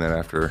we'll be doing that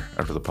after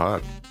the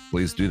pod.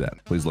 Please do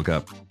that. Please look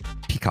up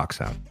peacock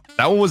sound.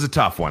 That one was a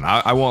tough one.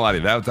 I won't lie to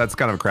you. That's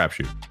kind of a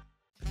crapshoot.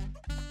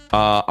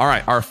 All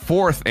right, our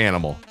 4th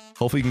animal.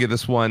 Hopefully, you can get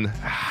this one.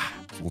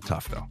 It's a little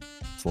tough though.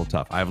 It's a little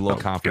tough. I have a little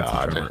confidence in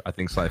God. Trevor. I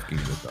think Slife can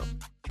get it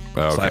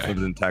though. Okay. Slife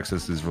lives in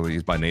Texas. Is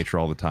released by nature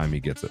all the time. He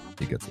gets it.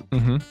 He gets it.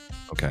 Mm-hmm.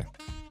 Okay.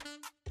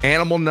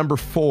 Animal number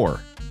 4.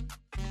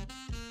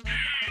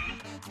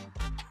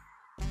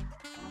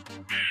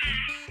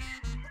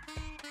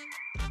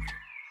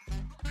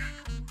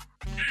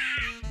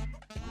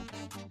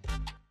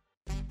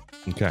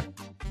 Okay.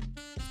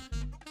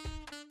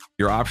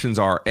 Your options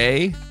are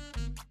A,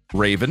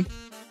 raven.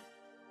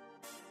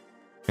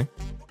 Okay.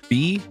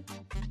 B,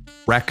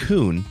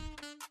 raccoon.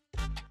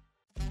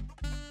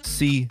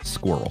 C,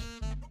 squirrel.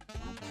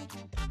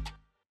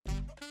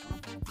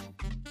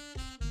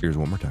 Here's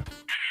one more time.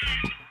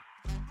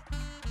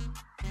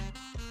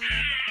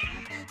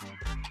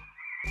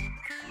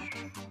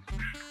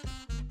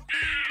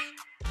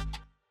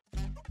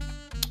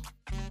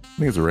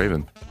 I think it's a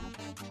raven.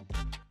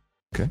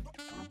 Okay.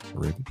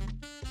 Raven.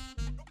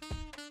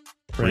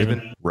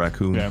 Raven.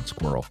 Raccoon. Yeah.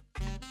 Squirrel.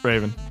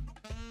 Raven.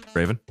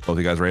 Raven. Both of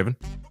you guys Raven?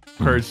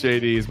 Purge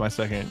JD is my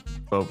second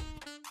vote.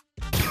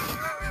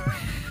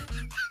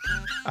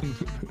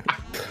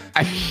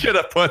 I should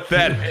have put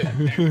that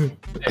in.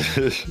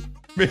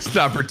 Missed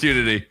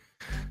opportunity.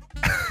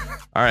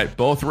 All right.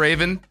 Both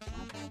Raven.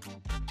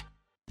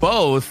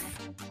 Both.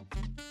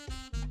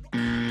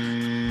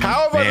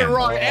 How have I been Man.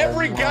 wrong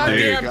every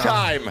goddamn Dude.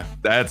 time?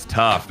 That's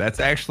tough. That's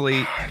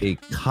actually a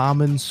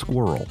common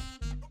squirrel.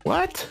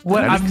 What?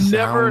 What? That I've just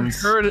never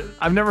sounds- heard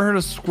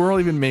a squirrel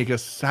even make a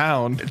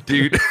sound.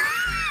 Dude.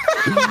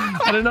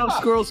 I don't know if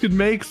squirrels could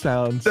make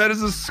sounds. That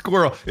is a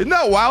squirrel. Isn't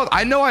that wild?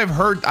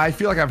 I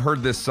feel like I've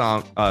heard this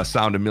sound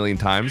a million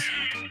times,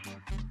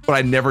 but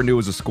I never knew it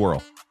was a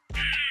squirrel.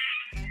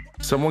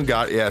 Someone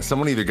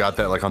either got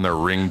that like on their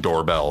Ring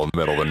doorbell in the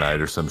middle of the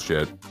night or some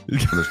shit.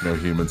 There's no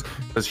humans.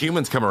 As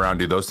humans come around,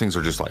 dude, those things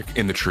are just like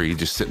in the tree,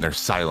 just sitting there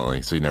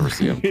silently, so you never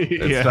see them.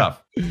 It's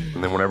tough.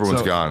 And then when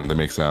everyone's gone, they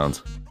make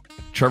sounds.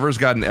 Trevor's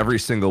gotten every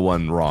single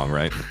one wrong,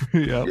 right?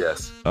 Yep.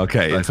 Yes.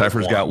 Okay, and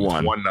Cypher's got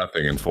 1.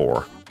 1-0 and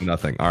 4.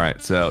 Nothing. All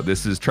right, so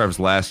this is Trevor's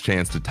last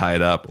chance to tie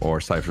it up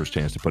or Cypher's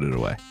chance to put it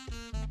away.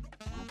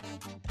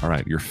 All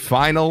right, your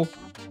final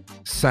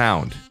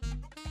sound.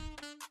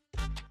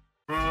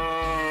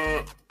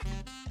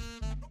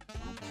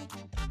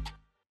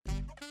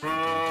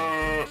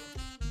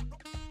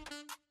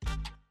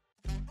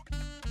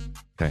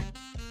 Okay.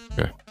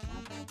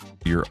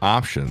 Your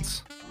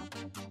options,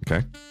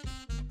 okay,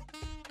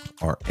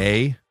 are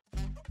A,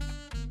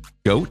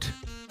 goat,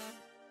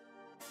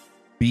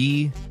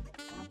 B,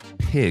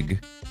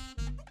 pig,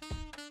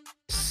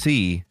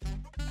 C,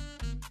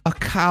 a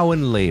cow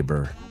in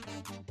labor.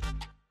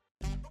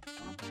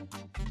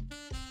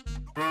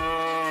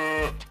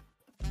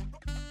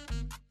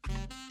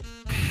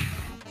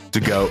 To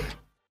go.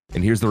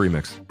 And here's the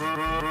remix.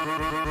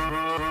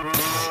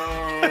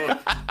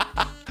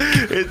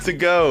 It's a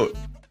goat.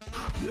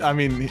 I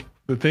mean,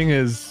 the thing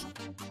is,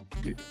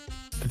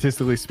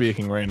 statistically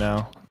speaking, right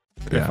now,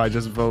 if I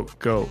just vote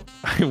goat,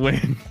 I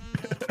win.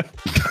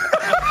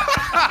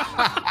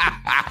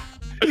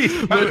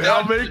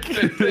 I'll make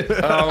it.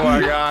 Oh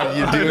my god,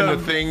 you're doing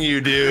the thing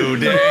you do.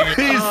 Dang.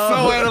 He's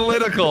so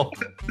analytical.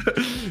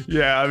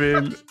 Yeah, I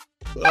mean,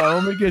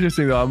 I'll make it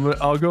interesting though.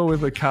 I'll go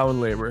with a cow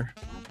in labor.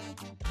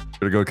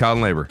 Gonna go cow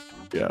in labor.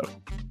 Yeah.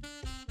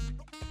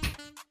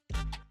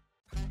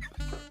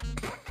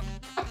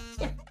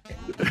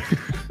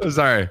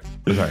 Sorry.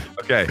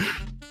 Okay.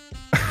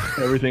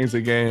 Everything's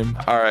a game.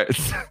 All right.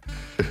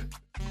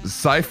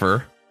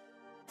 Cypher.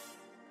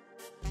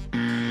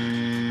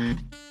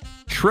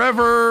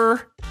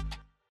 Trevor.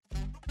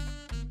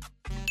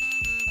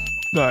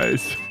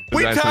 Nice.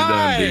 We Nicely done,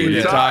 tied. dude.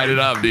 You tied it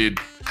up, dude.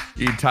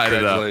 You tied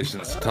it up.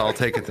 Congratulations. I'll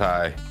take a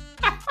tie.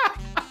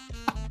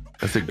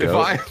 That's a If goat.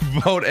 I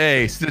vote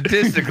A,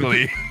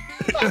 statistically,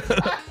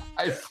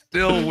 I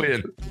still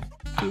win.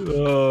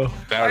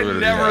 I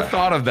never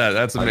thought of that.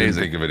 That's I didn't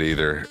amazing. think of it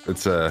either.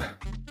 It's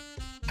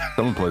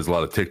someone plays a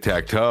lot of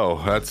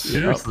tic-tac-toe. That's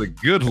Seriously,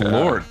 good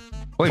lord.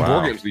 Playing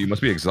board games with you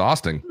must be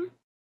exhausting.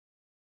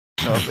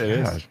 Oh, it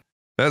is.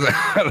 That's,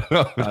 I don't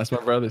know. That's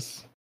my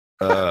brothers.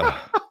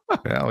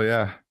 hell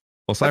yeah.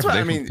 Well, Cypher, what I thanks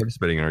for mean.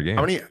 participating in our game.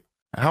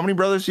 How many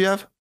brothers do you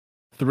have?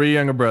 3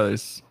 younger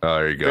brothers. Oh,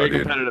 there you go, Very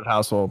dude. competitive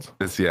household.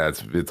 It's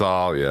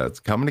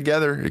coming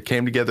together. It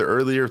came together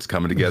earlier. It's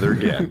coming together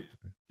again.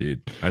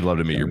 Dude, I'd love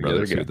to meet your Together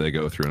brothers, see again. what they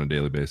go through on a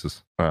daily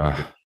basis.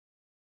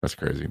 That's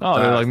crazy. Oh,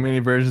 they're like mini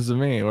versions of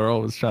me. We're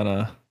always trying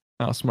to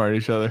outsmart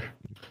each other.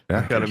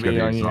 Yeah, Gotta it's be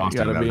gonna on be your, exhausting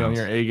gotta in be that on house.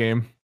 your A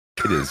game.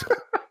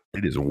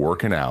 It is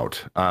working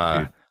out.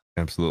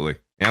 Absolutely.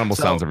 Animal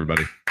sounds,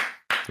 everybody.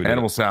 We did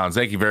Animal it. sounds.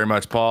 Thank you very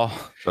much, Paul.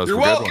 Those You're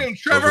were good welcome,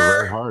 ones. Those were Trevor.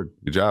 very hard.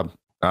 Good job.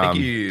 Thank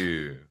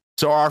you.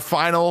 So our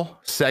final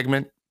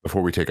segment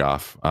before we take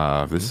off.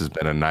 This has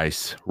been a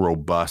nice,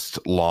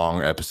 robust,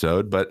 long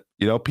episode, but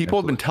people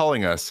have been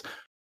telling us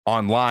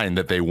online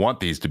that they want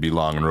these to be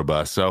long and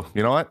robust. So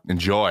you know what?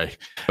 Enjoy.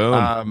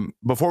 Boom.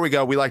 Before we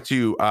go, we like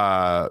to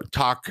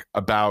talk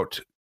about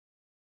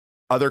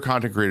other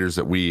content creators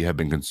that we have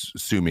been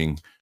consuming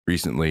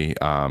recently.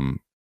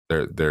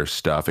 Their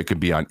stuff. It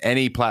could be on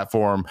any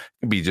platform.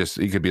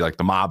 It could be like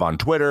the mob on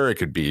Twitter. It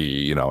could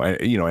be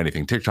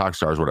anything, TikTok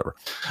stars, whatever.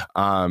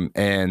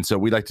 And so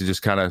we like to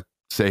just kind of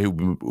say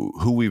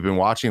who we've been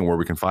watching and where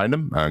we can find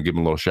them. Give them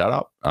a little shout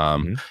out.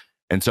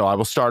 And so I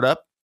will start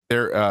up.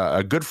 They're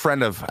a good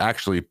friend of,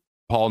 actually,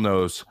 Paul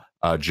knows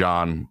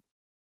John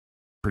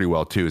pretty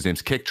well too. His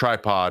name's Kick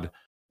Tripod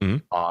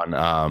on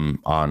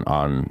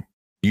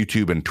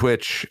YouTube and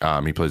Twitch.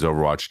 He plays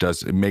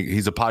Overwatch.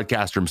 He's a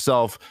podcaster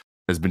himself.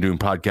 Has been doing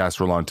podcasts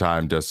for a long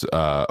time. Does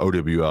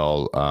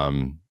OWL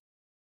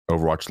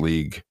Overwatch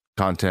League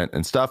content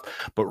and stuff.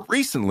 But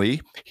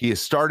recently, he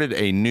has started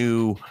a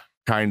new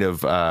kind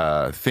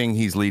of thing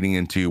he's leading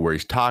into where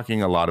he's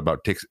talking a lot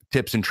about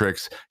tips and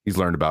tricks he's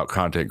learned about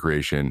content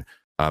creation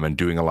and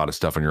doing a lot of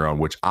stuff on your own,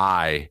 which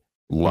I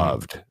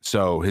loved.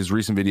 So his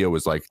recent video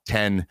was like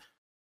 10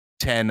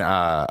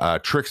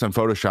 tricks on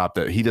Photoshop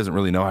that he doesn't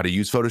really know how to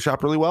use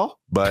Photoshop really well,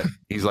 but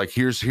he's like,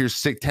 here's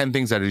 10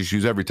 things that I just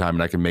use every time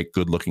and I can make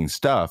good looking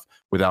stuff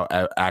without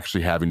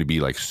actually having to be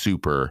like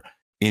super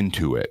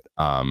into it.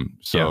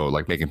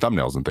 Like making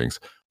thumbnails and things,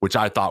 which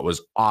I thought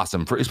was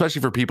awesome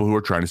especially for people who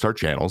are trying to start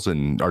channels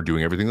and are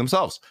doing everything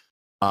themselves.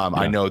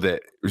 I know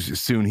that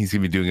soon he's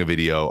gonna be doing a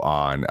video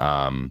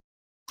on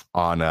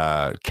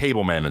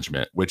cable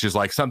management, which is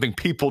like something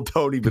people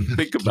don't even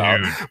think about,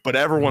 but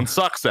everyone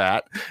sucks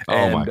at.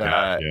 Oh my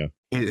God.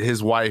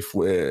 His wife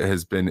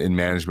has been in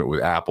management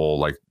with Apple,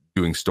 like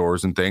doing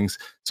stores and things.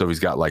 So he's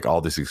got like all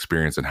this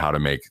experience in how to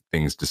make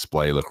things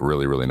display look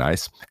really, really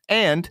nice.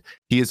 And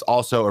he is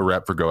also a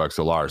rep for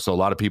GoXLR. So a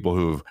lot of people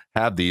who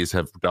have these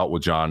have dealt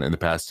with John in the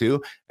past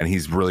too. And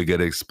he's really good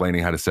at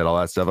explaining how to set all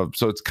that stuff up.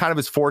 So it's kind of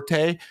his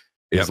forte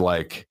is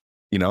like,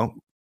 you know,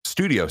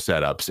 studio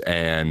setups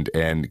and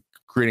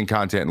creating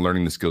content and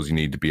learning the skills you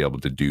need to be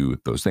able to do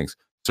those things.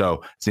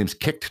 So his name's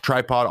Kicked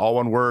Tripod, all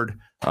one word,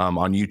 on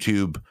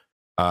YouTube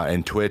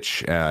and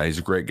Twitch. He's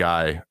a great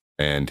guy.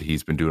 And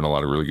he's been doing a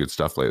lot of really good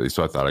stuff lately.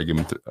 So I thought I'd give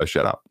him a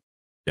shout out.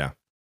 Yeah.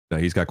 No,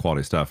 he's got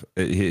quality stuff.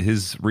 He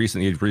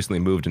recently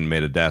moved and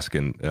made a desk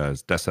and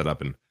his desk set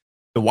up, and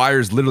the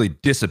wires literally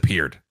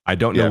disappeared. I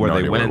don't know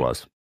where they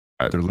went.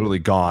 They're literally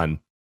gone.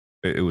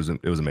 It was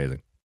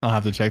amazing. I'll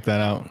have to check that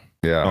out.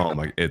 Yeah. Oh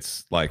my,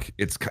 it's like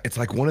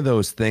one of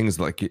those things,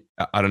 like,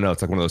 I don't know.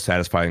 It's like one of those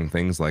satisfying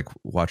things, like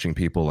watching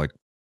people like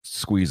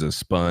squeeze a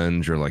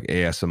sponge or like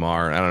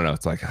ASMR. I don't know.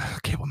 It's like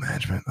cable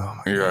management. Oh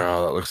my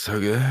God, that looks so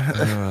good.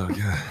 Oh,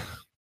 God.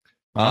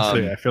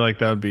 Honestly, I feel like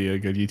that would be a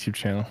good YouTube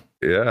channel.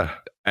 Yeah.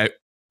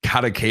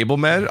 How to cable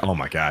manage? Oh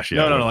my gosh.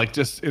 Yeah. No. Like,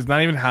 just, it's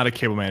not even how to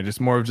cable manage.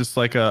 It's more of just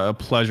like a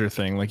pleasure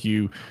thing. Like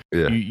you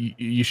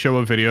show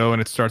a video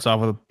and it starts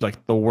off with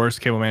like the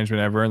worst cable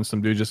management ever, and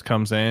some dude just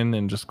comes in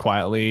and just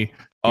quietly,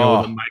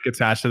 with a mic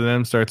attached to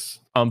them, starts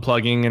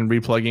unplugging and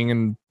replugging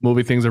and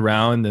moving things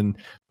around, and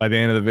by the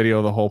end of the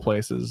video, the whole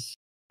place is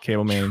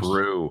cable managed.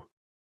 True.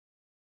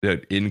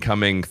 The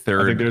incoming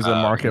third. I think there's a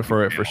market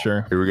for it for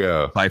sure. Here we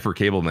go. Cypher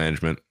cable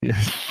management.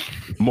 Yes.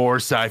 More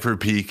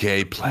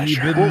SypherPK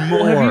pleasure. Even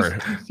more.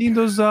 Have you seen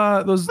those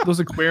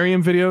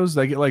aquarium videos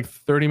that get like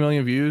 30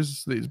 million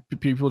views? These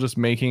people just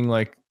making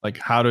like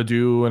how to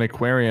do an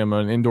aquarium,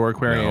 an indoor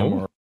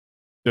aquarium.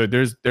 No.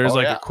 There's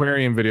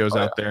aquarium videos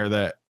out there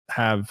that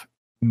have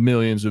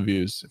millions of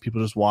views.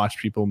 People just watch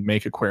people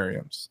make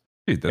aquariums.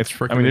 Dude, that's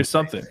freaking. I mean, there's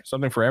something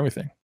for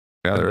everything.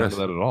 Yeah, there is.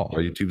 That at all.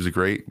 Well, YouTube's a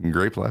great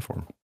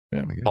platform.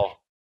 Yeah. Paul,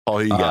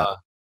 who you got?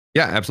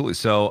 Yeah, absolutely.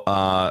 So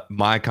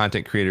my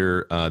content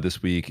creator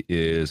this week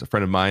is a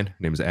friend of mine. Her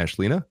name is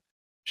Ashlina.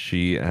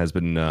 She has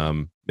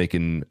been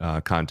making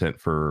content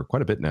for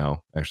quite a bit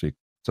now, actually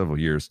several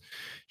years.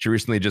 She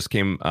recently just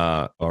came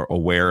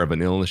aware of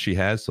an illness she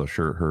has. So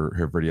sure,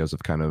 her videos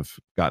have kind of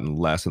gotten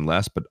less and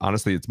less, but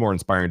honestly, it's more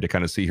inspiring to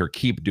kind of see her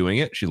keep doing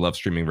it. She loves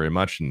streaming very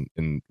much,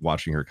 and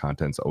watching her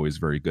content's always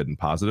very good and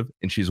positive.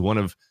 And she's one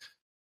of,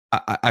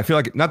 I feel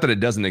like, not that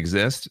it doesn't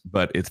exist,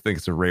 but I think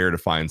it's rare to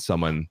find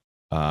someone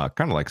kind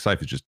of like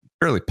Syph, just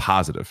fairly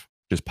positive,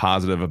 just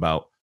positive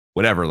about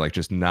whatever, like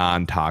just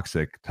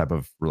non-toxic type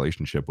of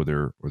relationship with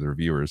her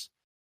viewers.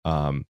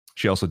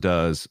 She also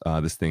does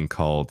this thing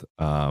called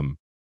I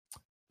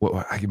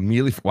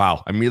immediately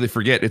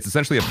forget. It's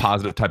essentially a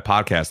positive type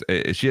podcast.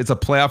 It's a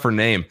play off her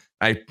name.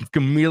 I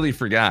immediately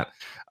forgot.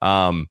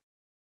 But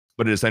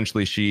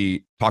essentially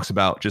she talks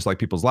about just like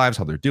people's lives,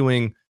 how they're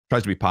doing,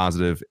 tries to be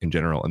positive in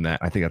general, and that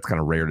I think that's kind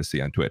of rare to see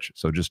on Twitch.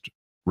 So just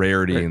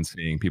rarity in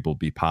seeing people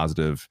be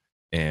positive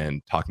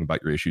and talking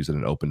about your issues in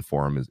an open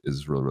forum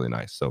is really, really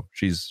nice. So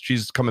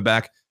she's coming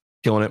back,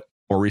 killing it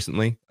more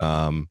recently.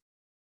 I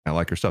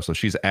like her stuff. So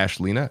she's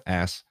Ashlina,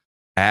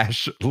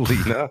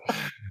 Ashlina,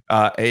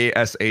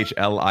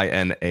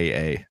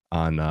 ASHLINAA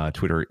on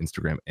Twitter,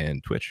 Instagram,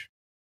 and Twitch.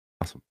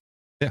 Awesome.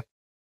 Yeah.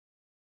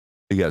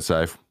 You got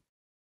Syph.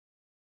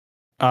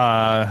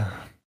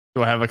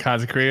 Do I have a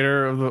content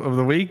creator of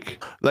the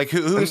week? Like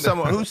who's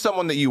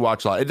someone that you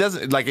watch a lot? It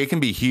doesn't, like, it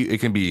can be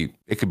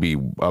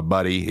a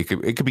buddy.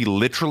 It could be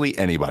literally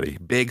anybody,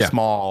 big,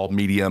 small,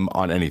 medium,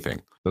 on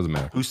anything. Doesn't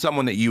matter. Who's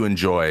someone that you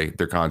enjoy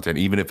their content,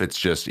 even if it's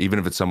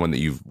someone that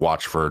you've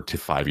watched for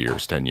 5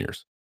 years, 10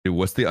 years. Dude,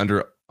 what's the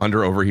under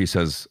over? He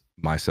says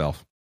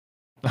myself.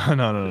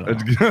 No.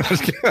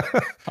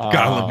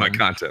 Gotta love my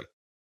content.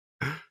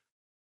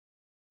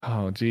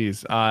 Oh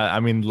geez.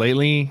 I mean,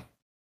 lately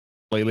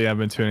I've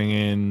been tuning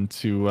in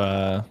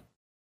to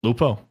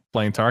Lupo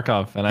playing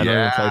Tarkov, and I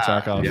know you play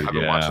Tarkov. Yeah, I've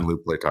been watching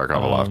Lupo play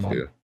Tarkov a lot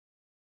too.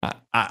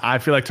 I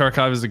feel like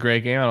Tarkov is a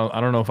great game. I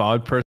don't know if I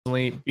would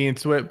personally be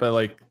into it, but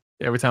like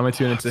every time I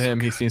tune into him,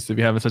 he seems to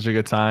be having such a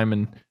good time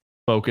and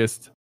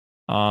focused.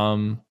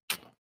 So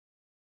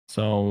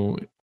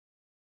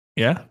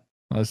yeah,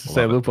 let's just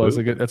say Lupo is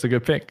that's a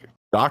good pick.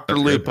 Dr.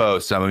 Lupo.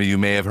 Some of you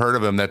may have heard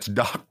of him. That's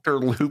Dr.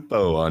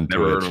 Lupo on Twitch.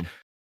 Heard of him.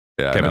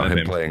 Yeah, I know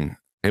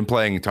him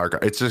playing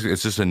Tarkov.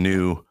 It's just a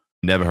new.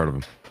 Never heard of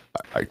him.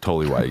 I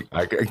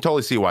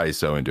totally see why he's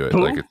so into it.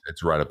 Like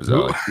it's right up his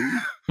alley.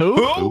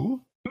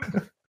 Who?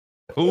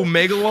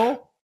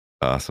 Megalo?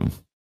 Awesome.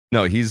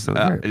 No, he's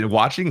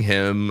watching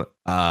him.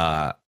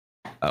 I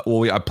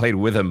played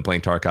with him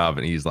playing Tarkov,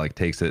 and he's like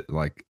takes it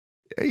like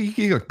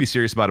he like be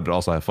serious about it, but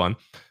also have fun.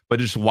 But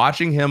just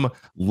watching him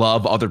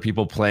love other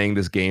people playing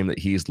this game that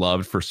he's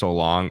loved for so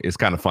long is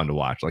kind of fun to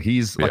watch. Like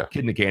he's like a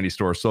kid in a candy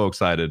store, so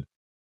excited.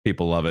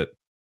 People love it.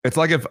 It's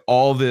like if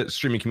all the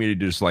streaming community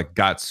just like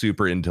got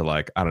super into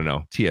like, I don't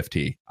know,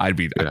 TFT. I'd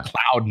be a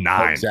cloud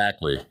nine.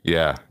 Exactly.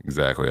 Yeah,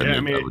 exactly. Yeah, I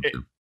mean,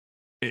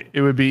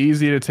 it would be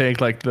easy to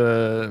take like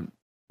the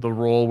the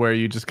role where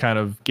you just kind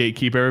of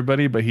gatekeep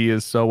everybody, but he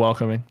is so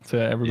welcoming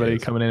to everybody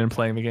coming in and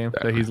playing the game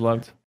that he's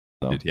loved.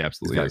 So. Dude, he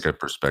absolutely got a good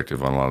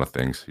perspective on a lot of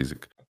things.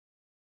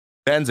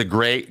 Ben's a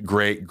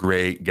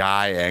great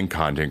guy and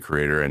content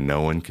creator, and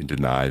no one can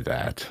deny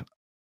that.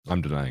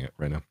 I'm denying it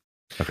right now.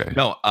 Okay.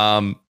 No,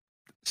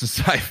 so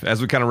Syph,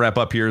 as we kind of wrap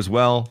up here as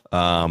well, we're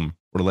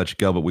gonna let you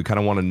go, but we kind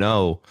of want to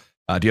know,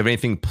 do you have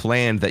anything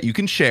planned that you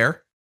can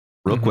share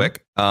real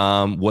quick?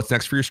 What's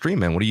next for your stream,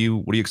 man? What are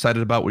you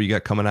excited about? What do you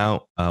got coming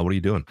out? What are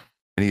you doing?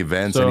 Any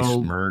events,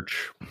 any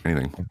merch,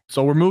 anything?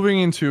 So we're moving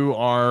into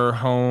our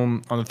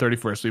home on the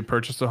 31st. We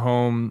purchased a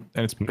home,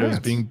 and it was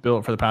being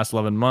built for the past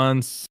 11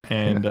 months,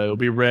 and it'll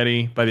be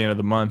ready by the end of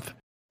the month.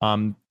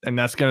 And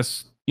that's going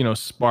to,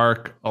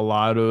 spark a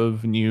lot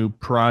of new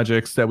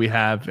projects that we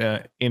have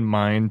in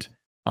mind.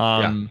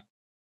 Without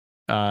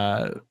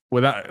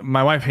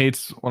my wife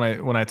hates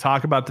when I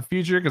talk about the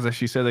future because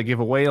she said I give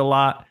away a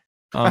lot.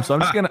 So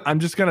I'm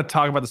just gonna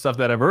talk about the stuff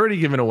that I've already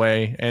given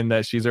away and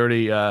that she's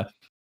already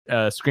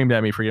screamed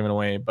at me for giving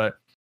away. But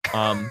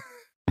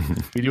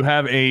we do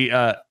have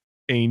a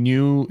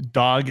new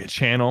dog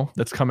channel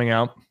that's coming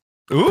out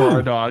for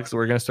our dogs. So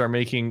we're gonna start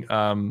making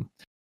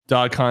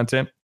dog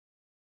content.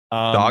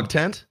 Dog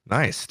tent,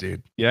 nice,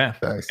 dude. Yeah,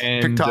 nice.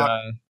 And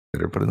TikTok.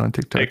 Better put it on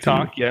TikTok.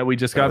 TikTok, yeah, we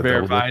just got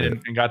verified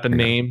and got the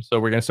name, so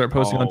we're gonna start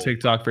posting on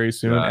TikTok very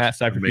soon at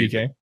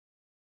SypherPK.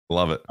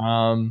 Love it.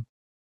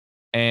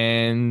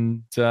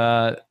 And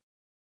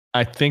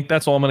I think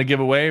that's all I'm going to give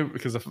away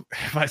because if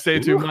I say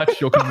too much,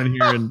 you'll come in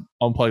here and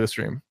unplug the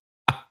stream.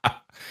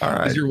 All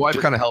right. Does your wife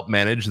kind of help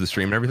manage the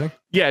stream and everything?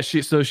 Yeah,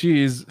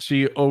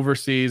 she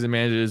oversees and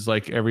manages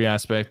like every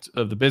aspect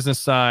of the business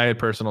side,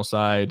 personal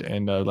side,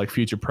 and like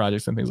future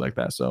projects and things like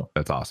that. So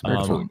that's awesome.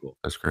 That's really cool.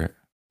 That's great.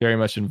 Very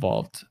much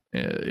involved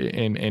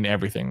in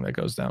everything that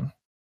goes down.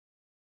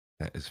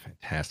 That is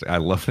fantastic. I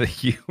love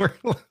that you were.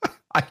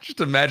 I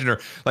just imagine her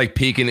like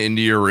peeking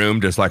into your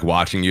room, just like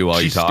watching you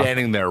while you talk. She's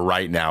standing there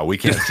right now. We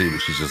can't see, but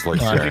she's just like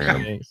staring at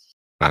him.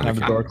 I have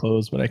the door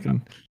closed, but I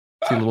can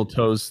see little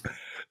toes.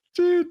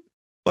 Dude,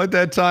 like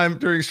that time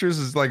during streams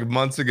is like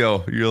months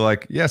ago. You're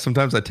like, yeah,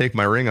 sometimes I take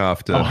my ring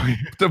off to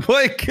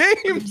play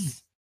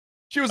games.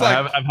 She was like,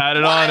 I've had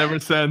it on ever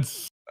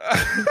since.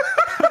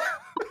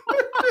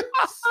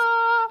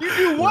 You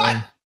do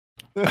what?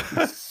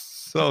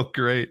 So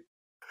great.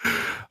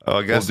 Oh,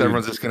 I guess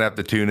everyone's just gonna have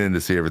to tune in to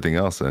see everything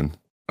else and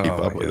keep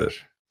up with it.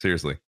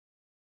 Seriously.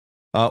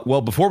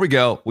 Well, before we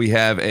go, we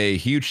have a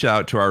huge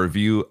shout out to our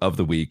review of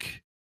the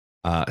week,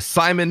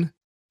 Simon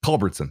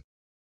Culbertson.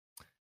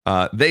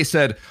 They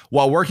said,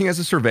 while working as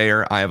a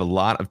surveyor, I have a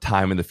lot of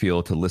time in the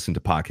field to listen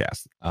to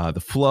podcasts. The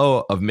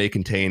flow of may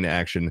contain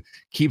action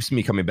keeps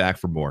me coming back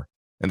for more,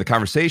 and the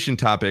conversation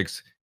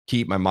topics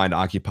keep my mind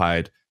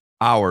occupied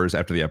hours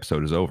after the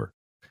episode is over.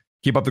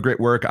 Keep up the great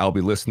work. I'll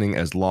be listening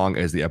as long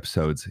as the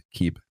episodes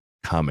keep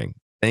coming.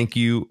 Thank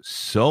you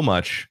so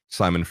much,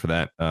 Simon, for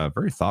that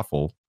very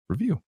thoughtful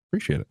review.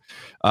 Appreciate it.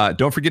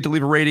 Don't forget to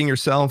leave a rating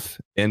yourself.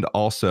 And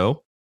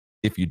also,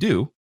 if you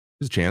do,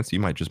 there's a chance you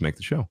might just make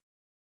the show.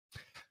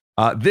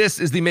 This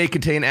is the May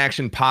Contain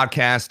Action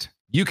podcast.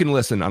 You can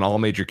listen on all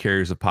major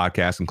carriers of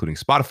podcasts, including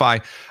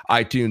Spotify,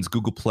 iTunes,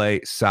 Google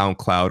Play,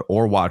 SoundCloud,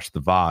 or watch the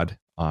VOD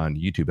on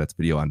YouTube. That's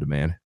video on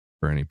demand.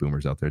 For any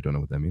boomers out there don't know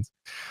what that means.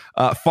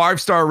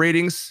 5-star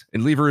ratings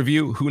and leave a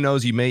review. Who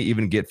knows? You may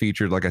even get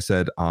featured, like I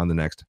said, on the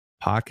next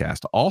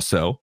podcast.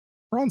 Also,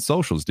 we're on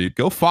socials, dude.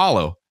 Go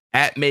follow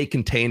at May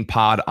Contain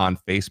Pod on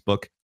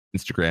Facebook,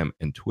 Instagram,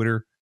 and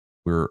Twitter.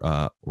 We're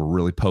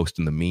really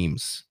posting the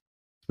memes.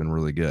 It's been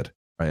really good.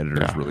 Our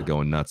editor's really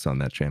going nuts on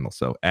that channel.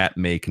 So at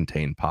May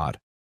Contain Pod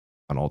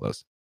on all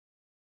those.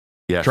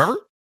 Yes. Trevor?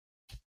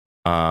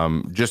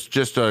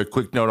 Just a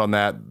quick note on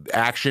that.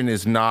 Action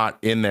is not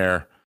in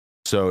there.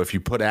 So if you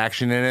put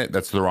action in it,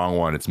 that's the wrong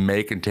one. It's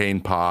may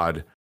contain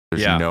pod.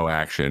 There's no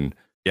action.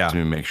 Yeah.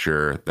 To make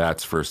sure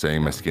that's for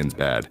saying my skin's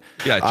bad.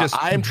 Yeah.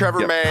 I am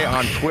Trevor May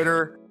on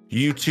Twitter,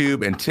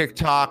 YouTube, and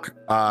TikTok.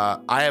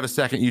 I have a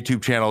second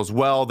YouTube channel as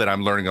well that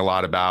I'm learning a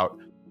lot about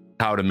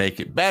how to make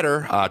it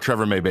better.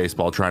 Trevor May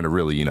Baseball, trying to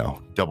really,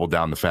 double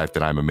down the fact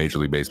that I'm a Major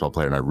League Baseball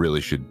player and I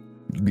really should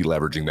be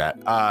leveraging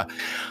that.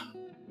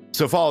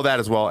 So follow that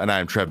as well. And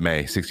I am Trev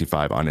May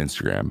 65 on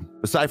Instagram.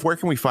 Syph, where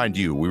can we find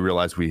you? We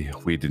realized we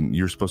didn't.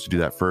 You're supposed to do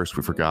that first.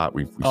 We forgot.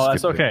 We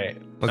that's okay.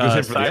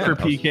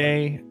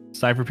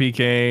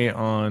 SypherPK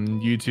on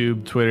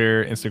YouTube,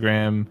 Twitter,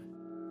 Instagram,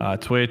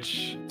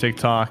 Twitch,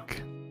 TikTok,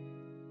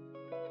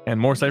 and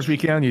more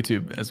SypherPK on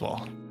YouTube as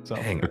well. So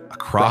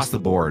across the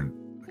board.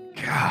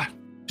 God.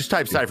 Just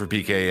type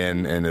SypherPK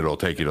in and it'll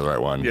take you to the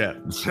right one. Yeah.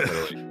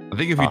 I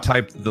think if you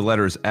type the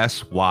letters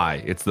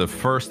SY, it's the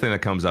first thing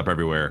that comes up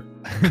everywhere.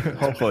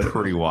 Hopefully.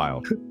 Pretty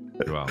wild.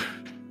 Pretty wild.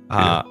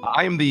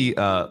 I am the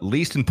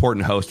least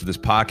important host of this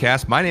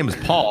podcast. My name is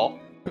Paul,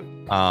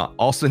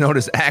 also known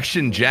as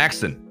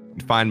ActionJaxon. You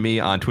can find me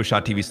on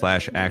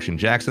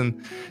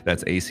twitch.tv/ActionJaxon.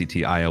 That's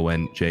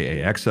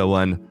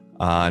ActionJaxon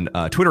on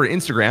Twitter and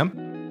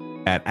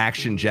Instagram at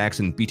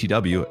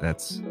ActionJaxonBTW.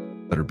 That's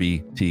letter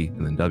B, T,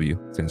 and then W.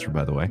 Stands for,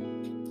 by the way.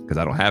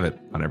 because I don't have it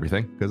on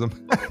everything because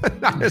I'm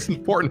not as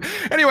important.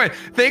 Anyway,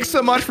 thanks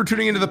so much for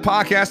tuning into the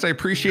podcast. I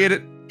appreciate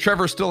it.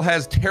 Trevor still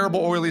has terrible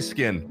oily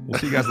skin. We'll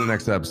see you guys in the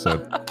next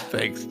episode.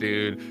 Thanks,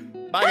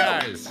 dude. Bye,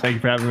 guys. Thank you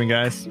for having me,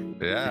 guys.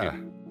 Yeah.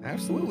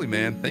 Absolutely,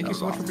 man. Thank you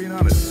so much for being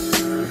on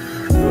it.